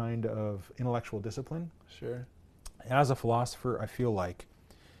as a kind of intellectual discipline. Sure. As a philosopher, I feel like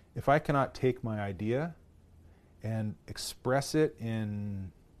if I cannot take my idea and express it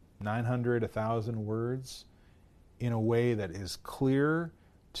in 900, 1,000 words in a way that is clear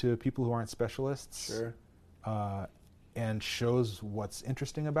to people who aren't specialists, sure, and shows what's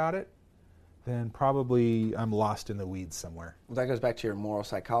interesting about it, then probably I'm lost in the weeds somewhere. Well, that goes back to your moral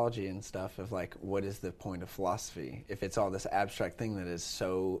psychology and stuff of like, what is the point of philosophy? If it's all this abstract thing that is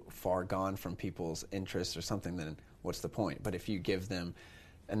so far gone from people's interests or something, then what's the point? But if you give them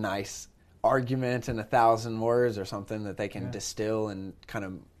a nice argument in 1,000 words or something that they can distill and kind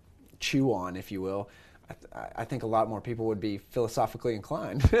of chew on, if you will, I think a lot more people would be philosophically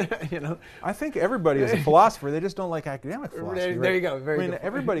inclined. I think everybody is a philosopher. They just don't like academic philosophy. There you go. Very good.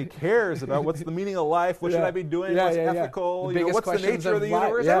 Everybody cares about what's the meaning of life. What should I be doing? What's ethical? What's the nature of the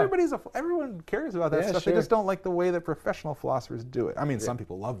universe? Yeah. Everyone cares about that stuff. Sure. They just don't like the way that professional philosophers do it. I mean, some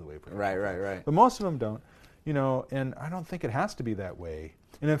people love the way professional Right. But most of them don't. And I don't think it has to be that way.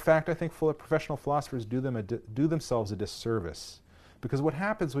 And in fact, I think professional philosophers do themselves a disservice, because what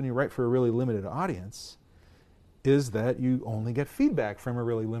happens when you write for a really limited audience is that you only get feedback from a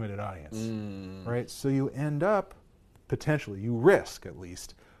really limited audience, right? So you end up, potentially, you risk at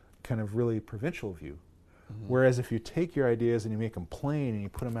least, kind of really provincial view. Whereas if you take your ideas and you make them plain and you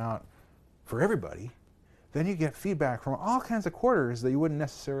put them out for everybody, then you get feedback from all kinds of quarters that you wouldn't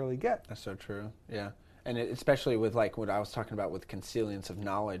necessarily get. That's so true, yeah. And especially with like what I was talking about with consilience of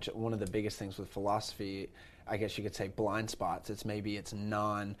knowledge, one of the biggest things with philosophy, I guess you could say blind spots, it's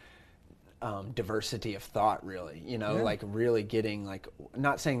diversity of thought, really, like really getting, like,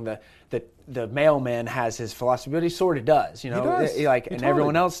 not saying the mailman has his philosophy, but he sort of does, He does. and totally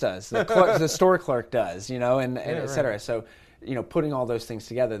everyone else does. The store clerk does, and et cetera. Right. So, putting all those things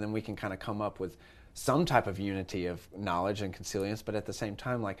together, then we can kind of come up with some type of unity of knowledge and consilience, but at the same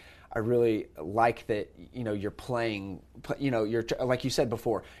time, like, I really like that, you're playing, you're, like you said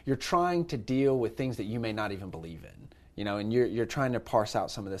before, you're trying to deal with things that you may not even believe in, and you're trying to parse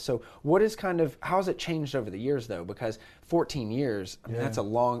out some of this. So what is how has it changed over the years, though? Because 14 years, I mean, that's a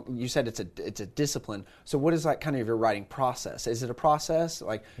long, you said it's a discipline. So what is like kind of your writing process? Is it a process?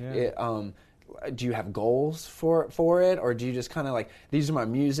 Like, do you have goals for it, or do you just kind of like, these are my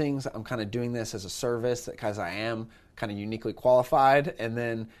musings, I'm kind of doing this as a service because I am kind of uniquely qualified, and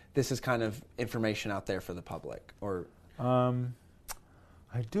then this is kind of information out there for the public? Or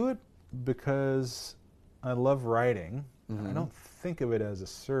I do it because I love writing. I don't think of it as a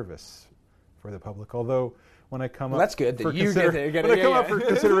service for the public, although when I come up, that's good that you get it. When I come up for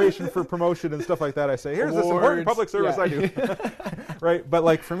consideration for promotion and stuff like that, I say, "Here's this important public service I do." Right? But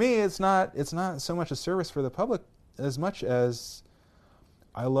like for me, it's not so much a service for the public as much as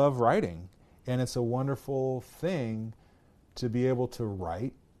I love writing, and it's a wonderful thing to be able to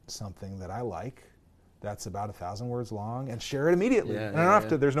write something that I like that's about 1,000 words long and share it immediately. And I don't have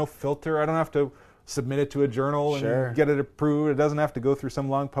to. There's no filter. I don't have to submit it to a journal and get it approved. It doesn't have to go through some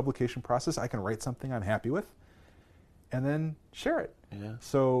long publication process. I can write something I'm happy with and then share it. Yeah.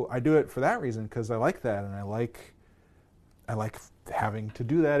 So I do it for that reason, because I like that, and I like having to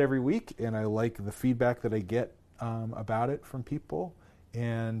do that every week, and I like the feedback that I get about it from people,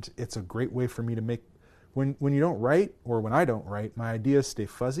 and it's a great way for me to make, when you don't write, or when I don't write, my ideas stay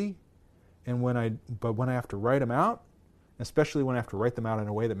fuzzy, and when I have to write them out, especially when I have to write them out in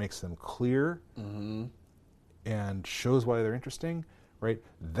a way that makes them clear and shows why they're interesting, right?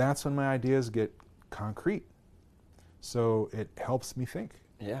 That's when my ideas get concrete. So it helps me think.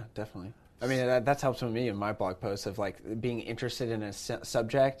 Yeah, definitely. I mean, that's helped me in my blog posts of like being interested in a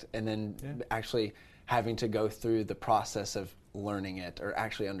subject and then actually having to go through the process of learning it or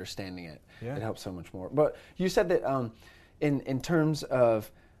actually understanding it. Yeah. It helps so much more. But you said that in terms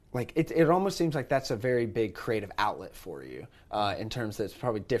of like it almost seems like that's a very big creative outlet for you in terms that's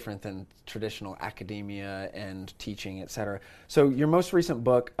probably different than traditional academia and teaching, et cetera. So your most recent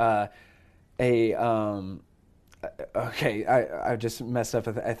book, okay, I just messed up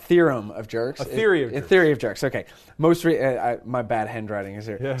a theorem of jerks. A theory of jerks. A theory of jerks. Okay, my bad handwriting is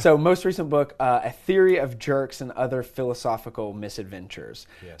here. Yeah. So most recent book, a theory of jerks and other philosophical misadventures.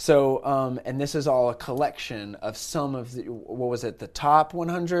 Yes. So and this is all a collection of some of the, what was it, the top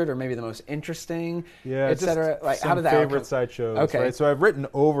 100 or maybe the most interesting, et cetera. Just like some how did that favorite sideshows. Okay. Right? So I've written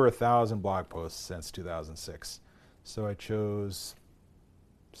over 1,000 blog posts since 2006. So I chose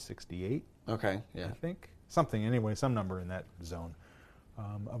 68. Okay. Yeah. I think. Something anyway, some number in that zone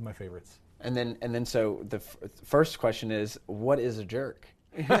of my favorites. And then so the first question is, what is a jerk?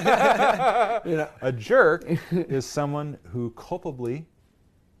 A jerk is someone who culpably,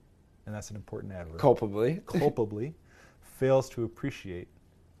 and that's an important adverb, culpably fails to appreciate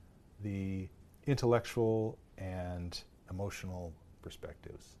the intellectual and emotional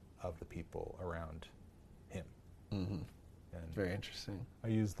perspectives of the people around him. Mm-hmm. And very interesting. I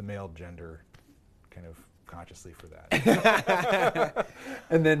use the male gender kind of consciously for that.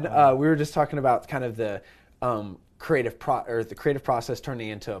 And then we were just talking about kind of the creative process turning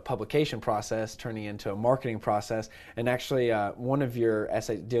into a publication process, turning into a marketing process, and actually one of your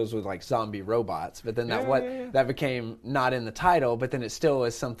essays deals with like zombie robots, but then that became not in the title, but then it still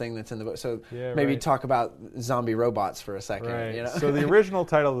is something that's in the book. So maybe talk about zombie robots for a second. Right. You know? So the original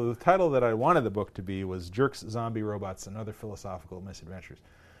title, the title that I wanted the book to be was Jerks, Zombie Robots, and Other Philosophical Misadventures.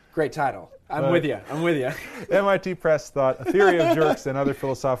 Great title. I'm with you. MIT Press thought A Theory of Jerks and Other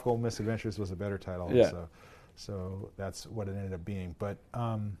Philosophical Misadventures was a better title. Yeah. So that's what it ended up being. But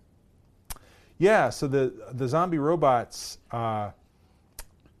so the zombie robots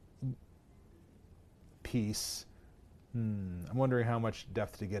piece, I'm wondering how much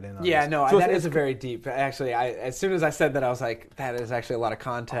depth to get in on Yeah, this. no, So that is a very deep. Actually, as soon as I said that, I was like, that is actually a lot of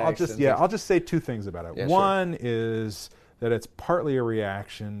context. I'll just say two things about it. Yeah, one is that it's partly a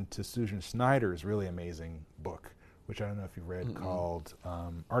reaction to Susan Schneider's really amazing book, which I don't know if you've read, called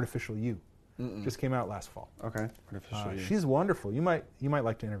Artificial You. Just came out last fall. Okay. Artificial You. She's wonderful. You might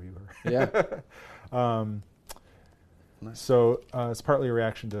like to interview her. Yeah. Nice. So it's partly a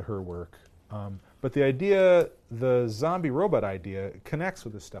reaction to her work. But the idea, the zombie robot idea, connects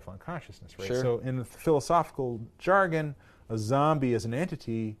with this stuff on consciousness, right? Sure. So in the philosophical jargon, a zombie is an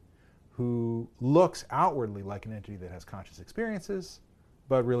entity who looks outwardly like an entity that has conscious experiences,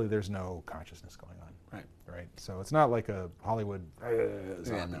 but really there's no consciousness going on. Right. So it's not like a Hollywood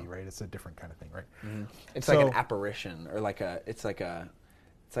zombie, right? It's a different kind of thing, right? Mm-hmm. It's like an apparition, or it's like a,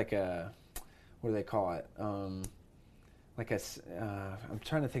 what do they call it? I'm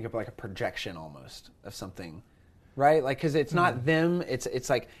trying to think of like a projection almost of something, right? Like, because it's not them, it's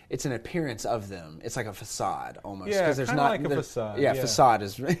like, it's an appearance of them. It's like a facade almost. Yeah, there's kind of like a facade. Yeah, facade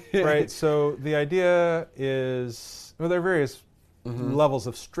is... Right, so the idea is, well, there are various levels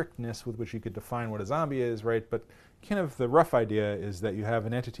of strictness with which you could define what a zombie is, right? But kind of the rough idea is that you have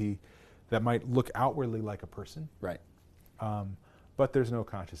an entity that might look outwardly like a person. Right. But there's no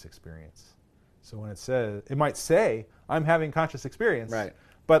conscious experience. So when it might say, I'm having conscious experience. Right.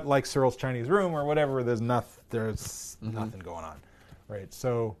 But like Searle's Chinese Room or whatever, there's nothing going on, right?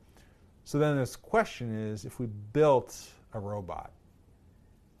 So then this question is, if we built a robot,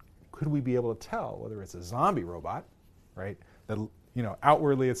 could we be able to tell whether it's a zombie robot, right? That,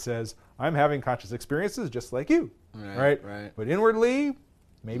 outwardly it says, I'm having conscious experiences just like you, right? But inwardly,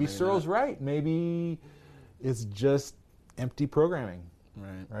 maybe Searle's right. Maybe it's just empty programming,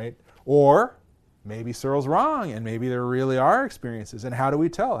 right? Or maybe Searle's wrong, and maybe there really are experiences. And how do we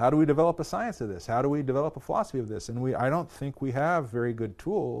tell? How do we develop a science of this? How do we develop a philosophy of this? And I don't think we have very good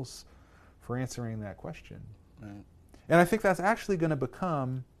tools for answering that question. Right. And I think that's actually going to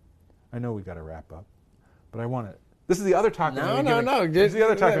become, I know we got to wrap up, but I want to, this is the other talk. No. This is the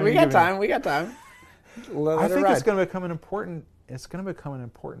other talk. We got time. I think it's going to become an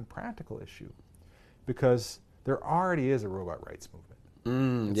important practical issue, because there already is a robot rights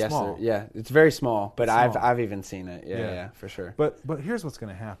movement. Yes, small. Yeah, it's very small, but Small. I've even seen it. Yeah, for sure. But here's what's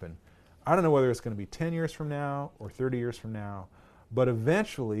going to happen. I don't know whether it's going to be 10 years from now or 30 years from now, but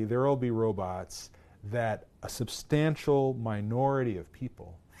eventually there will be robots that a substantial minority of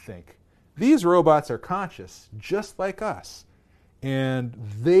people think, these robots are conscious just like us, and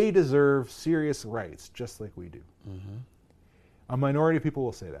they deserve serious rights just like we do. Mm-hmm. A minority of people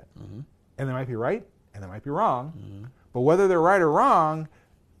will say that. Mm-hmm. And they might be right, and they might be wrong. Mm-hmm. But whether they're right or wrong,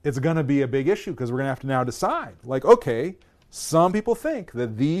 it's going to be a big issue, because we're going to have to now decide. Like, okay, some people think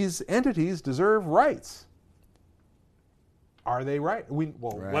that these entities deserve rights. are they right?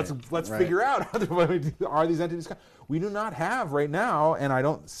 Let's Right. figure out, are these entities? We do not have right now, and I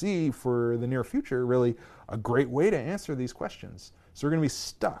don't see for the near future really a great way to answer these questions. So we're going to be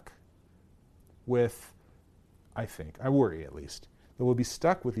stuck with, I worry at least, that we'll be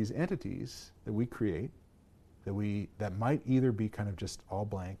stuck with these entities that we create, that might either be kind of just all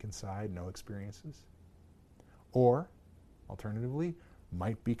blank inside, no experiences, or alternatively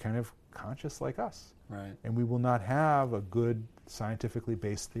might be kind of conscious like us. Right. And we will not have a good scientifically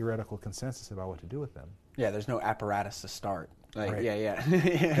based theoretical consensus about what to do with them. Yeah, there's no apparatus to start. Like, Right. Yeah.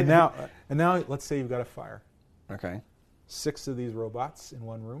 and now let's say you've got a fire. Okay. 6 of these robots in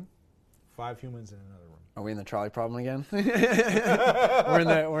one room, 5 humans in another room. Are we in the trolley problem again?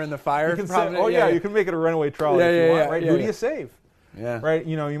 we're in the fire problem. You can make it a runaway trolley if you want, right? Who do you save? Yeah. Right?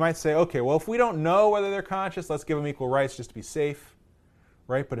 You might say, okay, well, if we don't know whether they're conscious, let's give them equal rights just to be safe,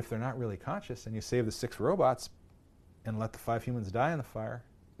 right? But if they're not really conscious, and you save the 6 robots and let the 5 humans die in the fire,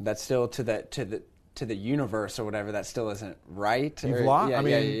 that's still to the universe or whatever. That still isn't right. You've lost.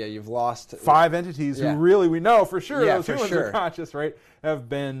 You've lost 5 entities who really we know for sure those humans are conscious, right? Have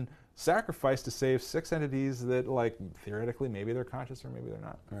been sacrificed to save 6 entities that, like, theoretically maybe they're conscious or maybe they're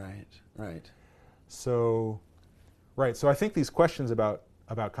not. Right. So I think these questions about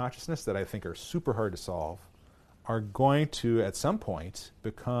consciousness that I think are super hard to solve are going to, at some point,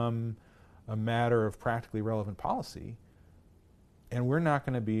 become a matter of practically relevant policy, and we're not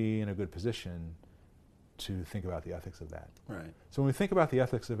going to be in a good position to think about the ethics of that. Right. So when we think about the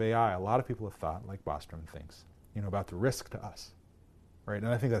ethics of AI, a lot of people have thought, like Bostrom thinks, about the risk to us, right? And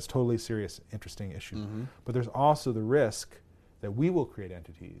I think that's totally serious, interesting issue. Mm-hmm. But there's also the risk that we will create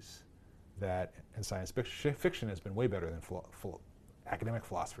entities that, and science fiction has been way better than academic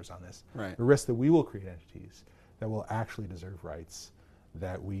philosophers on this. Right. The risk that we will create entities that will actually deserve rights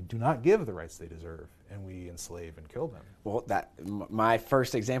that we do not give the rights they deserve, and we enslave and kill them. Well, my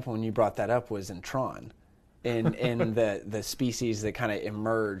first example when you brought that up was in Tron, in the species that kind of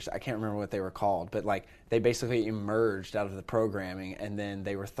emerged. I can't remember what they were called, but like they basically emerged out of the programming, and then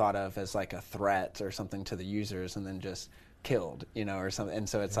they were thought of as like a threat or something to the users, and then just killed, or something. And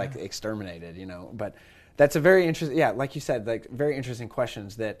so it's like exterminated, But that's a very interesting, like you said, like very interesting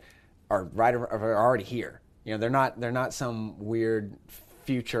questions that are already here. They're not some weird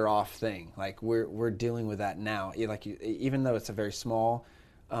future off thing. Like we're dealing with that now. Even though it's a very small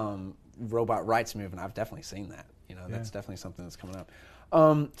robot rights movement, I've definitely seen that. That's definitely something that's coming up.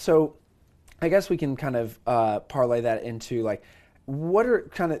 So I guess we can kind of parlay that into like, what are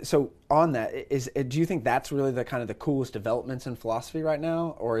kind of, so on that, do you think that's really the kind of the coolest developments in philosophy right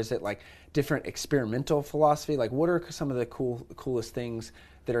now? Or is it like different experimental philosophy? Like what are some of the coolest things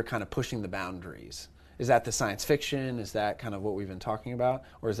that are kind of pushing the boundaries? Is that the science fiction? Is that kind of what we've been talking about?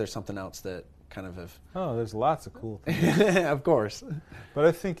 Or is there something else that kind of have... Oh, there's lots of cool things. Of course. But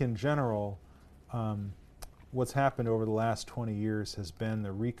I think in general, what's happened over the last 20 years has been the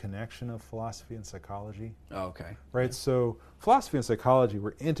reconnection of philosophy and psychology. Oh, okay. Right? Yeah. So philosophy and psychology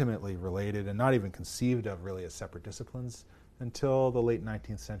were intimately related and not even conceived of really as separate disciplines until the late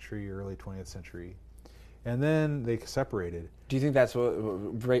 19th century, early 20th century. And then they separated. Do you think that's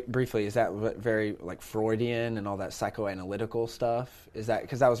briefly, is that very like Freudian and all that psychoanalytical stuff? Is that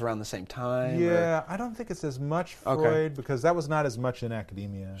because that was around the same time? Yeah, I don't think it's as much Freud because that was not as much in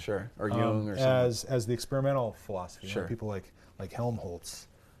academia. Sure, or Jung or something. As the experimental philosophy. Sure. People like Helmholtz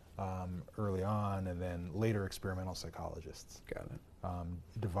early on, and then later experimental psychologists. Got it.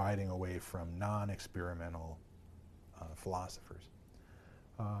 Dividing away from non-experimental philosophers.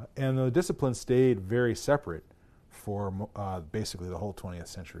 And the disciplines stayed very separate for basically the whole 20th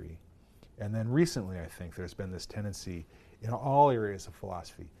century. And then recently, I think, there's been this tendency in all areas of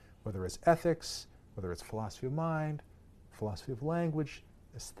philosophy, whether it's ethics, whether it's philosophy of mind, philosophy of language,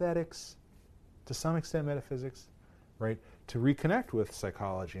 aesthetics, to some extent metaphysics, right, to reconnect with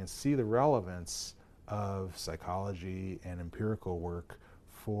psychology and see the relevance of psychology and empirical work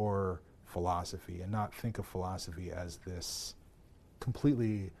for philosophy, and not think of philosophy as this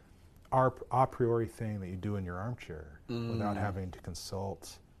completely a priori thing that you do in your armchair without having to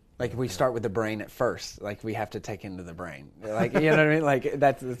consult. Like we start with the brain at first. Like we have to take into the brain. Like you know what I mean? Like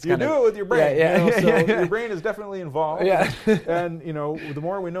that's you kind do it with your brain. Yeah. So your brain is definitely involved. Yeah. And the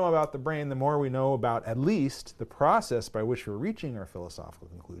more we know about the brain, the more we know about at least the process by which we're reaching our philosophical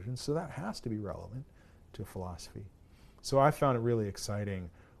conclusions. So that has to be relevant to philosophy. So I found it really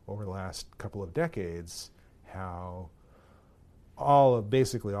exciting over the last couple of decades how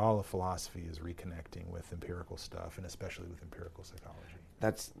basically all of philosophy is reconnecting with empirical stuff, and especially with empirical psychology.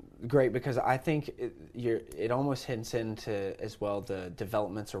 great because I think it almost hints into as well the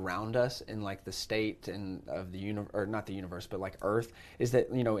developments around us in like the state and of the universe, or not the universe, but like Earth. Is that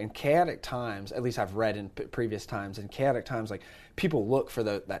in chaotic times, at least I've read in previous times, in chaotic times, like people look for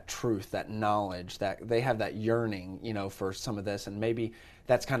that truth, that knowledge, that they have that yearning, for some of this, and maybe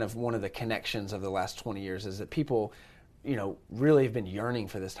that's kind of one of the connections of the last 20 years is that people really have been yearning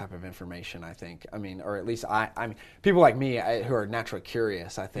for this type of information, I think. I mean, or at least I mean, people like me who are naturally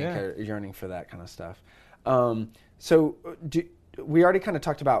curious, I think, are yearning for that kind of stuff. So we already kind of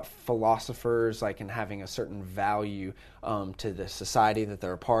talked about philosophers, like, and having a certain value to the society that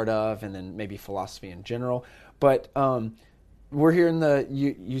they're a part of, and then maybe philosophy in general. But we're here in the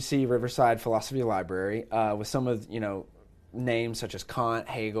UC Riverside Philosophy Library with some of, names such as Kant,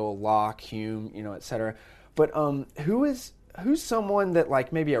 Hegel, Locke, Hume, et cetera. But who's someone that,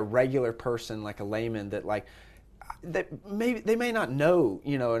 like, maybe a regular person, like a layman, that like that maybe they may not know,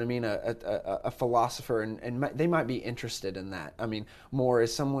 what I mean, a philosopher, and they might be interested in that. I mean, more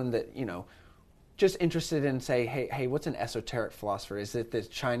as someone that just interested in, say, hey, what's an esoteric philosopher? Is it the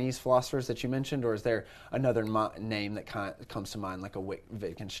Chinese philosophers that you mentioned, or is there another name that comes to mind, like a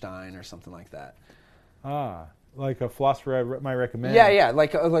Wittgenstein or something like that? Like a philosopher I might recommend. Yeah,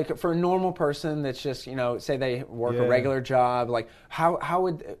 like for a normal person that's just say they work a regular job, like how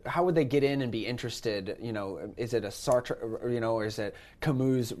would they get in and be interested? Is it a Sartre, or is it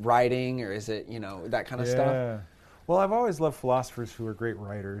Camus' writing, or is it that kind of stuff? Well, I've always loved philosophers who are great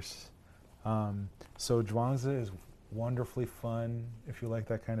writers. So Zhuangzi is wonderfully fun if you like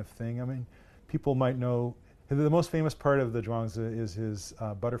that kind of thing. I mean, people might know the most famous part of the Zhuangzi is his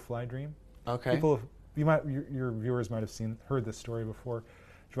butterfly dream. Okay. Your viewers might have heard this story before.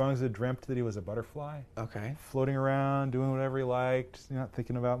 Zhuangzi dreamt that he was a butterfly. Okay. Floating around, doing whatever he liked, not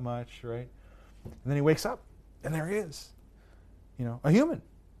thinking about much, right? And then he wakes up, and there he is, a human.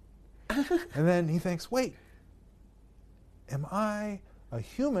 And then he thinks, wait, am I a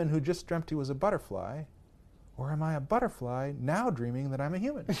human who just dreamt he was a butterfly, or am I a butterfly now dreaming that I'm a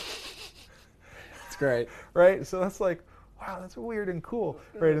human? That's great. Right? So that's like, wow, that's weird and cool,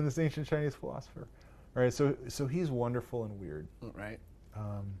 right, in this ancient Chinese philosopher. Right, so he's wonderful and weird. Right.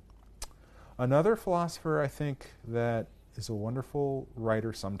 Another philosopher I think that is a wonderful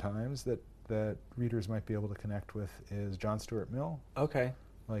writer sometimes that readers might be able to connect with is John Stuart Mill. Okay.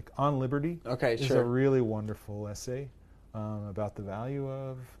 Like On Liberty. Okay, is a really wonderful essay about the value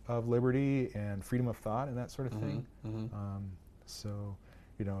of liberty and freedom of thought and that sort of thing. Mm-hmm. So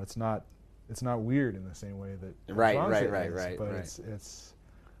it's not weird in the same way that right, but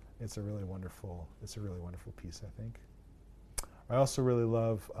it's a really wonderful piece, I think. I also really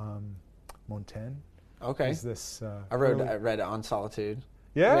love Montaigne. Okay. He's this I read On Solitude.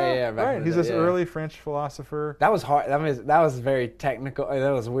 Yeah, right. He's this early French philosopher. That was hard. That was very technical. That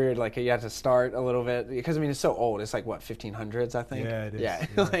was weird. Like, you had to start a little bit because it's so old. It's like what, 1500s, I think. Yeah, it is. Yeah.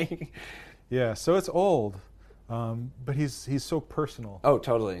 Yeah. So it's old, but he's so personal. Oh,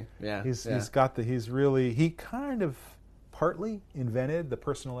 totally. Yeah. He kind of partly invented the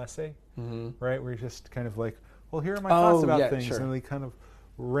personal essay, right? Where he's just kind of like, well, here are my thoughts about things, and he kind of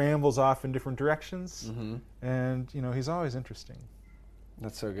rambles off in different directions, and he's always interesting.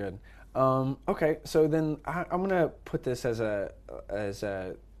 That's so good. Okay, so then I'm going to put this as a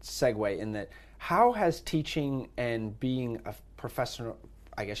segue in that, how has teaching and being a professional,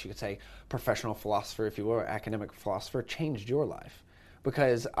 I guess you could say, professional philosopher, if you will, or academic philosopher, changed your life?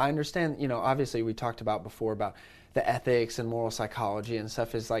 Because I understand, obviously we talked about before about the ethics and moral psychology and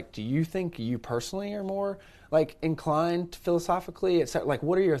stuff. Is like, do you think you personally are more like inclined philosophically? It's like,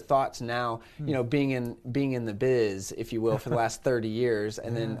 what are your thoughts now, being in the biz, if you will, for the last 30 years,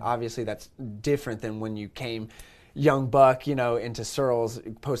 and then obviously that's different than when you came young buck, into Searle's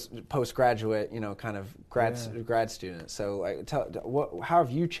postgraduate, kind of grad student. So, like, how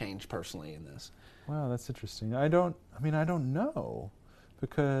have you changed personally in this? Wow, that's interesting. I don't know,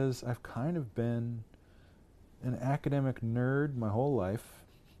 because I've kind of been an academic nerd my whole life.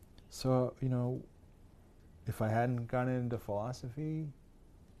 So, if I hadn't gone into philosophy,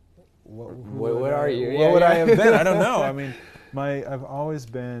 what are you? What would I have been? I don't know. I mean, I've always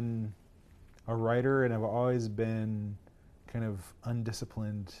been a writer, and I've always been kind of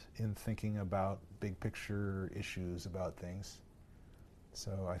undisciplined in thinking about big picture issues about things.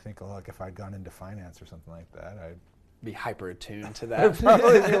 So I think, like, if I'd gone into finance or something like that, I'd be hyper attuned to that. I'd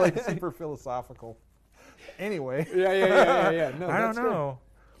probably be like super philosophical. Anyway. Yeah. No, I don't know.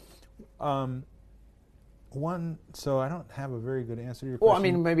 So I don't have a very good answer to your Well, question.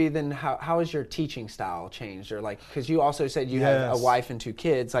 I mean, maybe then how has your teaching style changed? Or like, because you also said you have a wife and 2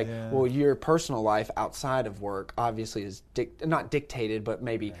 kids. Like, well, your personal life outside of work obviously is not dictated, but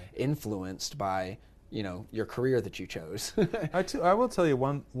maybe influenced by, your career that you chose. I will tell you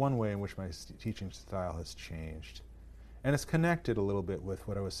one way in which my teaching style has changed. And it's connected a little bit with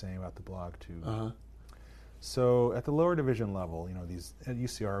what I was saying about the blog, too. Uh-huh. So at the lower division level, at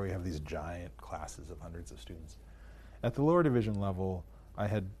UCR we have these giant classes of hundreds of students. At the lower division level, I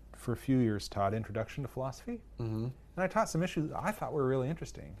had for a few years taught Introduction to Philosophy. Mm-hmm. And I taught some issues I thought were really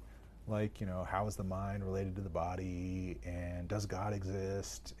interesting. Like, how is the mind related to the body? And does God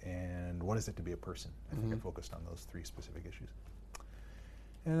exist? And what is it to be a person? I think I focused on those 3 specific issues.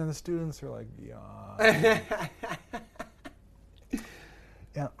 And then the students are like, yeah.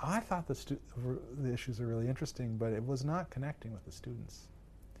 And I thought the issues are really interesting, but it was not connecting with the students.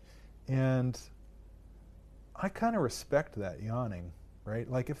 And I kind of respect that yawning,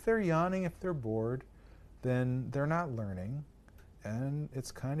 right? Like if they're yawning, if they're bored, then they're not learning, and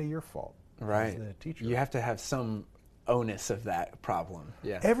it's kind of your fault, right? As the teacher. You have to have some onus of that problem.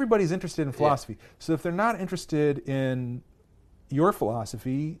 Yeah. Everybody's interested in philosophy, so if they're not interested in your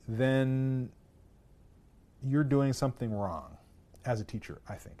philosophy, then you're doing something wrong as a teacher,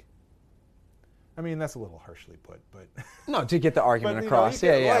 I think. I mean, that's a little harshly put, but no, to get the argument across.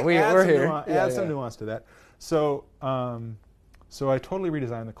 We're here. Add some nuance to that. So, so I totally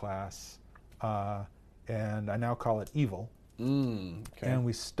redesigned the class, and I now call it Evil. Okay. And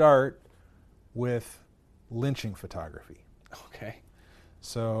we start with lynching photography. Okay.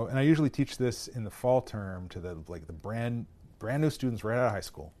 So, and I usually teach this in the fall term to the brand new students right out of high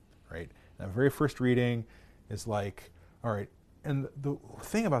school, right? And the very first reading is like, all right. And the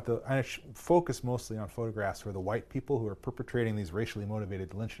thing about I focus mostly on photographs where the white people who are perpetrating these racially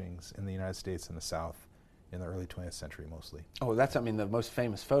motivated lynchings in the United States and the South in the early 20th century mostly. Oh, the most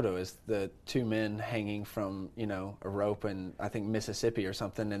famous photo is the 2 men hanging from, a rope in, I think, Mississippi or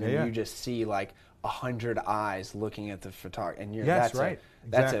something, and then you just see like 100 eyes looking at the photographer. And that's right.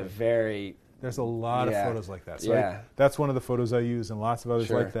 That's a very... There's a lot of photos like that. So that's one of the photos I use, and lots of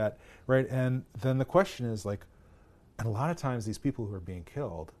others like that, right? And then the question is like, and a lot of times these people who are being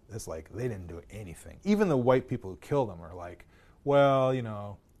killed, it's like they didn't do anything. Even the white people who killed them are like,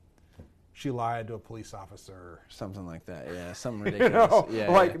 well, she lied to a police officer. Something like that, yeah. Something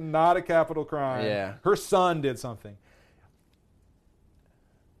ridiculous. Not a capital crime. Yeah. Her son did something.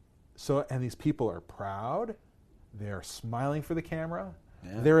 So, and these people are proud. They're smiling for the camera.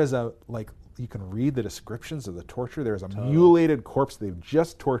 Yeah. There is you can read the descriptions of the torture. There's a mutilated corpse they've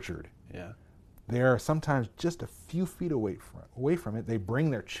just tortured. Yeah. They're sometimes just a few feet away from it. They bring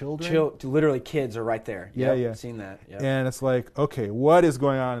their children. Literally, kids are right there. I've seen that. Yep. And it's like, okay, what is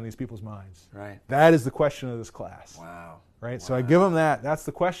going on in these people's minds? Right. That is the question of this class. Wow. Right. Wow. So I give them that. That's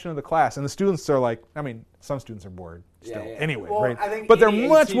the question of the class, and the students are like, I mean, some students are bored still. Yeah. Anyway, well, right? I think but they're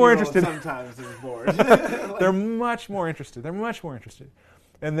much more interested. Sometimes is bored. They're much more interested.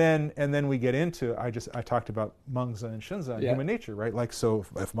 And then we get into I talked about Mengzi and Xunzi and human nature, right? Like, so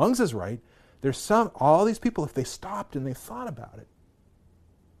if Mengzi is right, there's all these people, if they stopped and they thought about it,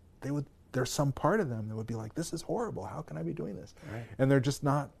 there's some part of them that would be like, this is horrible. How can I be doing this? Right. And they're just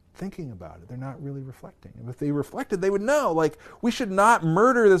not thinking about it. They're not really reflecting. And if they reflected, they would know, like, we should not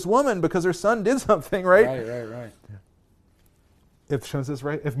murder this woman because her son did something, right? Right. Yeah. If Xunzi is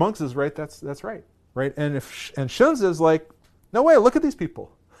right, if Mengzi is right, that's right? And Xunzi is like, no way, look at these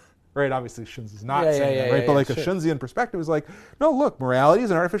people. Right, obviously Xunzi is not saying that, right? But a Xunzian perspective is like, no, look, morality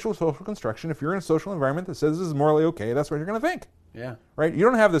is an artificial social construction. If you're in a social environment that says this is morally okay, that's what you're going to think. Yeah. Right? You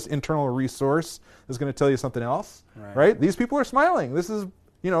don't have this internal resource that's going to tell you something else. Right? These people are smiling. This is,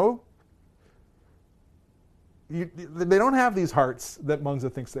 they don't have these hearts that Mengzi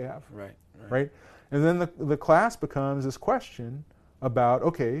thinks they have. Right? And then the class becomes this question about,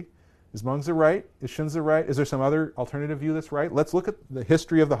 okay, is Mengzi right? Is Xunzi right? Is there some other alternative view that's right? Let's look at the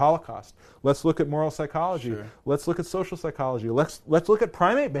history of the Holocaust. Let's look at moral psychology. Sure. Let's look at social psychology. Let's look at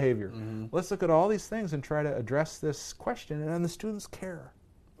primate behavior. Mm-hmm. Let's look at all these things and try to address this question, and the students care.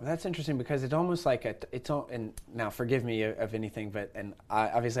 Well, that's interesting because it's almost like and now forgive me of anything,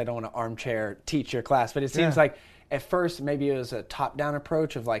 obviously I don't want to armchair teach your class, but it seems like at first maybe it was a top-down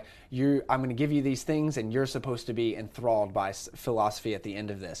approach of like, I'm going to give you these things and you're supposed to be enthralled by philosophy at the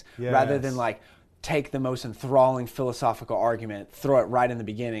end of this, rather than like take the most enthralling philosophical argument, throw it right in the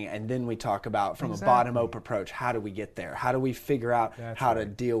beginning, and then we talk about from a bottom-up approach, how do we get there? How do we figure out how to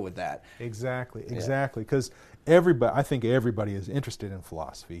deal with that? Exactly, because I think everybody is interested in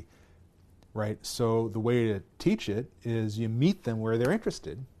philosophy, right? So the way to teach it is you meet them where they're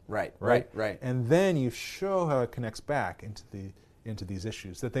interested. Right. And then you show how it connects back into these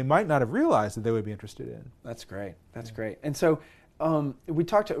issues that they might not have realized that they would be interested in. That's great. That's great. And so we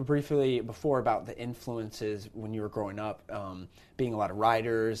talked briefly before about the influences when you were growing up, being a lot of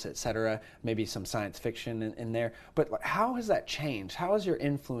writers, et cetera, maybe some science fiction in there. But how has that changed? How has your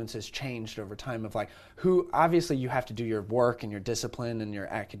influences changed over time of like who, obviously you have to do your work and your discipline and your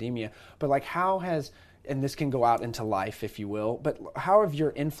academia, but like how has, and this can go out into life, if you will, but how have your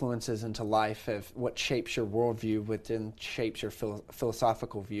influences into life, what shapes your worldview, what then shapes your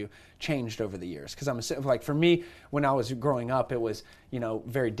philosophical view, changed over the years? Because I'm like, for me, when I was growing up, it was,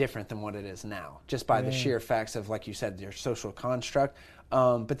 very different than what it is now, just by the sheer facts of, like you said, your social construct,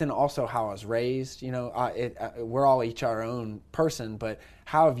 but then also how I was raised. We're all each our own person, but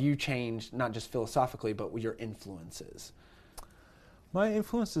how have you changed, not just philosophically, but your influences? My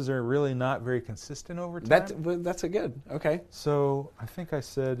influences are really not very consistent over time. That's a good, okay. So I think I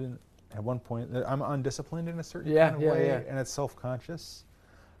said at one point that I'm undisciplined in a certain kind of way, and it's self-conscious.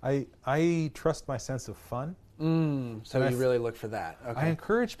 I trust my sense of fun. So you really look for that. Okay. I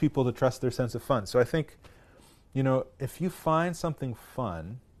encourage people to trust their sense of fun. So I think, if you find something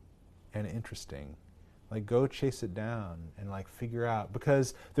fun and interesting, like go chase it down and like figure out,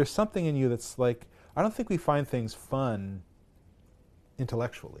 because there's something in you that's like, I don't think we find things fun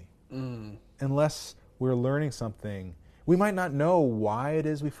intellectually, unless we're learning something. We might not know why it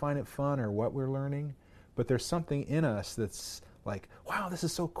is we find it fun or what we're learning, but there's something in us that's like, wow, this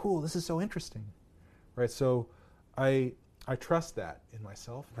is so cool, this is so interesting, right? So I trust that in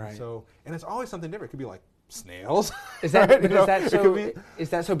myself, right? And it's always something different. It could be like snails. Is that right? Is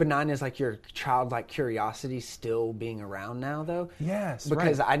that so benign as like your childlike curiosity still being around now though? Yes.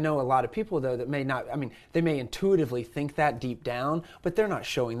 Because I know a lot of people though that may not, they may intuitively think that deep down, but they're not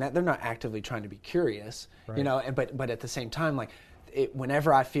showing that. They're not actively trying to be curious, right. But at the same time, like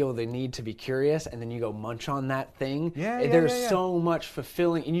whenever I feel the need to be curious and then you go munch on that thing, there's so much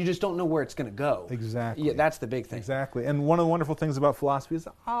fulfilling, and you just don't know where it's going to go. Exactly. Yeah, that's the big thing. Exactly. And one of the wonderful things about philosophy is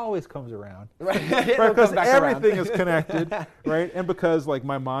it always comes around. Right. Because everything is connected, right? And because like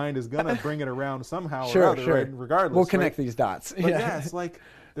my mind is going to bring it around somehow or other, right? Regardless. We'll connect these dots. But it's like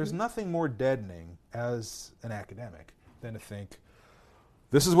there's nothing more deadening as an academic than to think,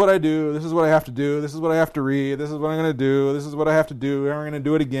 this is what I do, this is what I have to do, this is what I have to read, this is what I'm going to do, this is what I have to do, and I'm going to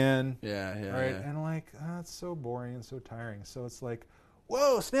do it again. Yeah. Right? And like, it's so boring and so tiring. So it's like,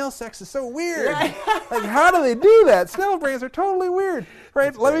 whoa, snail sex is so weird. Like, how do they do that? Snail brains are totally weird.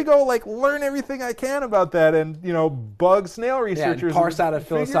 Right? Let me go like learn everything I can about that and, bug snail researchers. And parse out a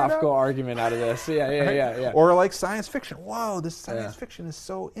philosophical argument out of this. Yeah. Or like science fiction. Whoa, this science fiction is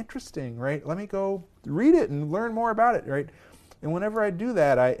so interesting, right? Let me go read it and learn more about it, right? And whenever I do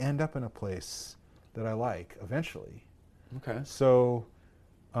that, I end up in a place that I like eventually. Okay. So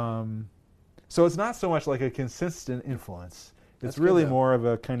it's not so much like a consistent influence. It's really more of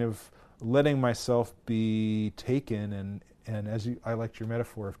a kind of letting myself be taken and as I liked your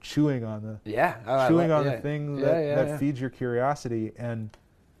metaphor of chewing on the the thing that feeds your curiosity. And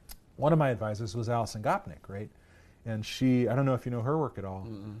one of my advisors was Alison Gopnik, right? And she, I don't know if you know her work at all.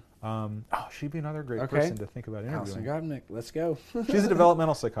 She'd be another great person to think about interviewing. Alison Gopnik, let's go. She's a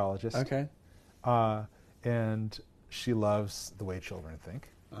developmental psychologist. Okay. And she loves the way children think.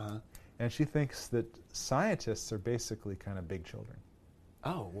 And she thinks that scientists are basically kind of big children.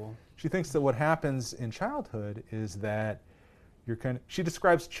 Oh, well. She thinks that what happens in childhood is that she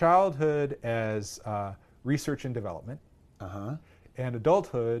describes childhood as research and development, and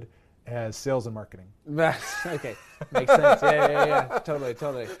adulthood as sales and marketing. Okay, makes sense. Yeah. Totally.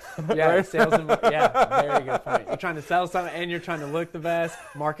 Yeah, right? Sales and very good point. You're trying to sell something and you're trying to look the best,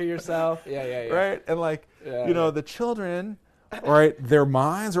 market yourself. Yeah. Right, and like the children. Right, their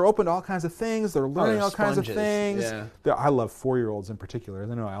minds are open to all kinds of things. They're learning all kinds of things. Yeah. I love 4-year-olds in particular. I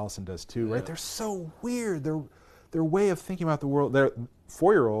know Allison does too. Right, they're so weird. Their way of thinking about the world. They're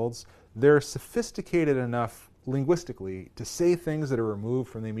 4-year-olds. They're sophisticated enough linguistically to say things that are removed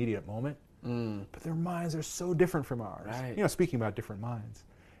from the immediate moment. But their minds are so different from ours. Right. Speaking about different minds,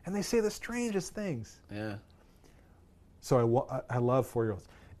 and they say the strangest things. Yeah. So I love 4-year-olds,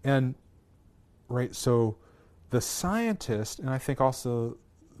 and right so. The scientist, and I think also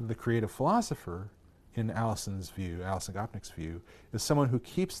the creative philosopher, in Alison Gopnik's view, is someone who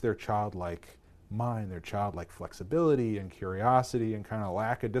keeps their childlike mind, their childlike flexibility and curiosity and kind of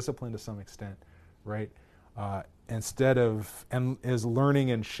lack of discipline to some extent, right? And is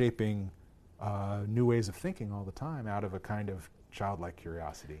learning and shaping new ways of thinking all the time out of a kind of childlike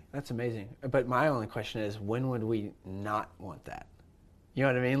curiosity. That's amazing. But my only question is, when would we not want that? You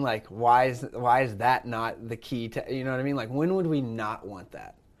know what I mean? Like, why is that not the key to, you know what I mean? Like, when would we not want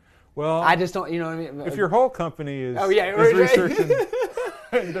that? Well, I just don't, you know what I mean? if your whole company is, right. research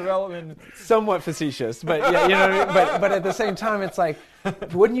and development. Somewhat facetious, but yeah, you know what I mean? But at the same time, it's like,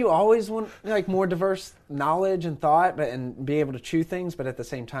 wouldn't you always want like more diverse knowledge and thought, and be able to chew things? But at the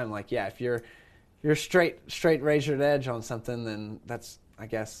same time, like, yeah, if you're straight razor edge on something, then that's, I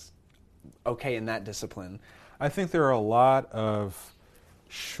guess, okay in that discipline. I think there are a lot of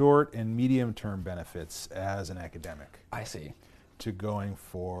short and medium term benefits as an academic. I see. To going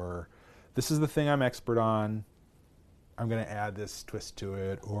for, this is the thing I'm expert on, I'm going to add this twist to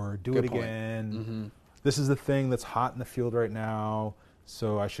it, or do Good it point. again. Mm-hmm. This is the thing that's hot in the field right now,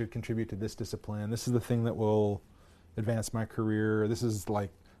 so I should contribute to this discipline. This is the thing that will advance my career. This is like,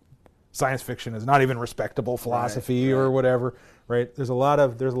 science fiction is not even respectable philosophy or whatever, right? There's a lot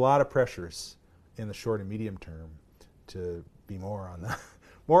of pressures in the short and medium term to be more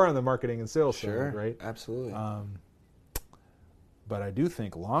on the marketing and sales side, right? Absolutely. But I do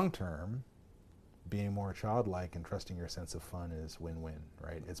think long term, being more childlike and trusting your sense of fun is win-win,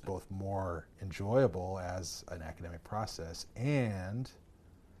 right? It's both more enjoyable as an academic process, and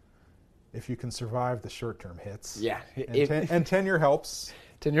if you can survive the short-term hits, and tenure helps.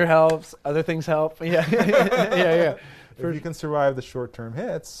 Tenure helps. Other things help. Yeah, yeah. If you can survive the short-term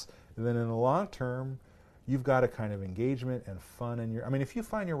hits, then in the long term, you've got a kind of engagement and fun in your. I mean, if you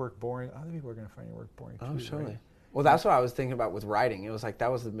find your work boring, other people are going to find your work boring too. Oh, surely. Right? Well, that's what I was thinking about with writing. It was like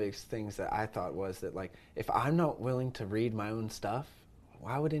that was the biggest things that I thought was that, like, if I'm not willing to read my own stuff,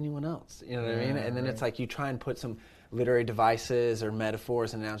 why would anyone else? You know what I mean? And then it's like you try and put some literary devices or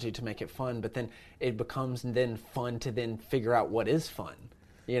metaphors and analogy to make it fun, but then it becomes then fun to then figure out what is fun.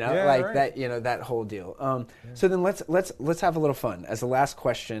 You know, that. You know, that whole deal. So then let's have a little fun as the last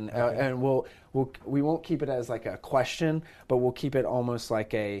question, and we won't keep it as like a question, but we'll keep it almost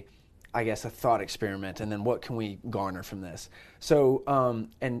like a thought experiment, and then what can we garner from this? So,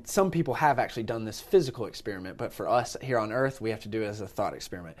 and some people have actually done this physical experiment, but for us here on Earth, we have to do it as a thought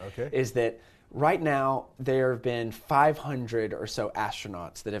experiment. Okay. Is that right now there have been 500 or so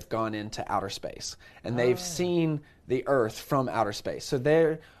astronauts that have gone into outer space, and they've seen the Earth from outer space. So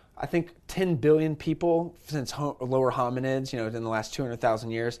there, I think 10 billion people since lower hominids, in the last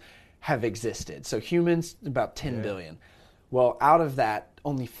 200,000 years, have existed. So humans, about 10 billion. Well, out of that,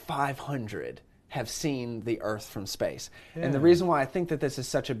 only 500 have seen the Earth from space. Yeah. And the reason why I think that this is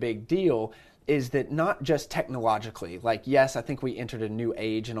such a big deal is that not just technologically, like, yes, I think we entered a new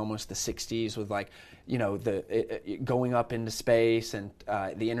age in almost the 60s with, like, going up into space and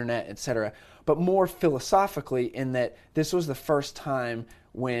the internet, et cetera, but more philosophically in that this was the first time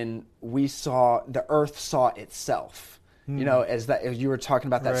when the Earth saw itself. As you were talking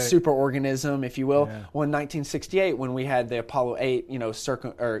about that superorganism, if you will. Yeah. Well, in 1968, when we had the Apollo 8, it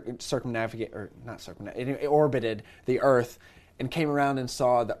orbited the Earth and came around and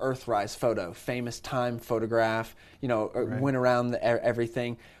saw the Earthrise photo, famous time photograph, went around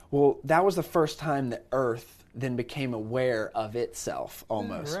everything. Well, that was the first time that Earth then became aware of itself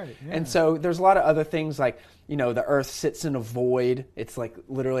almost. Yeah, And so there's a lot of other things like, the Earth sits in a void. It's like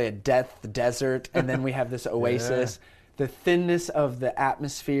literally a death desert. And then we have this oasis. The thinness of the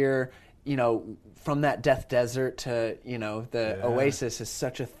atmosphere, from that death desert to, the oasis is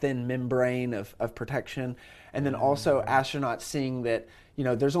such a thin membrane of protection. And then also astronauts seeing that,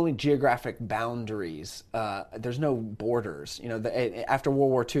 there's only geographic boundaries. There's no borders. After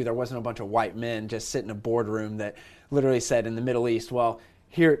World War II, there wasn't a bunch of white men just sitting in a boardroom that literally said in the Middle East, well,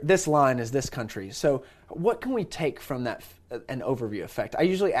 here, this line is this country. So what can we take from that, an overview effect? I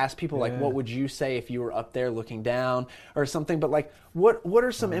usually ask people, like, what would you say if you were up there looking down or something? But, like, what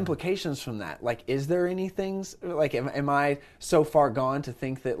are some implications from that? Like, is there any things, like, am I so far gone to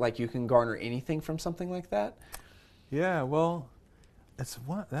think that, like, you can garner anything from something like that? Yeah, well, that's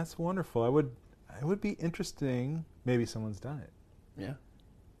wonderful. It would be interesting, maybe someone's done it. Yeah.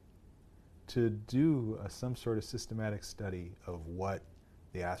 To do some sort of systematic study of what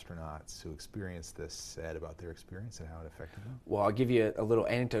the astronauts who experienced this said about their experience and how it affected them. Well, I'll give you a little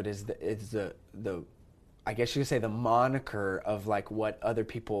anecdote. Is the I guess you could say the moniker of, like, what other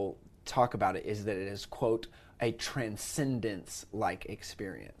people talk about it is that it is, quote, a transcendence-like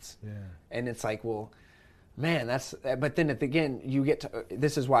experience. Yeah. And it's like, well, man, but then again, you get to,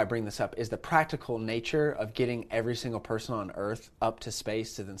 this is why I bring this up, is the practical nature of getting every single person on Earth up to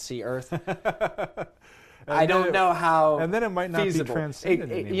space to then see Earth. I don't know how. And then it might not feasible. Be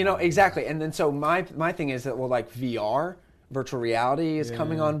transcendent anymore. Exactly. And then so my thing is that, well, like, VR, virtual reality is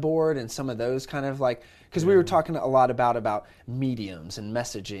coming on board, and some of those kind of, like, because we were talking a lot about mediums and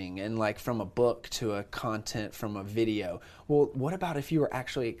messaging and, like, from a book to a content from a video. Well, what about if you were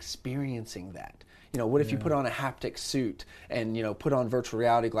actually experiencing that? what if you put on a haptic suit and, put on virtual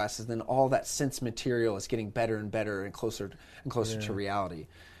reality glasses, then all that sense material is getting better and better and closer to reality.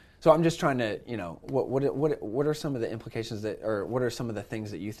 So I'm just trying to, what are some of the implications or what are some of the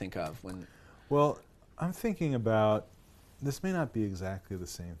things that you think of when? Well, I'm thinking about, this may not be exactly the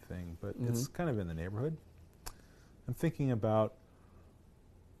same thing, but it's kind of in the neighborhood. I'm thinking about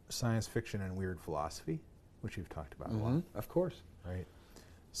science fiction and weird philosophy, which you've talked about a lot. Of course. Right.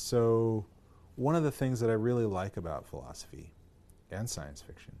 So one of the things that I really like about philosophy and science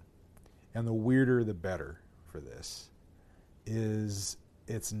fiction, and the weirder the better for this, is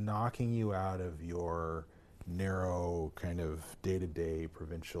it's knocking you out of your narrow kind of day-to-day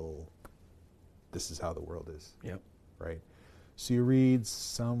provincial, this is how the world is. Yep. Right? So you read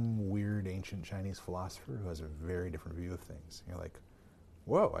some weird ancient Chinese philosopher who has a very different view of things. You're like,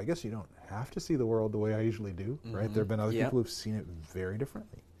 whoa, I guess you don't have to see the world the way I usually do, right? There have been other people who've seen it very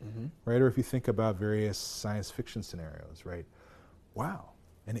differently, right? Or if you think about various science fiction scenarios, right? Wow,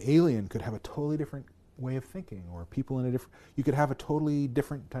 an alien could have a totally different way of thinking, or people in a different, you could have a totally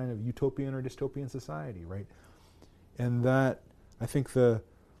different kind of utopian or dystopian society, right? And that, I think the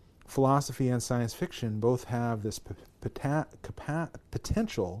philosophy and science fiction both have this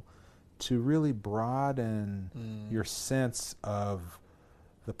potential to really broaden your sense of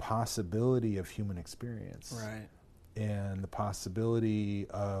the possibility of human experience. Right. And the possibility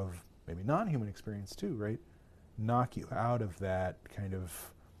of maybe non-human experience too, right? Knock you out of that kind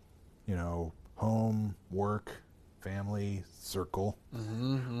of, home, work, family circle,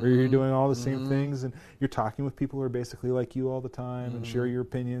 where you're doing all the same things and you're talking with people who are basically like you all the time and share your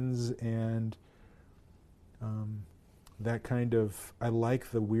opinions, and that kind of, I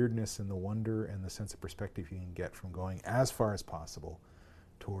like the weirdness and the wonder and the sense of perspective you can get from going as far as possible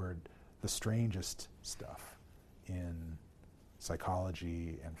toward the strangest stuff in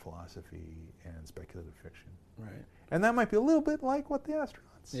psychology and philosophy and speculative fiction. Right. And that might be a little bit like what the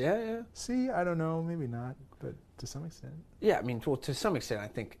astronauts see. I don't know, maybe not, but to some extent. Yeah, I mean, well, to some extent, I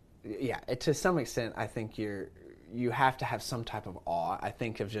think, you have to have some type of awe, I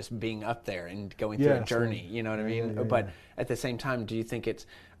think, of just being up there and going through a journey, you know what I mean? But at the same time, do you think it's,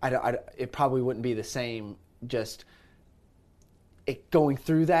 it probably wouldn't be the same just going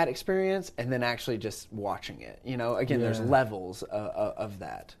through that experience and then actually just watching it, Again, there's levels of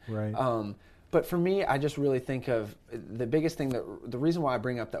that. Right. But for me, I just really think of the biggest thing the reason why I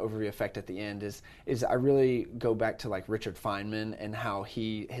bring up the overview effect at the end is I really go back to like Richard Feynman and how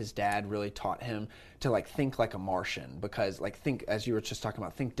his dad really taught him to think like a Martian, because think, as you were just talking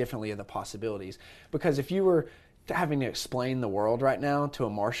about, think differently of the possibilities. Because if you were having to explain the world right now to a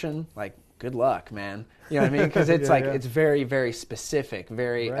Martian, good luck, man. You know what I mean? Because it's it's very, very specific,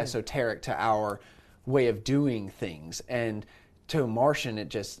 very esoteric to our way of doing things, and to a Martian, it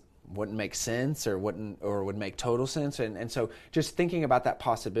just wouldn't make sense or would make total sense. And so just thinking about that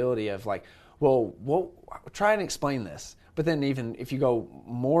possibility of we'll try and explain this. But then even if you go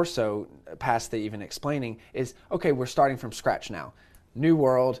more so past the even explaining is, okay, we're starting from scratch now. New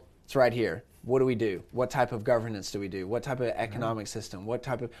world, it's right here. What do we do? What type of governance do we do? What type of economic system? What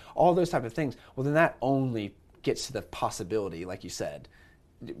type of, all those type of things. Well, then that only gets to the possibility, like you said.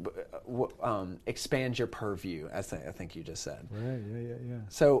 Expand your purview, as I think you just said. Right, yeah.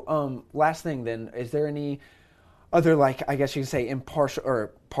 So, last thing then, is there any other, I guess you could say, impartial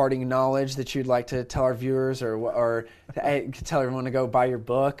or parting knowledge that you'd like to tell our viewers, or tell everyone to go buy your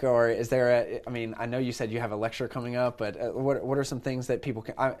book? Or is there I know you said you have a lecture coming up, but what are some things that people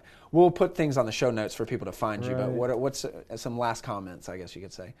can, we'll put things on the show notes for people to find you, but what's some last comments, I guess you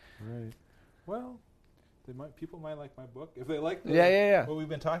could say? Right. Well, people might like my book if they like what we've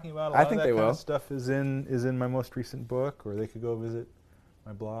been talking about. I think they will. Kind of stuff is in my most recent book, or they could go visit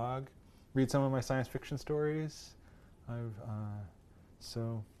my blog, read some of my science fiction stories. I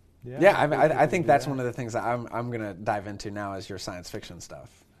think that's one of the things that I'm going to dive into now is your science fiction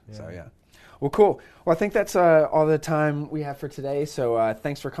stuff. Yeah. So well, cool. Well, I think that's all the time we have for today. So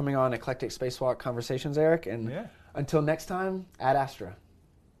thanks for coming on Eclectic Spacewalk Conversations, Eric. And until next time, Ad Astra.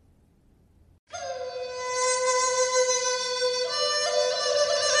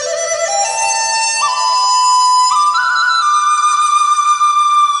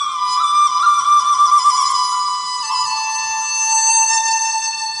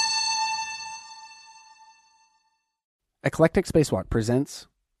 Eclectic Spacewalk presents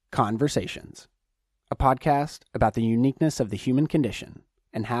Conversations, a podcast about the uniqueness of the human condition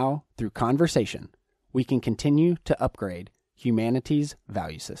and how, through conversation, we can continue to upgrade humanity's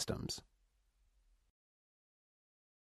value systems.